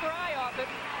Sales took her eye off it.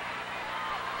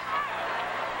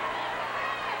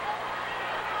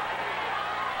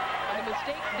 And the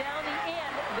mistakes down the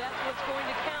end, that's what's going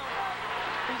to count.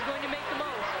 Who's going to make the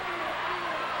most?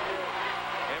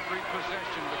 Every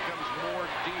possession becomes more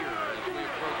dear as we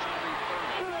approach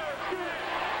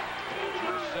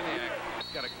 3:30. Marciniak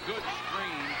got a good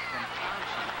screen from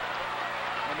Thompson,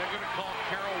 and they're going to call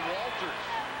Carol Walters.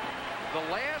 The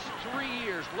last 3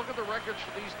 years, look at the records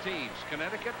for these teams.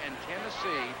 Connecticut and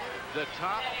Tennessee, the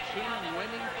top 2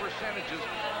 winning percentages.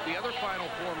 The other Final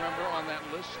Four member on that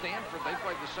list, Stanford, they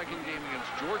played the second game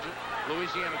against Georgia.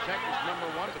 Louisiana Tech was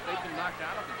 #1, but they've been knocked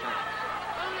out of the tournament.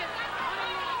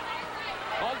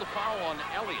 Called the foul on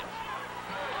Elliott,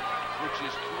 which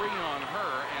is 3 on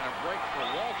her, and a break for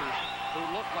Walters, who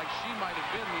looked like she might have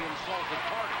been the insulted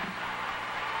party.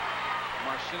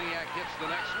 Marciniak hits the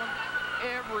next one.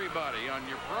 Everybody on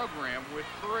your program with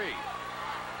 3.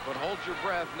 But hold your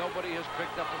breath, nobody has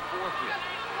picked up a 4th yet.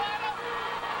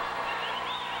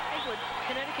 I think what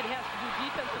Connecticut has to do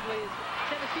defensively is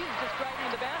Tennessee is just driving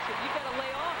to the basket. You've got to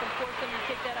lay off and force them to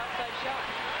take that outside shot.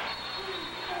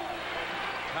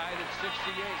 Tied at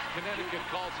 68. Connecticut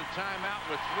calls a timeout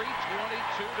with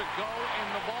 3:22 to go in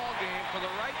the ball game for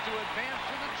the right to advance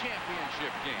to the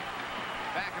championship game.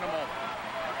 Back in a moment.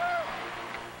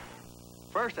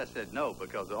 First, I said no,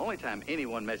 because the only time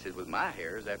anyone messes with my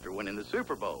hair is after winning the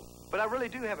Super Bowl. But I really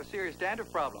do have a serious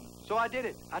dandruff problem, so I did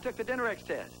it. I took the Dinerex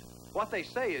test. What they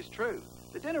say is true.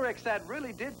 The Dinerex side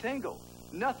really did tingle.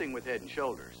 Nothing with Head &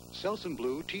 Shoulders. Selsun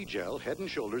Blue, T-Gel, Head &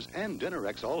 Shoulders, and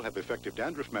Dinerex all have effective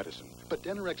dandruff medicine. But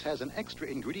Dinerex has an extra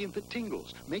ingredient that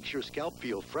tingles, makes your scalp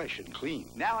feel fresh and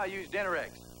clean. Now I use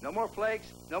Dinerex. No more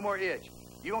flakes, no more itch.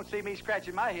 You won't see me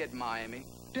scratching my head in Miami.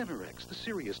 Dinerex, the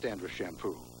serious dandruff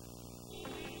shampoo.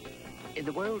 In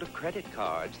the world of credit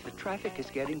cards, the traffic is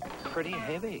getting pretty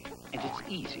heavy, and it's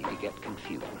easy to get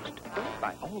confused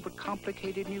by all the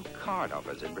complicated new card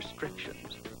offers and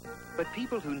restrictions. But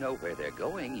people who know where they're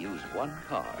going use one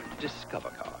card, Discover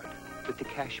Card, with the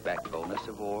Cashback Bonus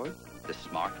Award, the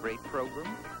Smart Rate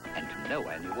Program, and no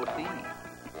annual fee.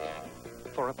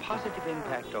 For a positive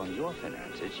impact on your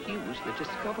finances, use the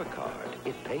Discover Card.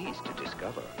 It pays to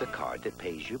discover, the card that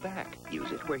pays you back.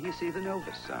 Use it where you see the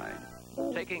Novus sign.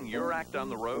 Taking your act on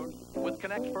the road? With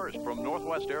Connect First from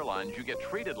Northwest Airlines, you get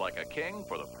treated like a king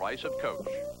for the price of coach.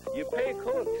 You pay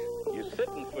coach. You sit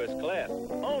in first class.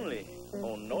 Only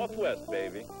on Northwest,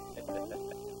 baby.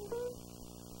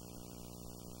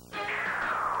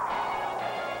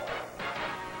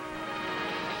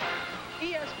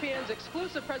 ESPN's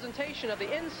exclusive presentation of the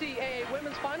NCAA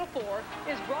Women's Final Four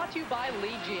is brought to you by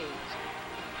Lee Jeans.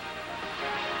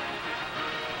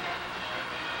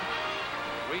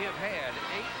 We have had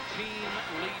 18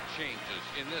 lead changes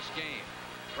in this game.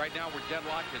 Right now we're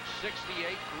deadlocked at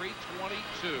 68,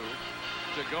 3:22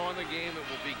 to go in the game. It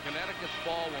will be Connecticut's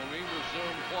ball when we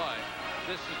resume play.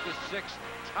 This is the 6th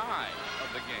tie of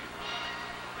the game.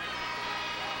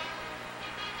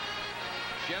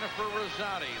 Jennifer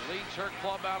Rosati leads her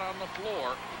club out on the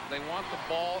floor. They want the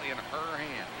ball in her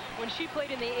hand. When she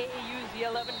played in the AAUs, the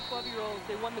 11 and 12-year-olds,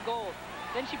 they won the gold.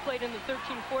 Then she played in the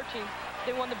 13-14s,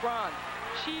 they won the bronze.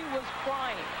 She was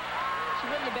crying.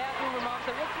 She went in the bathroom. Her mom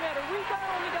said, "What's the matter? We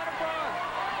only got a bronze."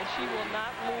 And she will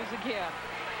not lose again.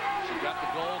 She got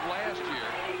the gold last year.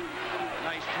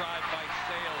 Nice drive by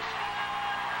Sales.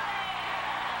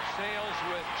 Sales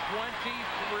with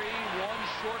 23, one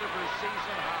short of her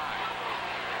season high.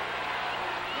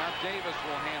 Now Davis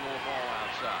will handle the ball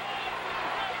outside.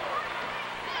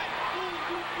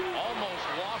 Almost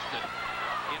lost it.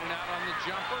 In and out on the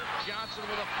jumper. Johnson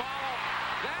with a follow.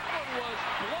 That one was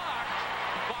blocked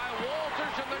by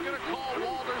Walters, and they're going to call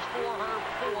Walters for her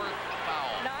 4th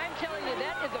foul. Now, I'm telling you,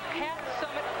 that is a Pat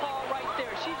Summitt call right there.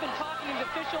 She's been talking to the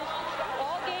officials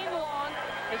all game long,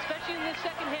 especially in the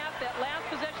second half. That last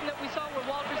possession that we saw where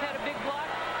Walters had a big block,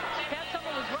 Pat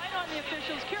Summitt was right on the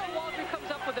officials. Carol Walters comes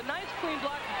up with a nice clean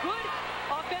block. Good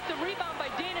offensive rebound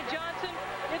by Dana Johnson.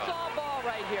 It's all ball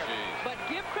right here. But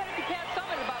give credit to Pat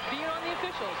Summitt about being on the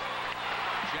officials.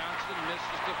 Johnson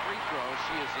misses the free throw.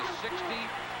 She is a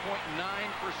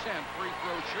 60.9% free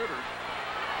throw shooter.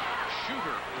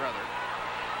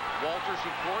 Walters,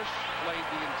 of course, played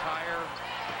the entire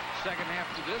second half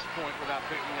to this point without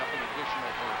picking up an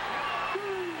additional person.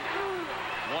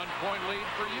 1-point lead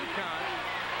for UConn.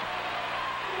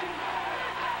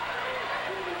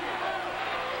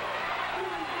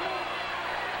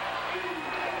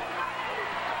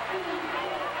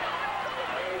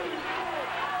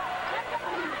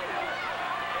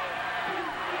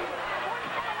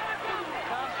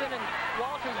 Thompson and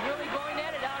Walters really going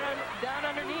at it down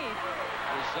underneath.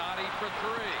 Rosati for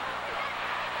three.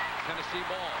 Tennessee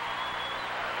ball.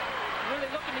 Really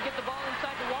looking to get the ball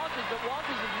inside to Walters, but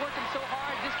Walters is working so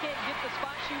hard, just can't get the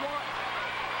spot she wants.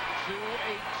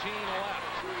 2:18 left.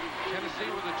 Tennessee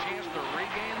with a chance to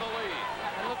regain the lead.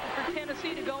 And looking for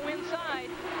Tennessee to go inside.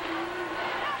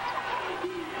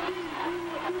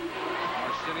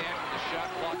 Marciniak with the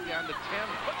shot clock down to 10.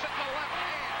 Puts it in the left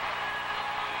hand.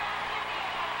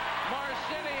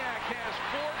 Marciniak has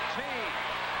 14.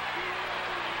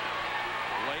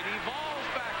 Lady Vols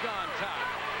back on top.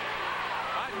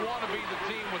 I'd want to be the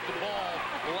team with the ball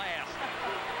last.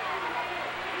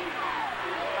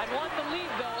 I'd want the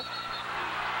lead, though.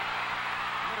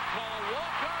 I'm going to call a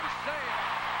walk-on save.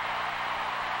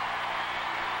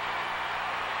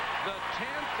 The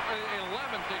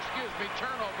 11th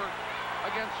turnover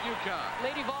against UConn.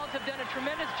 Lady Vols have done a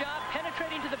tremendous job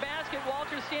penetrating to the basket.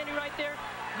 Walters standing right there.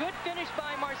 Good finish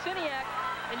by Marciniak,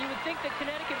 and you would think that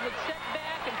Connecticut would set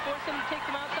back and force them to take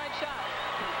some outside shots.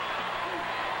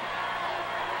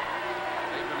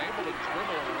 They've been able to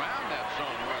dribble around that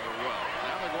zone rather well.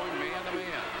 Now they're going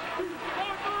man-to-man.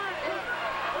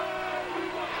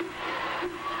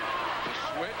 The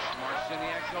switch,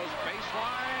 Marciniak goes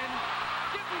baseline.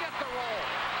 Didn't get the roll.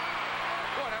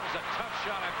 Boy, that was a tough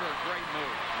shot after a great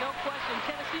move. No question.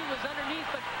 Tennessee was underneath,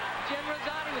 but Jen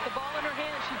Rosati with the ball in her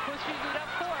hand, she pushes it up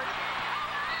court.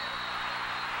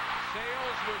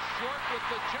 Sales was short with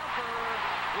the jumper.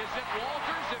 Is it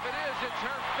Walters? If it is, it's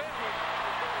her fifth.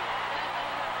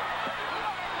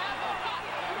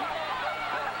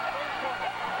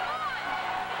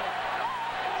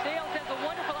 Sales has a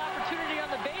wonderful opportunity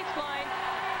on the baseline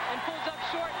and pulls up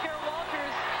short. Kara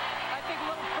Walters, I think, a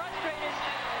little frustrated.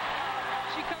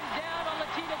 She comes down on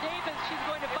Latina Davis. She's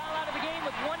going to foul out of the game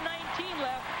with 1:19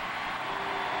 left.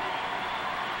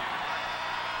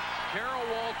 Kara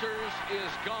Walters is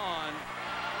gone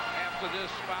after this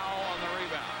foul on the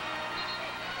rebound.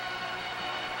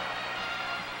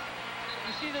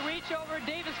 You see the reach over.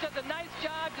 Davis does a nice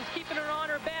job just keeping her on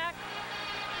her back.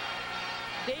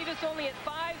 Davis only at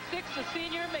 5'6", a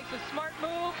senior, makes a smart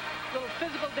move. A little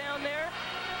physical down there.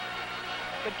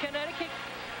 But Connecticut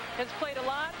has played a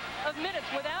lot of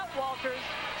minutes without Walters.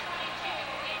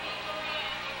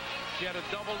 She had a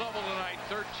double-double tonight,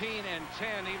 13 and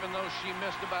 10, even though she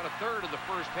missed about a third of the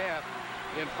first half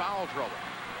in foul trouble.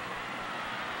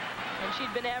 And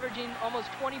she'd been averaging almost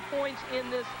 20 points in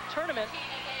this tournament.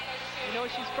 You know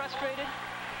she's frustrated.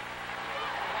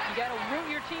 You got to root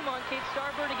your team on. Kate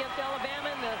Starbird against Alabama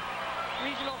in the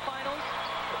regional finals,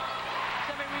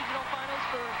 semi-regional finals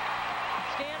for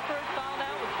Stanford, fouled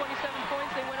out with 27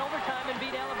 points. They went overtime and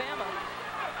beat Alabama.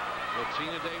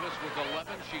 Latina Davis with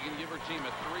 11. She can give her team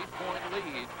a 3-point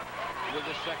lead with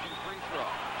a second free throw.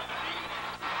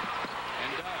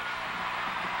 And does.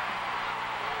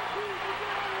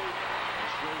 And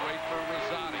she'll wait for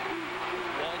Rosati.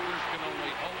 Walters can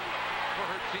only hope for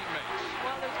her teammates.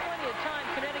 Well, there's plenty of time.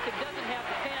 Connecticut doesn't have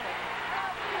to panic.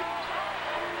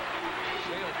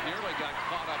 Sales nearly got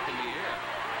caught up in the air.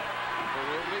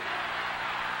 Barubi.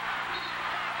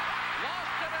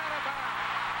 Lost it out of bounds.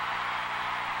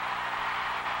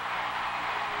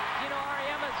 You know,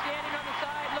 Ariema standing on the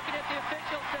side looking at the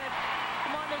official said,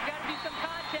 come on, there's got to be some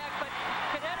contact. But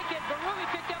Connecticut, Barubi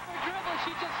picked up her dribble.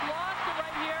 She just lost it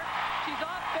right here. She's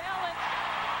off balance.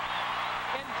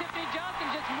 And Tiffany Johnson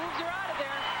just moves her out of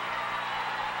there.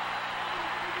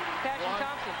 Passion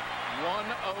Thompson.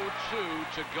 1:02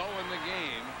 to go in the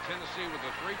game. Tennessee with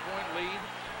a 3-point lead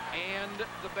and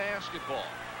the basketball.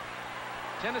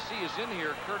 Tennessee is in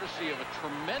here courtesy of a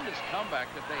tremendous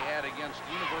comeback that they had against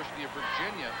University of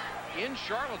Virginia in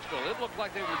Charlottesville. It looked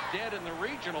like they were dead in the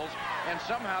regionals, and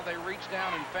somehow they reached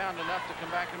down and found enough to come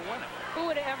back and win it. Who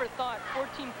would have ever thought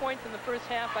 14 points in the first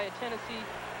half by a Tennessee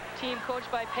team coached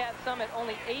by Pat Summitt,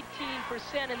 only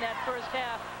 18% in that first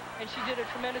half, and she did a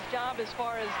tremendous job as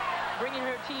far as bringing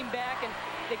her team back, and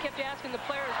they kept asking the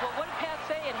players, well, what did Pat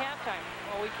say at halftime?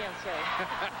 Well, we can't say.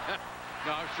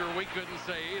 No, I'm sure we couldn't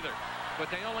say either. But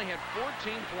they only had 14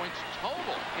 points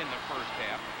total in the first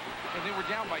half, and they were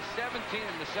down by 17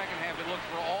 in the second half. It looked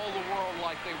for all the world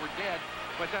like they were dead,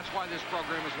 but that's why this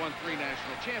program has won 3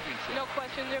 national championships. No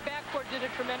question. Their backcourt did a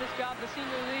tremendous job. The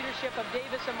senior leadership of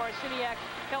Davis and Marciniak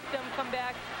helped them come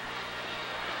back.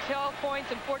 12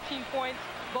 points and 14 points,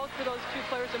 both for those two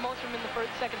players, and most of them in the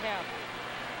second half.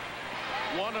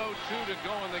 1:02 to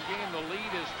go in the game. The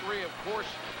lead is 3, of course.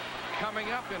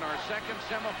 Coming up in our second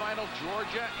semifinal,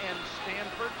 Georgia and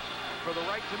Stanford for the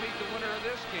right to meet the winner of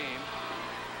this game.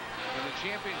 And the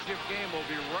championship game will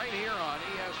be right here on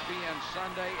ESPN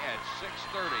Sunday at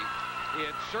 6:30.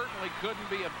 It certainly couldn't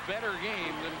be a better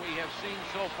game than we have seen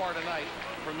so far tonight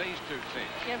from these two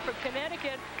teams. And for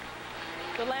Connecticut,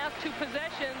 the last two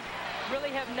possessions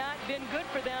really have not been good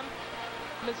for them.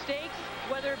 Mistakes,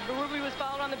 whether Berube was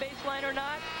fouled on the baseline or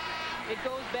not, it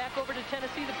goes back over to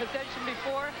Tennessee. The possession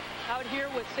before, out here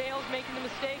with Sales making the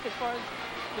mistake as far as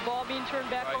the ball being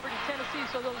turned back over to Tennessee.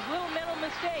 So those little mental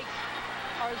mistakes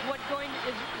are what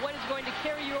is going to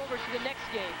carry you over to the next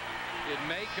game. It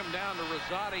may come down to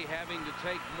Rosati having to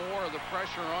take more of the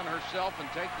pressure on herself and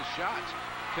take the shots.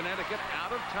 Connecticut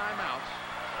out of timeouts.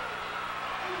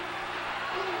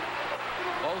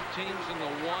 Both teams in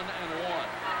the 1-and-1.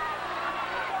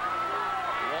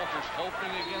 Walters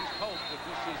hoping against hope that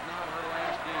this is not her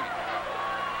last game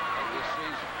of this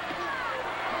season.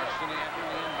 Marciniak on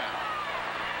the inbound.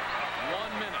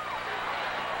 1 minute.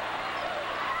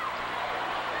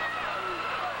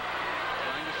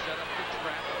 Trying to set up the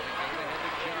trap to get ahead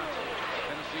to Johnson.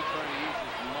 Tennessee trying to use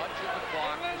as much of the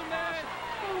clock as possible.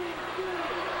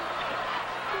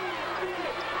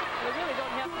 They really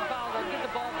don't have to foul. They'll get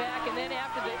the ball back, and then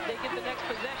after they get the next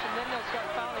possession, then they'll start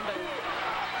fouling. But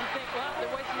you think, well, they're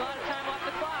wasting a lot of time off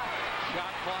the clock.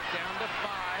 Shot clock down to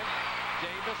 5.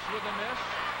 Davis with a miss.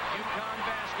 UConn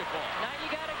basketball. Now you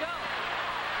got to go.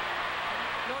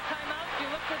 No timeouts. You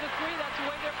look for the 3. That's the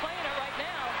way they're playing it right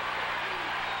now.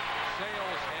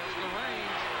 Sales has the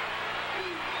range.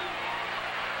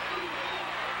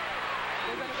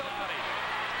 They're going to go.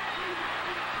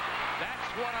 That's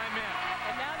what I meant.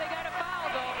 And now they got a foul,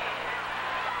 though.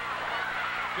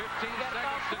 15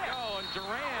 seconds to go, and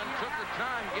Duran took her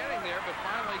time getting there, but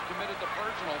finally committed the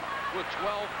personal with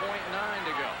 12.9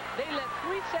 to go. They let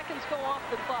 3 seconds go off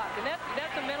the clock, and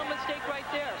that's a mental mistake right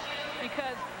there,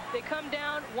 because they come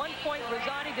down 1 point.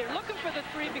 Rosati, they're looking for the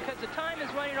 3 because the time is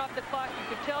running off the clock. You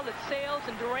could tell that Sales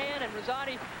and Duran and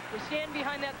Rosati were standing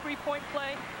behind that 3-point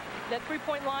play, that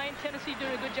 3-point line. Tennessee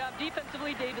doing a good job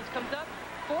defensively. Davis comes up,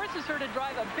 forces her to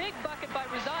drive a big bucket by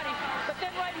Rosati, but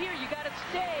then right here you got to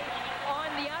stay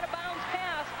on the out-of-bounds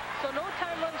pass so no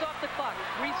time runs off the clock.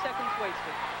 3 seconds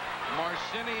wasted.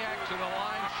 Marciniak to the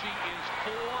line. She is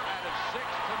 4 out of 6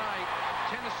 tonight.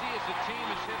 Tennessee as a team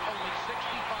has hit only 65%.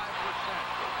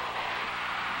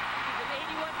 She's an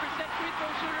 81% free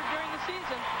throw shooter during the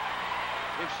season.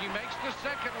 If she makes the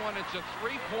second one, it's a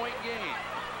 3-point game.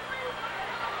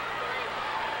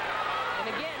 And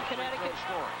again,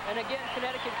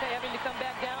 Connecticut having to come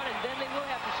back down, and then they will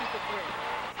have to shoot the 3.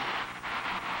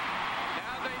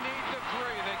 Now they need the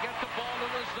 3. They get the ball to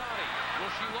Rosati.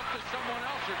 Will she look to someone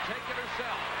else or take it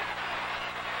herself?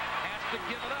 Has to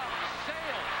give it up.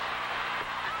 Sales.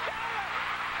 Got it!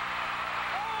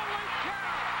 Holy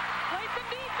cow! Play some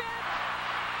defense.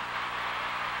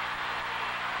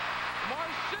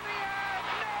 Marciniak,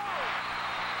 no!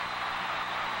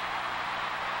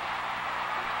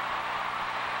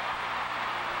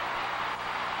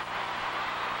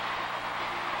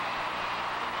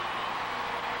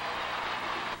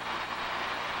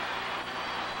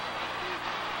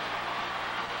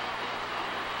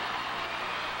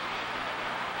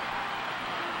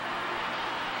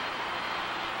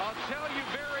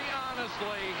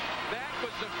 That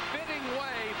was a fitting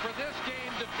way for this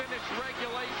game to finish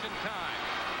regulation time.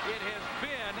 It has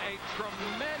been a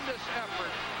tremendous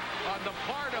effort on the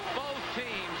part of both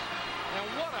teams. And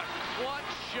what a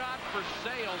clutch shot for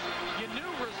Sales. You knew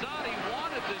Rosati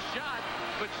wanted the shot,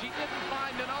 but she didn't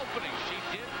find an opening. She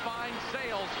did find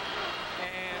Sales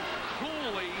and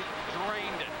coolly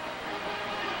drained it.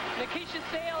 Nikisha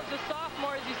Sales, the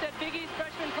sophomore, as you said, Big East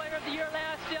Freshman Player of the Year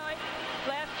last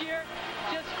year,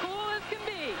 just cool as can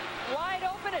be. Wide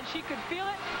open, and she could feel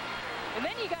it. And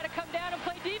then you got to come down and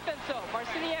play defense, though.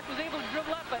 Marciniak was able to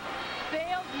dribble up, but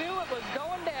Sales knew it was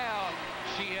going down.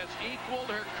 She has equaled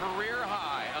her career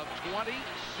high of 26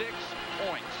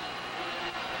 points.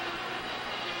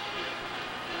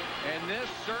 And this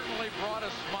certainly brought a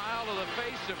smile to the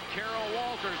face of Carol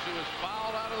Walters, who was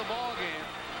fouled out of the ballgame.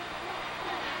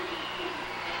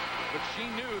 But she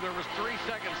knew there was 3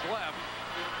 seconds left.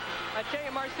 I tell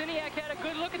you, Marciniak had a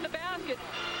good look at the basket.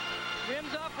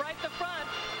 Rims off right the front.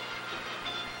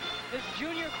 This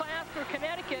junior class for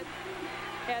Connecticut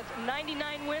has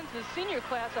 99 wins. The senior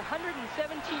class, 117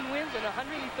 wins in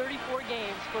 134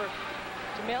 games for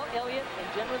Jamel Elliott and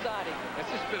Jen Rosati. Has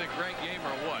this been a great game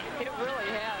or what? It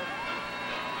really has.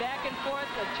 back and forth,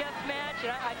 a chess match, and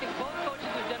I think both coaches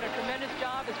have done a tremendous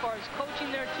job as far as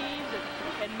coaching their teams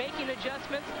and making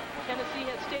adjustments. Tennessee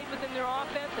has stayed within their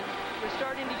offense, and they're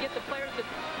starting to get the players that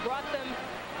brought them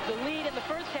the lead in the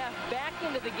first half back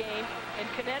into the game, and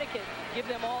Connecticut give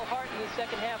them all heart in the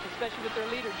second half, especially with their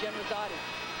leader, Jen Rosati.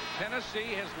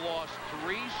 Tennessee has lost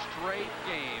 3 straight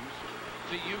games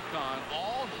to UConn,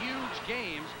 all huge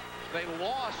games. They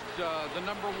lost the #1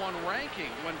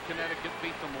 ranking when Connecticut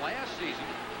beat them last season.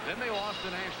 Then they lost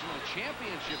the national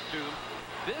championship to them.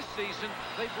 This season,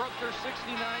 they broke their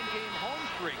 69-game home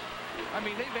streak. I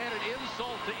mean, they've added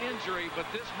insult to injury, but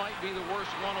this might be the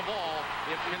worst one of all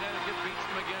if Connecticut beats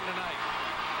them again tonight.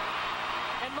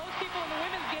 And most people in the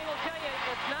women's game will tell you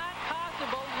it's not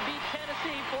possible to beat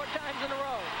Tennessee 4 times in a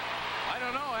row. I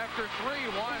don't know. After 3,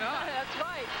 why not? That's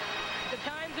right. The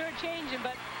times are changing,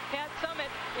 but Pat Summitt,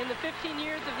 in the 15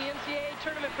 years of the NCAA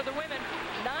tournament for the women,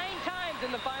 9 times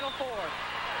in the Final Four.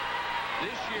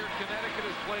 This year, Connecticut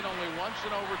has played only once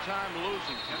in overtime,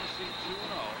 losing. Tennessee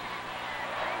 2-0.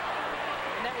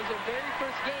 And that was their very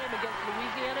first game against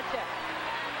Louisiana Tech.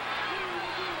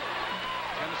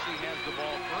 Tennessee has the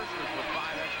ball first with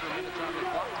 5 extra minutes on the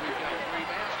clock. We've got free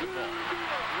basketball.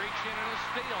 Reach in and a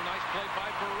steal. Nice play by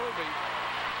Berube.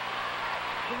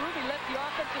 Berube let the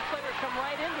offensive player come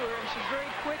right into her, and she's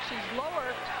very quick. She's lower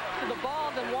to the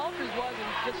ball than Walters was, and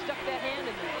just stuck that hand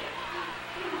in there.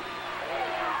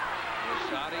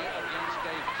 Rosati against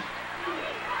Davis.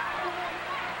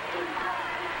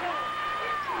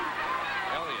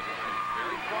 Elliott has been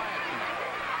very quiet tonight.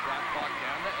 Shot clock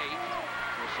down to 8.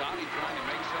 Rosati trying to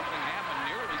make something happen.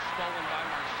 Nearly stolen by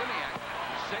Marciniak.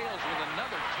 Sails with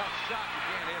another tough shot and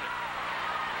can't hit it.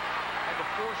 Had to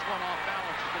force one off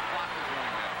balance as the clock is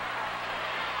running out.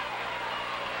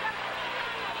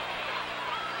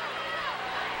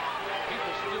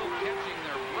 People still catching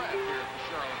their breath here at the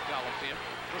Charlotte Coliseum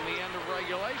from the end of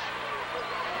regulation.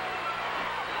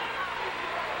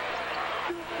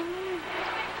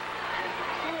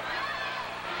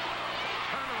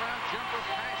 Turnaround jumper,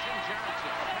 Passion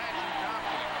Johnson. Passion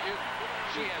Johnson, excuse me.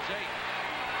 She has 8.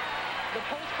 The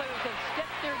post players have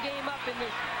stepped their game up in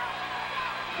this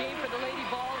game for the Lady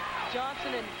Vols.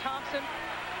 Johnson and Thompson.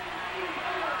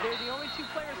 They're the only 2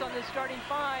 players on this starting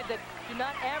 5 that do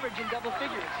not average in double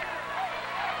figures.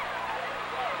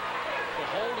 The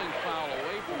holding foul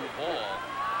away from the ball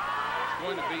is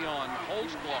going to be on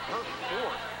Holtzclaw, her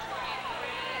 4th.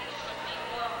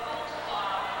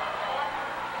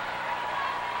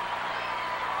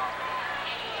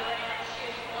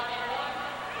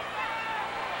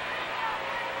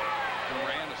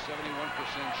 Duran, a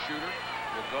 71% shooter,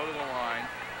 will go to the line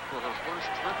for her first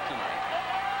trip tonight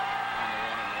on the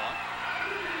 1-and-1.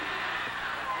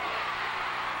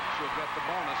 She'll get the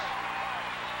bonus.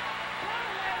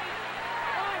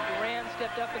 Duran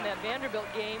stepped up in that Vanderbilt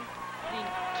game, being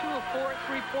 2 of 4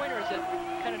 3-pointers that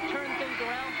kind of turned things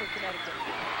around for Connecticut.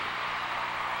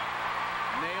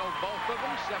 Nailed both of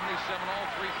them. 77 all,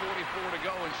 3:44 to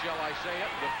go, and shall I say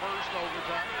it, the first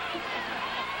overtime.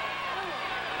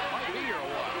 Might be here a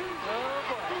while. Oh,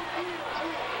 boy.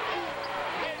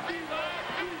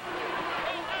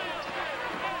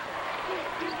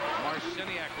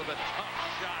 Marciniak with a tough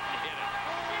shot and hit it.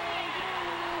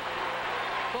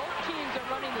 Both teams are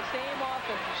running the same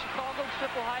offense. The Chicago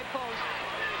triple high post.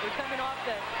 They're coming off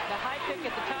the high pick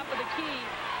at the top of the key,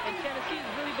 and Tennessee has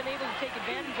really been able to take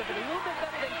advantage of it a little bit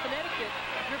better than Connecticut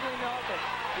dribbling the offense.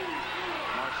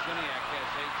 Marciniak has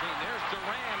 18. There's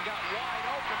Duran, got wide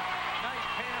open. Nice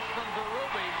pass from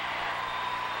Berube.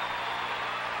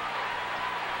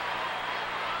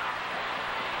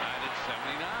 Tied at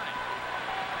 79.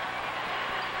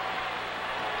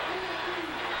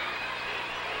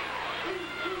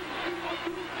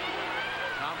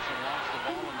 Thompson lost the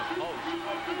ball in the post.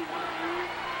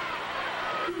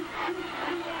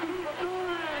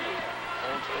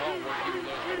 Holtzclaw working with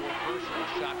those 4 personal.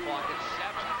 Shot clock at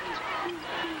 7.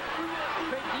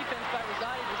 Great defense by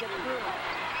Rosati to get through.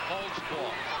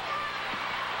 Holtzclaw.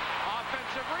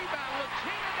 Offensive rebound.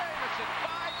 Latina Davis at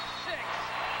 5'6".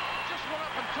 Just went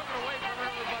up and took it away from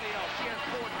everybody else. She has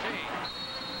 14.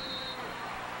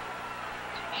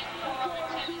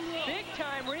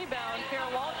 Big-time rebound.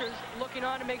 Carol Walters looking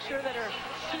on to make sure that her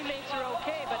teammates are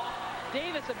okay, but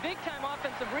Davis, a big-time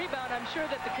offensive rebound. I'm sure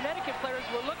that the Connecticut players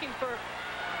were looking for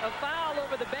a foul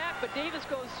over the back, but Davis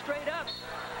goes straight up.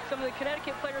 Some of the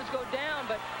Connecticut players go down,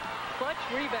 but clutch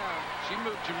rebound. She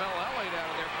moved Jamel Elliott out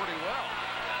of there pretty well.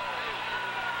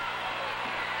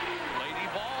 Lady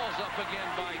Vols up again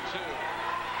by 2.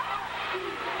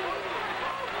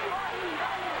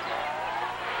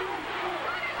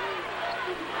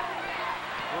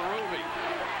 Berube,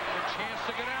 a chance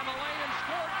to get out.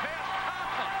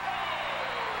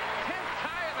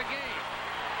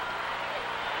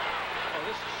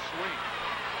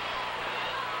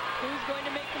 Who's going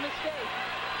to make the mistake?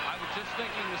 I was just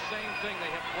thinking the same thing.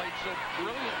 They have played so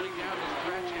brilliantly down the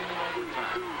stretch into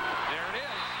overtime. There it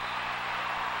is.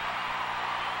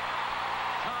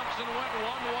 Thompson went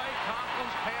one way.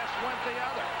 Conklin's pass went the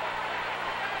other.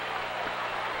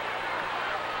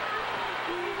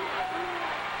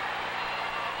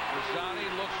 Rosati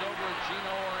looks over at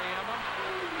Gino Auriemma,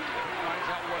 finds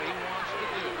out what he wants to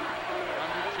do.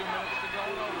 Under 2 minutes to go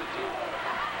in overtime.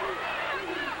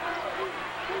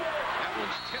 That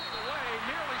one's tipped away,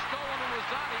 nearly stolen, and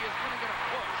Rosati is going to get a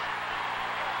push.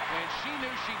 And she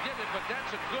knew she did it, but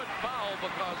that's a good foul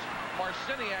because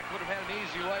Marciniak would have had an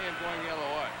easy lay-in going the other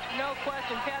way. No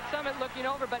question. Pat Summitt looking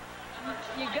over, but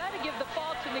you got to give the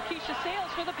fault to Nikisha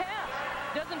Sales for the pass.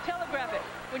 Doesn't telegraph it.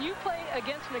 When you play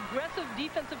against an aggressive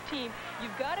defensive team,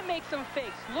 you've got to make some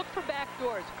fakes. Look for back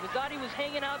doors. Rosati was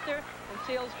hanging out there, and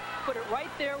Sales put it right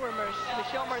there where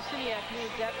Michelle Marciniak knew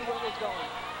exactly where it was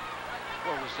going.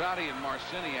 Well, Rosati and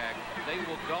Marciniak, they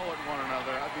will go at one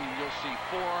another. I mean, you'll see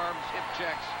forearms, hip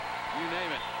checks, you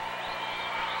name it.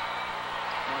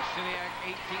 Marciniak,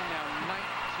 18, now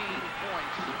 19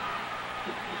 points.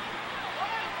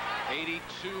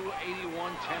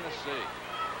 82-81 Tennessee.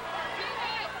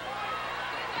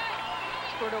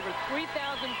 Scored over 3,000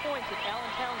 points at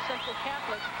Allentown Central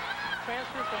Catholic.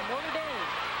 Transfer from Notre Dame.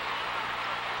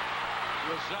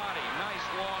 Rosati, nice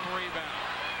long rebound.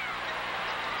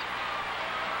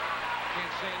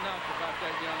 Can't say enough about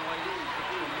that young lady. She's a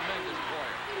tremendous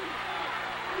player.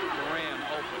 Duran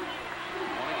open.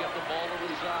 Want to get the ball to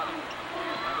Rosati.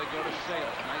 Now they go to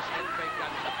Sales. Nice head fake down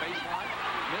to the baseline.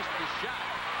 Missed the shot.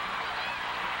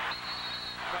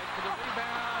 Fight for the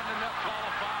rebound and they'll call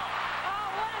a foul.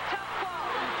 Oh, what a tough call.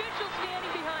 The official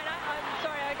standing behind. I'm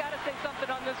sorry, I got to say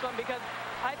something on this one because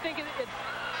I think it's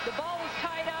the ball was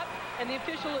tied up and the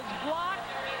official is blocked.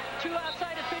 Two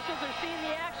outside officials are seeing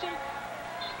the action.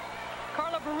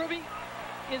 Carla Berube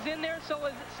is in there, so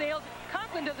is Sales.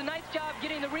 Conklin does a nice job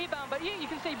getting the rebound, but you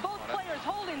can see both players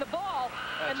holding the ball,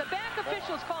 and the back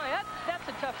official's calling. That's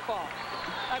a tough call.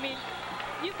 I mean,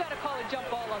 you've got to call a jump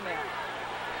ball on that.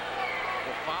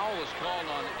 The foul is called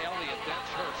on Elliott.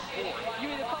 That's her fourth.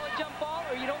 You either call a jump ball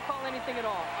or you don't call anything at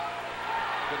all.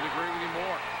 Couldn't agree with you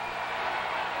more.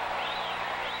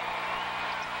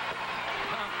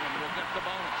 Conklin will get the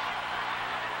bonus.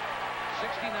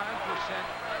 69%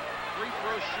 free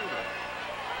throw shooter.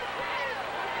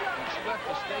 When she left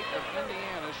the state of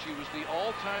Indiana, she was the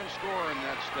all-time scorer in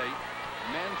that state,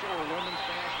 men's or women's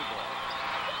basketball.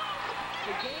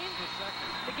 The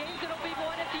games that'll be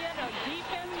won at the end are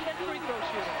defense and free throw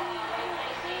shooting.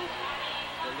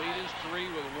 The lead is 3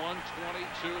 with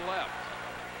 1:22 left.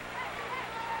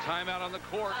 Timeout on the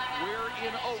court. We're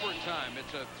in overtime.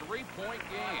 It's a 3-point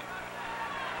game.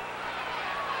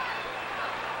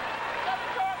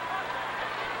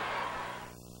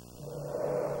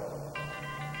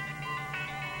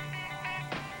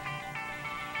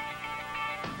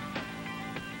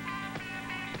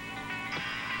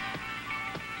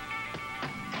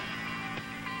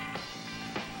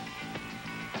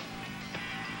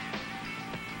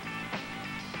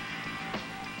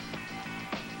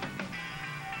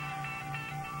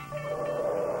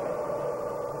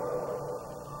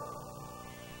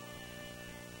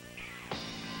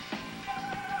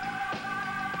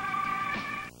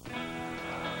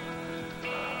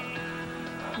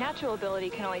 Natural ability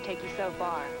can only take you so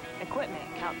far. Equipment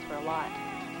counts for a lot.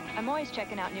 I'm always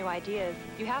checking out new ideas.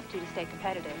 You have to stay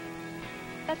competitive.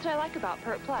 That's what I like about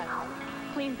Pert Plus.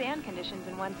 Cleans and conditions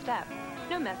in one step.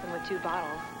 No messing with 2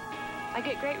 bottles. I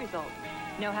get great results.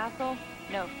 No hassle,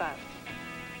 no fuss.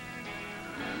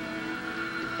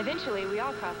 Eventually, we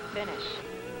all cross the finish.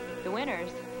 The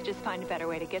winners just find a better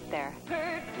way to get there.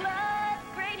 Pert Plus,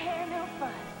 great hair, no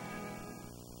fuss.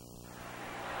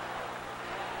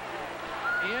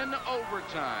 In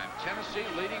overtime, Tennessee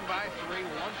leading by 3,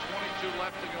 1:22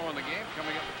 left to go in the game.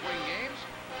 Coming up between games,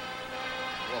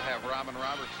 we'll have Robin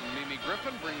Roberts and Mimi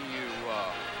Griffin bringing you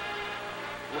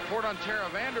report on Tara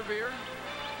Vanderveer.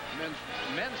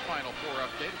 Men's Final Four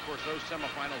update. Of course, those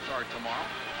semifinals are tomorrow.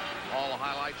 All the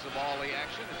highlights of all the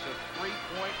action. It's a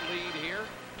 3-point lead here.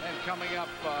 And coming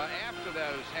up after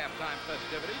those halftime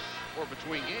festivities, or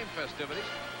between game festivities,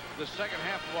 the second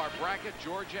half of our bracket,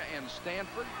 Georgia and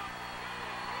Stanford,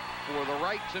 for the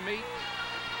right to meet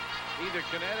either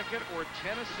Connecticut or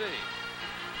Tennessee.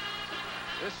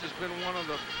 This has been one of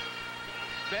the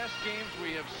best games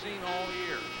we have seen all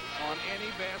year on any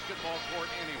basketball court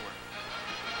anywhere.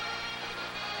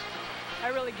 I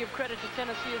really give credit to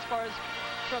Tennessee as far as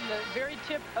from the very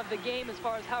tip of the game, as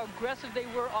far as how aggressive they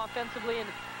were offensively and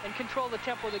control the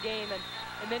tempo of the game. And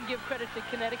and then give credit to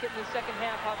Connecticut in the second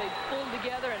half, how they pulled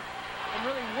together and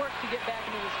really worked to get back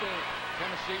into this game.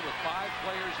 Tennessee with 5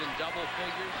 players in double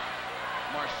figures.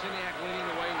 Marciniak leading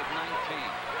the way with 19.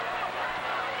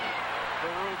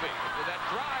 Berube with that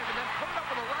drive and then put it up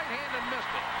with the right hand and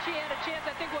missed it. She had a chance.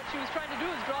 I think what she was trying to do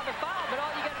is draw the foul, but all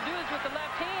you got to do is with the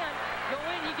left hand, go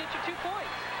in, you get your 2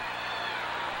 points.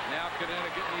 Now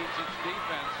Connecticut needs its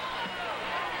defense.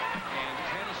 And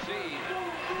Tennessee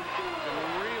can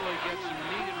really get some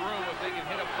needed room if they can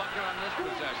hit a bucket on this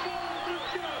possession.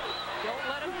 Don't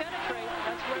let them penetrate.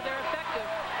 That's where they're effective.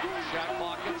 Shot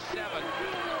clock at 7.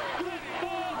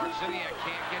 Marciniak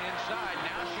can't get inside.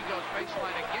 Now she goes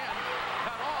baseline again.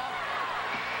 Cut off.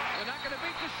 They're not going to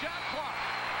beat the shot clock.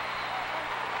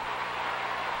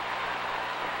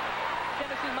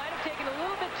 Tennessee might have taken a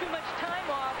little bit too much time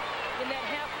off in that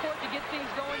half court to get things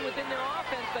going within their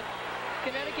offense, but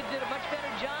Connecticut did a much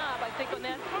better job, I think, on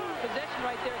that possession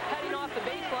right there, cutting off the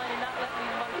baseline and not letting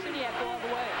Marciniak go all the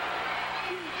way.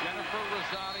 Jennifer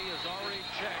Rosati has already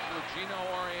checked with Gino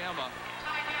Auriemma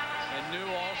and knew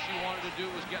all she wanted to do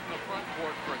was get in the front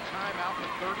court for a timeout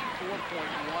with 34.1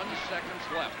 seconds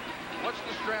left. What's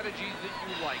the strategy that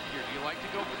you like here? Do you like to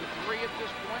go for the 3 at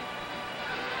this point?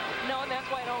 No, and that's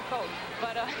why I don't coach.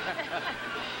 But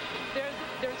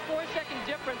there's 4-second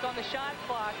difference on the shot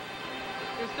clock.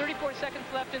 There's 34 seconds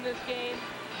left in this game.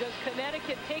 Does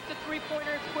Connecticut take the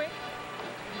 3-pointer quick?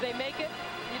 Do they make it?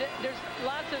 There's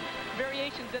lots of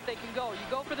variations that they can go. You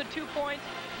go for the 2 points.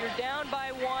 You're down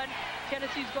by 1.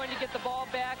 Tennessee's going to get the ball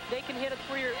back. They can hit a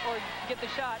 3 or get the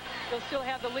shot. They'll still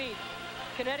have the lead.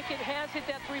 Connecticut has hit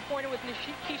that 3-pointer with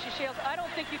Keisha Shales. I don't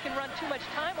think you can run too much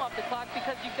time off the clock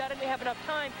because you've got to have enough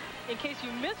time in case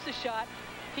you miss the shot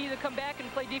to either come back and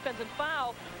play defense and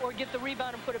foul or get the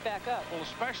rebound and put it back up. Well,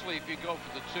 especially if you go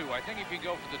for the 2. I think if you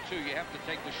go for the 2, you have to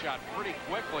take the shot pretty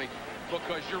quickly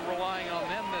because you're relying on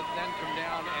them to then come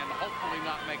down and hopefully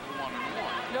not make a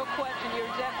 1-and-1. No question. You're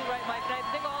exactly right, Mike. And I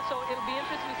think also it'll be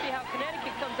interesting to see how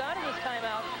Connecticut comes out of this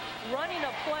timeout running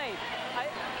a play.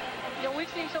 You know,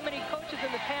 we've seen so many coaches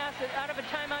in the past that out of a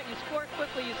timeout, you score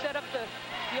quickly, you set up the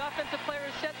offensive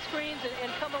players, set screens,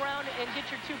 and come around and get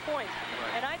your 2 points.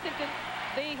 Right. And I think that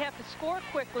they have to score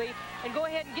quickly and go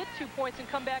ahead and get 2 points and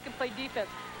come back and play defense.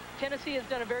 Tennessee has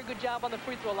done a very good job on the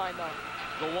free throw line, though.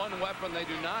 The one weapon they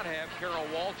do not have, Carol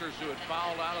Walters, who had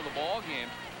fouled out of the ball game,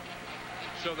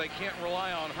 so they can't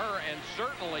rely on her. And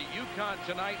certainly UConn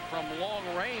tonight from long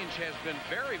range has been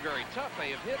very, very tough.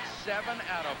 They have hit 7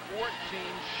 out of 14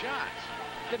 shots.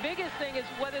 The biggest thing is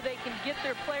whether they can get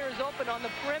their players open on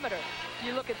the perimeter.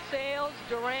 You look at Sales,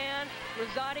 Duran,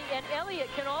 Rosati, and Elliott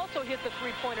can also hit the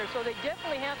 3-pointer. So they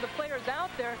definitely have the players out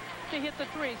there to hit the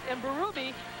 3s. And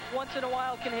Berube, once in a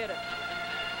while, can hit it.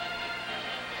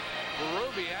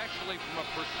 Berube, actually, from a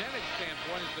percentage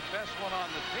standpoint, is the best one on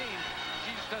the team.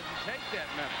 She just doesn't take that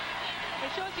many. It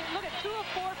shows you, look at 2 of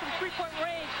 4 from 3-point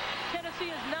range.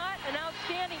 Tennessee is not an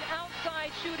outstanding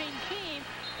outside shooting team,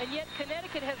 and yet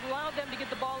Connecticut has allowed them to get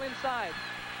the ball inside.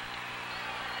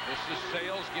 This is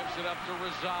Sales, gives it up to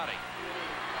Rosati.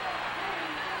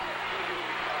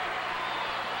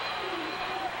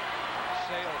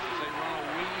 Sales as they run a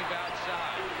weave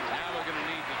outside. Now they're going to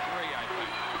need the 3, I think.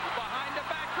 Behind the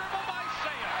back dribble by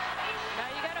Sales.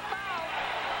 Now you got a foul.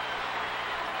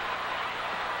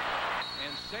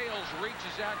 And Sales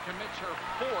reaches out, commits her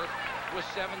 4th with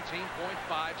 17.5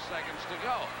 seconds to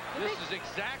go. This is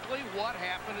exactly what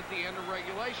happened at the end of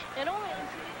regulation. And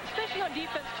especially on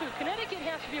defense, too. Connecticut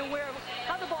has to be aware of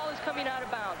how the ball is coming out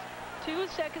of bounds.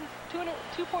 2.5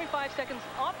 seconds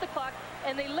off the clock,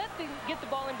 and they get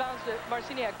the ball in bounds to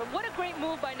Marciniak. But what a great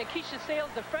move by Nikisha Sales,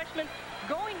 the freshman,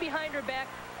 going behind her back,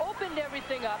 opened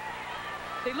everything up.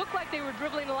 They looked like they were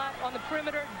dribbling a lot on the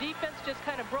perimeter. Defense just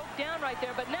kind of broke down right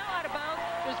there. But now out of bounds,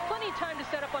 there's plenty of time to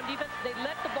set up on defense. They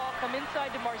let the ball come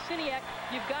inside to Marciniak.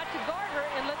 You've got to guard her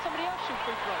and let somebody else shoot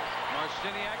free throws.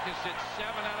 Marciniak has hit 7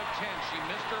 out of 10. She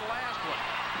missed her last one.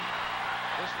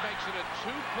 This makes it a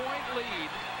 2-point lead.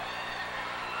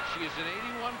 She is an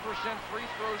 81% free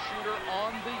throw shooter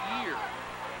on the year.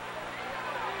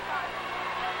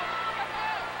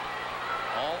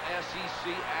 All SEC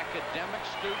academic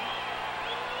student.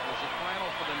 Was a final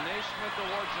for the Naismith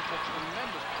Award. Just a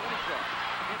tremendous free throw.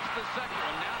 It's the second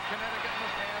one. Now Connecticut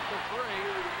must have the 3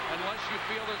 unless you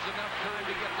feel there's enough time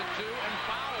to get the 2 and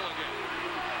foul again.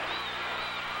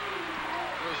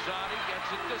 Rosati gets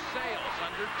it to Sales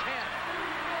under 10.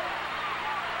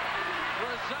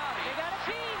 Rosati. They got a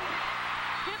team.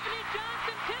 Tiffany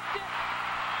Johnson tipped it.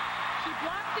 She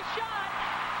blocked the shot.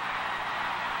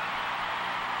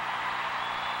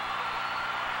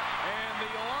 And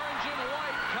the orange and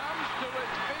white comes to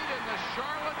its feet in the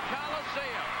Charlotte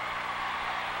Coliseum.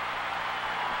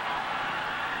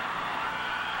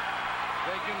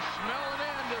 They can smell an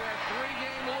end to that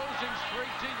 3-game losing streak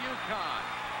to UConn.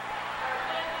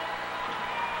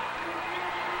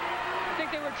 I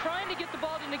think they were trying to get the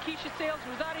ball to Nikisha Sales.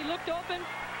 Rosati looked open.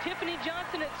 Tiffany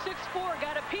Johnson at 6'4"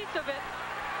 got a piece of it.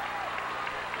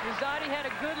 Rosati had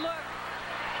a good look.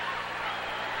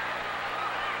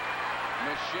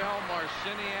 Michelle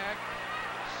Marciniak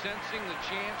sensing the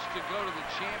chance to go to the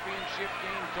championship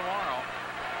game tomorrow.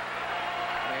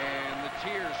 And the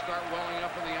tears start welling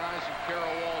up in the eyes of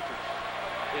Carol Walters.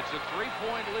 It's a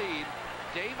 3-point lead.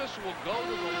 Davis will go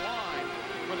to the line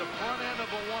for the front end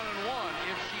of a 1-and-1.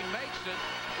 If she makes it,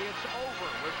 it's over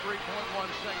with 3.1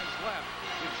 seconds left.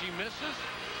 If she misses,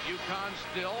 UConn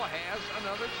still has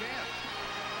another chance.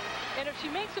 And if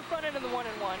she makes the front end of the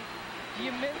 1-and-1,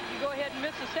 you go ahead and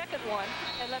miss the second one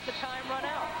and let the time run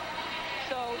out.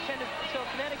 So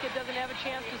Connecticut doesn't have a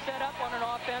chance to set up on an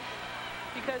offense,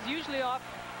 because usually off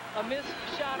a missed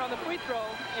shot on the free throw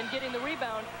and getting the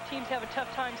rebound, teams have a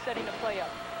tough time setting a play up.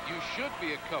 You should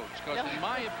be a coach, because in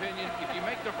my opinion, if you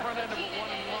make the front end of a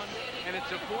 1-and-1 and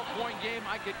it's a 4-point game,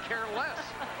 I could care less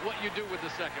what you do with the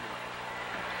second one.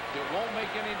 It won't make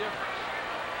any difference.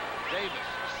 Davis,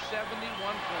 71.9%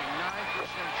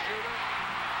 shooter.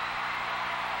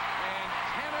 And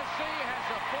Tennessee has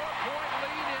a 4-point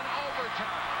lead in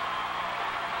overtime.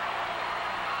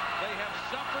 They have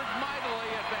suffered mightily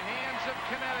at the hands of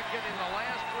Connecticut in the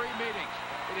last 3 meetings.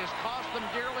 It has cost them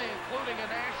dearly, including a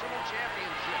national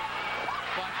championship.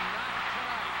 But not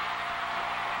tonight.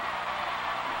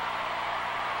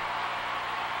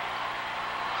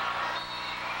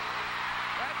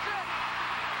 That's it.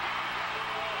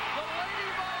 The Lady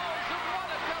Vols have won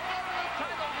it. They'll go to the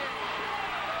title game.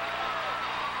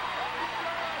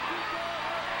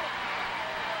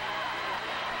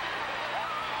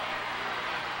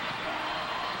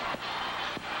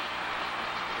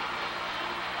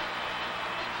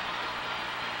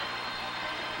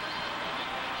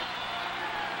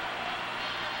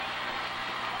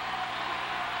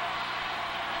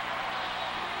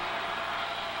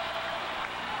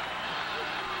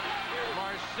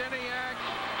 Marciniak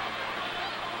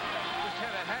just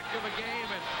had a heck of a game,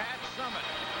 and Pat Summitt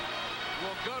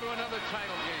will go to another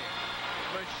title game.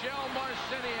 Michelle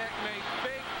Marciniak made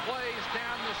big plays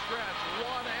down the stretch,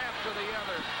 one after the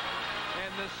other.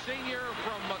 And the senior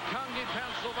from Macungie,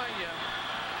 Pennsylvania,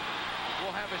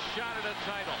 will have a shot at a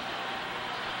title.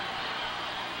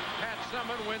 Pat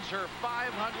Summitt wins her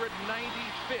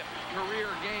 595th career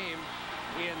game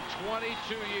in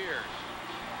 22 years.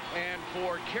 And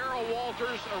for Carol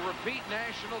Walters, a repeat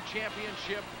national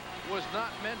championship was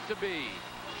not meant to be.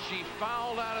 She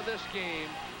fouled out of this game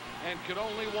and could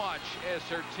only watch as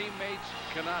her teammates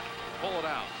cannot pull it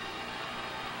out.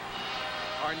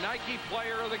 Our Nike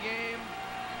player of the game,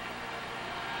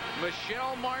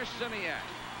 Michelle Marciniak,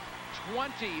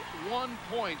 21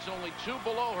 points, only 2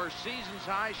 below her season's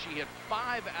high. She hit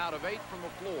 5 out of 8 from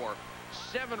the floor,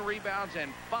 7 rebounds,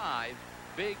 and 5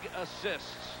 big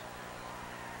assists.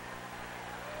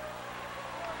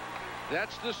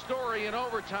 That's the story in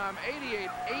overtime.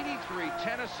 88-83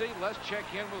 Tennessee. Let's check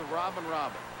in with Robin.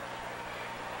 All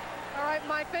right,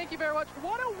 Mike, thank you very much.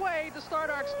 What a way to start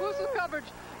our exclusive coverage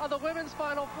of the women's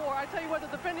Final Four. I tell you what, the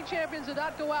defending champions did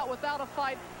not go out without a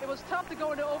fight. It was tough to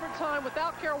go into overtime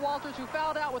without Carol Walters, who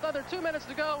fouled out with under 2 minutes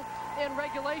to go in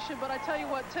regulation. But I tell you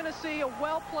what, Tennessee, a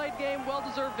well-played game,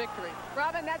 well-deserved victory.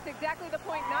 Robin, that's exactly the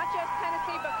point. Not just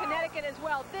Tennessee, but Connecticut as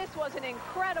well. This was an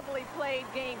incredibly played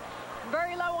game.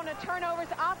 Very low on the turnovers.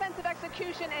 Offensive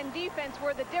execution and defense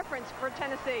were the difference for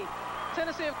Tennessee.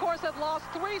 Tennessee, of course, had lost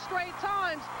 3 straight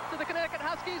times to the Connecticut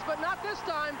Huskies, but not this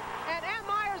time. And Ann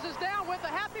Myers is down with a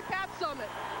happy Pat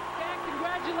Summitt. Yeah,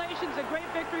 congratulations. A great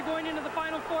victory going into the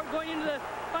Final Four, going into the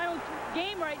final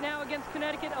game right now against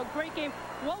Connecticut. A great game.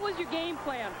 What was your game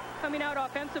plan coming out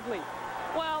offensively?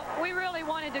 Well, we really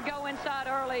wanted to go inside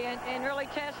early and really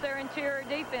test their interior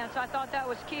defense. I thought that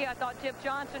was key. I thought Tip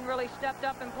Johnson really stepped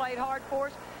up and played hard for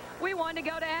us. We wanted to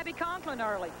go to Abby Conklin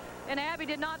early. And Abby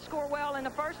did not score well in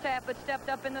the first half, but stepped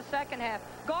up in the second half.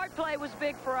 Guard play was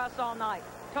big for us all night.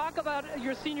 Talk about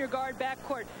your senior guard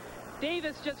backcourt.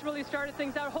 Davis just really started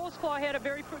things out. Holzclaw had a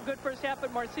very good first half,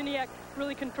 but Marciniak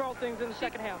really controlled things in the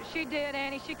second half. She did,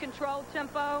 Annie. She controlled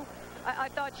tempo. I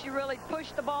thought she really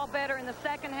pushed the ball better in the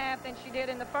second half than she did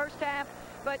in the first half.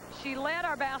 But she led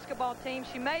our basketball team.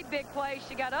 She made big plays.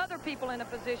 She got other people in a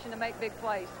position to make big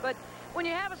plays. But when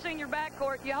you have a senior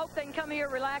backcourt, you hope they can come here,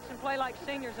 relax, and play like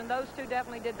seniors, and those two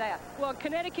definitely did that. Well,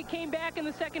 Connecticut came back in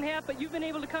the second half, but you've been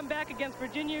able to come back against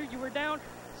Virginia. You were down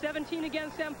 17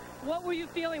 against them. What were you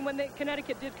feeling when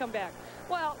Connecticut did come back?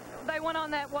 Well, they went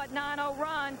on that, 9-0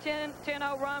 run,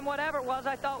 10-0 run, whatever it was.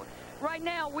 I thought Right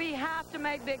now, we have to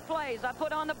make big plays. I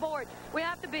put on the board, we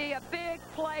have to be a big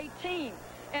play team.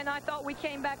 And I thought we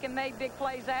came back and made big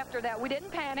plays after that. We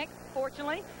didn't panic,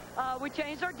 fortunately. We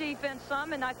changed our defense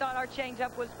some, and I thought our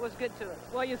changeup was good to us.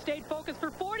 Well, you stayed focused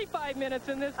for 45 minutes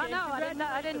in this game. I know.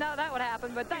 I didn't know that would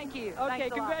happen, but thank you. Okay,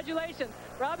 congratulations.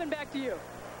 Robin, back to you.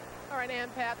 All right, Ann,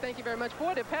 Pat, thank you very much.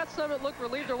 Boy, did Pat Summitt look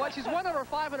relieved or what? She's won over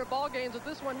 500 ball games, but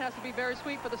this one has to be very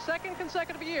sweet. For the second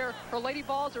consecutive year, her Lady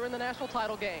Vols are in the national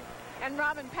title game. And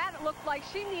Robin, Pat looked like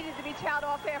she needed to be towed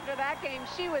off after that game.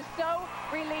 She was so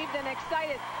relieved and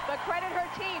excited. But credit her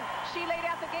team. She laid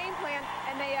out the game plan,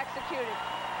 and they executed.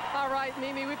 All right,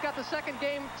 Mimi, we've got the second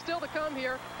game still to come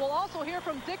here. We'll also hear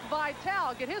from Dick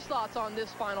Vitale, get his thoughts on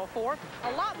this Final Four.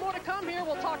 A lot more to come here.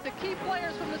 We'll talk to key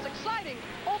players from this exciting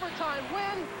overtime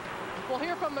win. We'll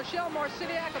hear from Michelle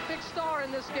Marciniak, a big star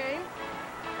in this game.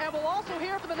 And we'll also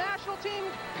hear from the national team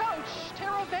coach,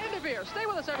 Tara Vanderveer. Stay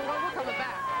with us, everyone. We're coming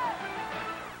back.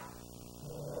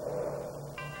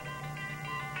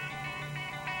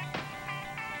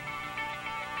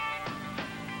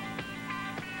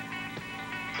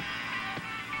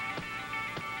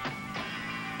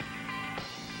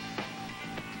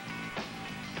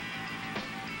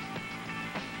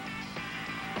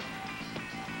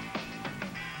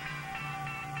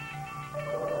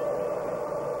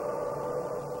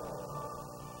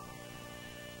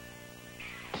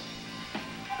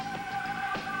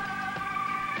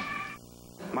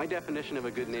 My definition of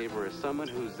a good neighbor is someone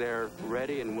who's there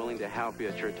ready and willing to help you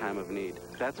at your time of need.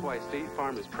 That's why State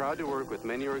Farm is proud to work with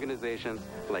many organizations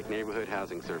like Neighborhood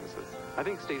Housing Services. I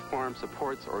think State Farm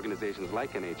supports organizations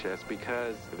like NHS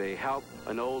because they help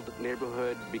an old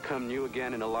neighborhood become new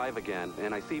again and alive again.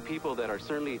 And I see people that are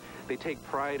certainly, they take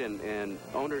pride in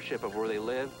ownership of where they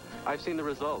live. I've seen the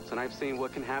results, and I've seen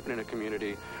what can happen in a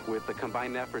community with the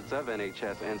combined efforts of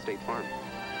NHS and State Farm.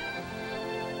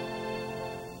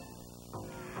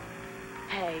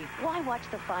 Hey, why watch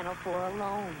the Final Four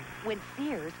alone when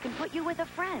Sears can put you with a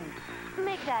friend?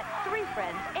 Make that 3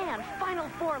 friends and Final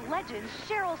Four legends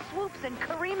Cheryl Swoops and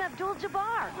Kareem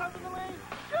Abdul-Jabbar.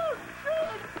 Shoot!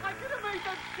 I could have made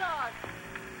that shot!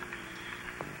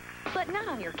 But not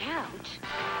on your couch.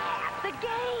 At the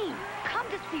game! Come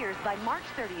to Sears by March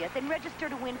 30th and register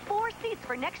to win 4 seats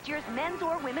for next year's men's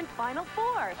or women's Final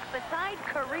Four, beside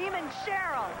Kareem and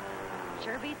Cheryl.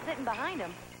 Sure beats sitting behind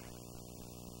them.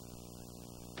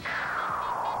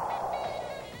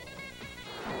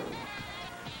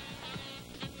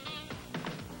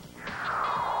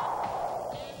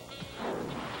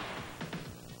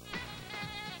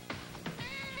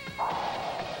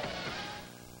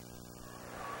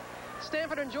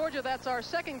 Stanford and Georgia, that's our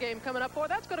second game coming up. Boy,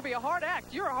 that's going to be a hard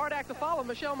act. You're a hard act to follow.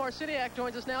 Michelle Marciniak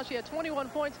joins us now. She had 21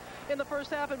 points in the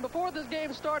first half. And before this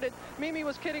game started, Mimi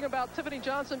was kidding about Tiffany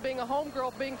Johnson being a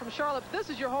homegirl, being from Charlotte. This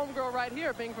is your homegirl right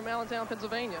here, being from Allentown,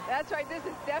 Pennsylvania. That's right. This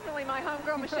is definitely my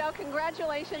homegirl. Michelle,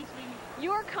 congratulations.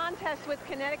 Your contests with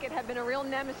Connecticut have been a real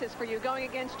nemesis for you, going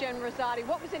against Jen Rosati.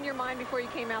 What was in your mind before you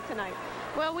came out tonight?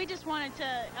 Well, we just wanted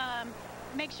to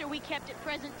make sure we kept it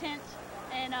present tense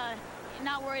and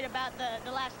not worried about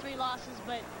the last 3 losses,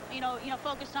 but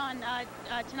focused on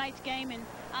tonight's game. And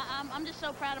I'm just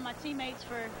so proud of my teammates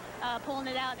for pulling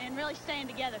it out and really staying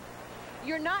together.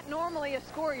 You're not normally a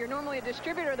scorer. You're normally a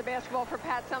distributor of the basketball for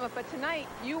Pat Summitt, but tonight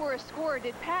you were a scorer.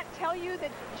 Did Pat tell you that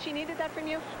she needed that from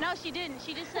you? No, she didn't.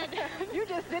 She just said... You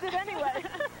just did it anyway.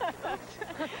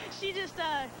 She just,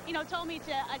 told me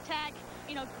to attack,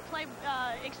 play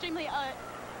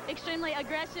extremely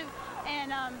aggressive,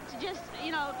 and to just,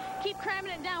 keep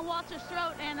cramming it down Walter's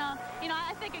throat. And,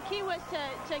 I think a key was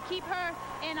to keep her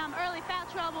in early foul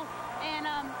trouble and,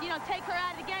 take her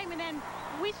out of the game. And then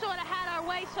we sort of had our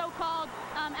way, so-called,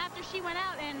 after she went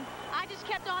out. And I just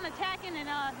kept on attacking. And,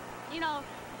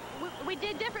 we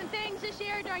did different things this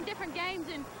year during different games.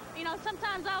 And,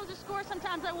 sometimes I was a scorer,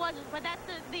 sometimes I wasn't. But that's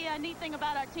the neat thing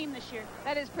about our team this year.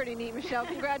 That is pretty neat, Michelle.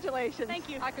 Congratulations. Thank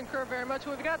you. I concur very much.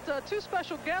 We've got 2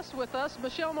 special guests with us.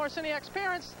 Michelle Marciniak's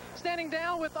parents standing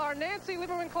down with our Nancy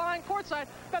Lieberman-Klein courtside.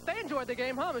 Bet they enjoyed the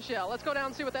game, huh, Michelle? Let's go down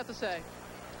and see what they have to say.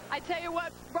 I tell you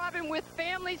what, Robin, with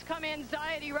families come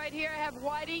anxiety right here. I have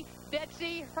Whitey,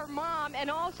 Betsy, her mom,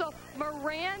 and also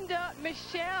Miranda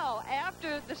Michelle,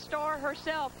 after the star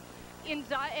herself.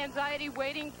 Anxiety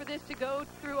waiting for this to go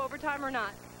through overtime or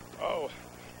not? Oh,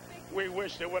 we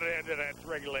wish it would have ended at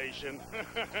regulation.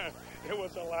 It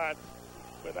was a lot.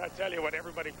 But I tell you what,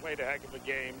 everybody played a heck of a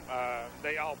game.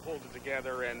 They all pulled it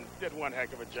together and did one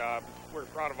heck of a job. We're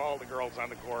proud of all the girls on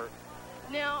the court.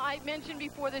 Now, I mentioned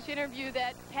before this interview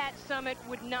that Pat Summitt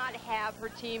would not have her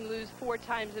team lose 4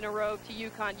 times in a row to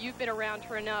UConn. You've been around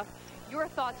her enough. Your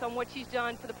thoughts on what she's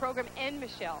done for the program and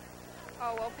Michelle?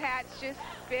 Oh, well, Pat's just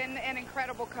been an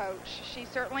incredible coach. She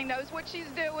certainly knows what she's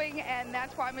doing, and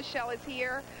that's why Michelle is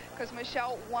here, because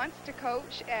Michelle wants to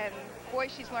coach, and boy,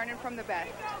 she's learning from the best.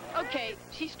 Okay,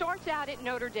 she starts out at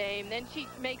Notre Dame, then she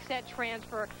makes that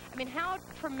transfer. I mean, how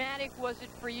traumatic was it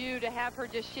for you to have her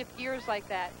just shift gears like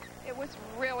that? It was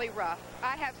really rough.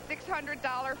 I have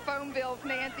 $600 phone bills,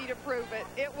 Nancy, to prove it.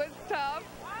 It was tough.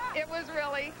 It was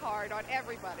really hard on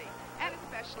everybody, and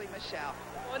especially Michelle.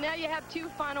 Well, now you have 2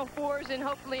 Final Fours and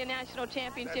hopefully a national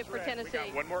championship for Tennessee. We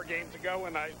got one more game to go,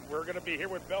 and we're going to be here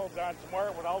with bells on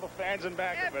tomorrow with all the fans in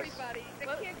back of us. Everybody.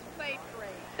 The kids played great.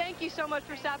 Thank you so much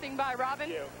for stopping by, Robin.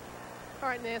 Thank you. All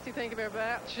right, Nancy, thank you very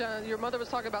much. Your mother was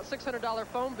talking about $600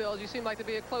 phone bills. You seem like to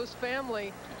be a close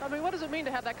family. I mean, what does it mean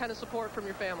to have that kind of support from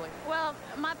your family? Well,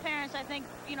 my parents, I think,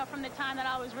 you know, from the time that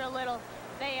I was real little,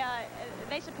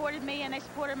 they supported me, and they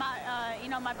supported my, you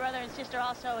know, my brother and sister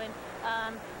also.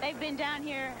 And they've been down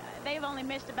here. They've only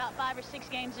missed about 5 or 6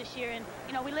 games this year. And,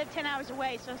 you know, we live 10 hours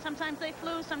away. So sometimes they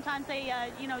flew, sometimes they,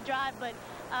 you know, drive. But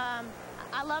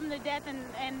I love them to death,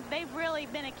 and they've really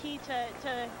been a key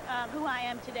to who I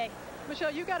am today.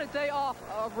 Michelle, you got a day off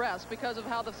of rest because of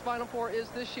how the Final Four is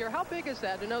this year. How big is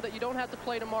that to know that you don't have to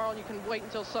play tomorrow and you can wait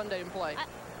until Sunday and play?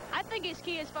 I think it's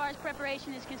key as far as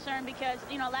preparation is concerned because,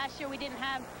 you know, last year we didn't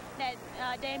have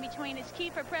that day in between. It's key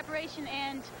for preparation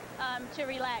and to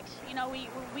relax. You know,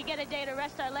 we get a day to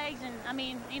rest our legs, and, I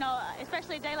mean, you know,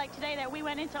 especially a day like today that we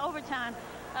went into overtime.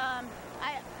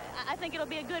 I think it'll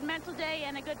be a good mental day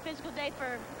and a good physical day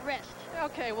for rest.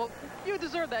 Okay, well, you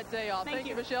deserve that day off. Thank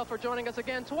you, Michelle, for joining us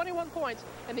again. 21 points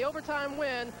in the overtime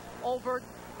win over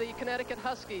the Connecticut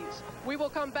Huskies. We will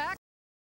come back.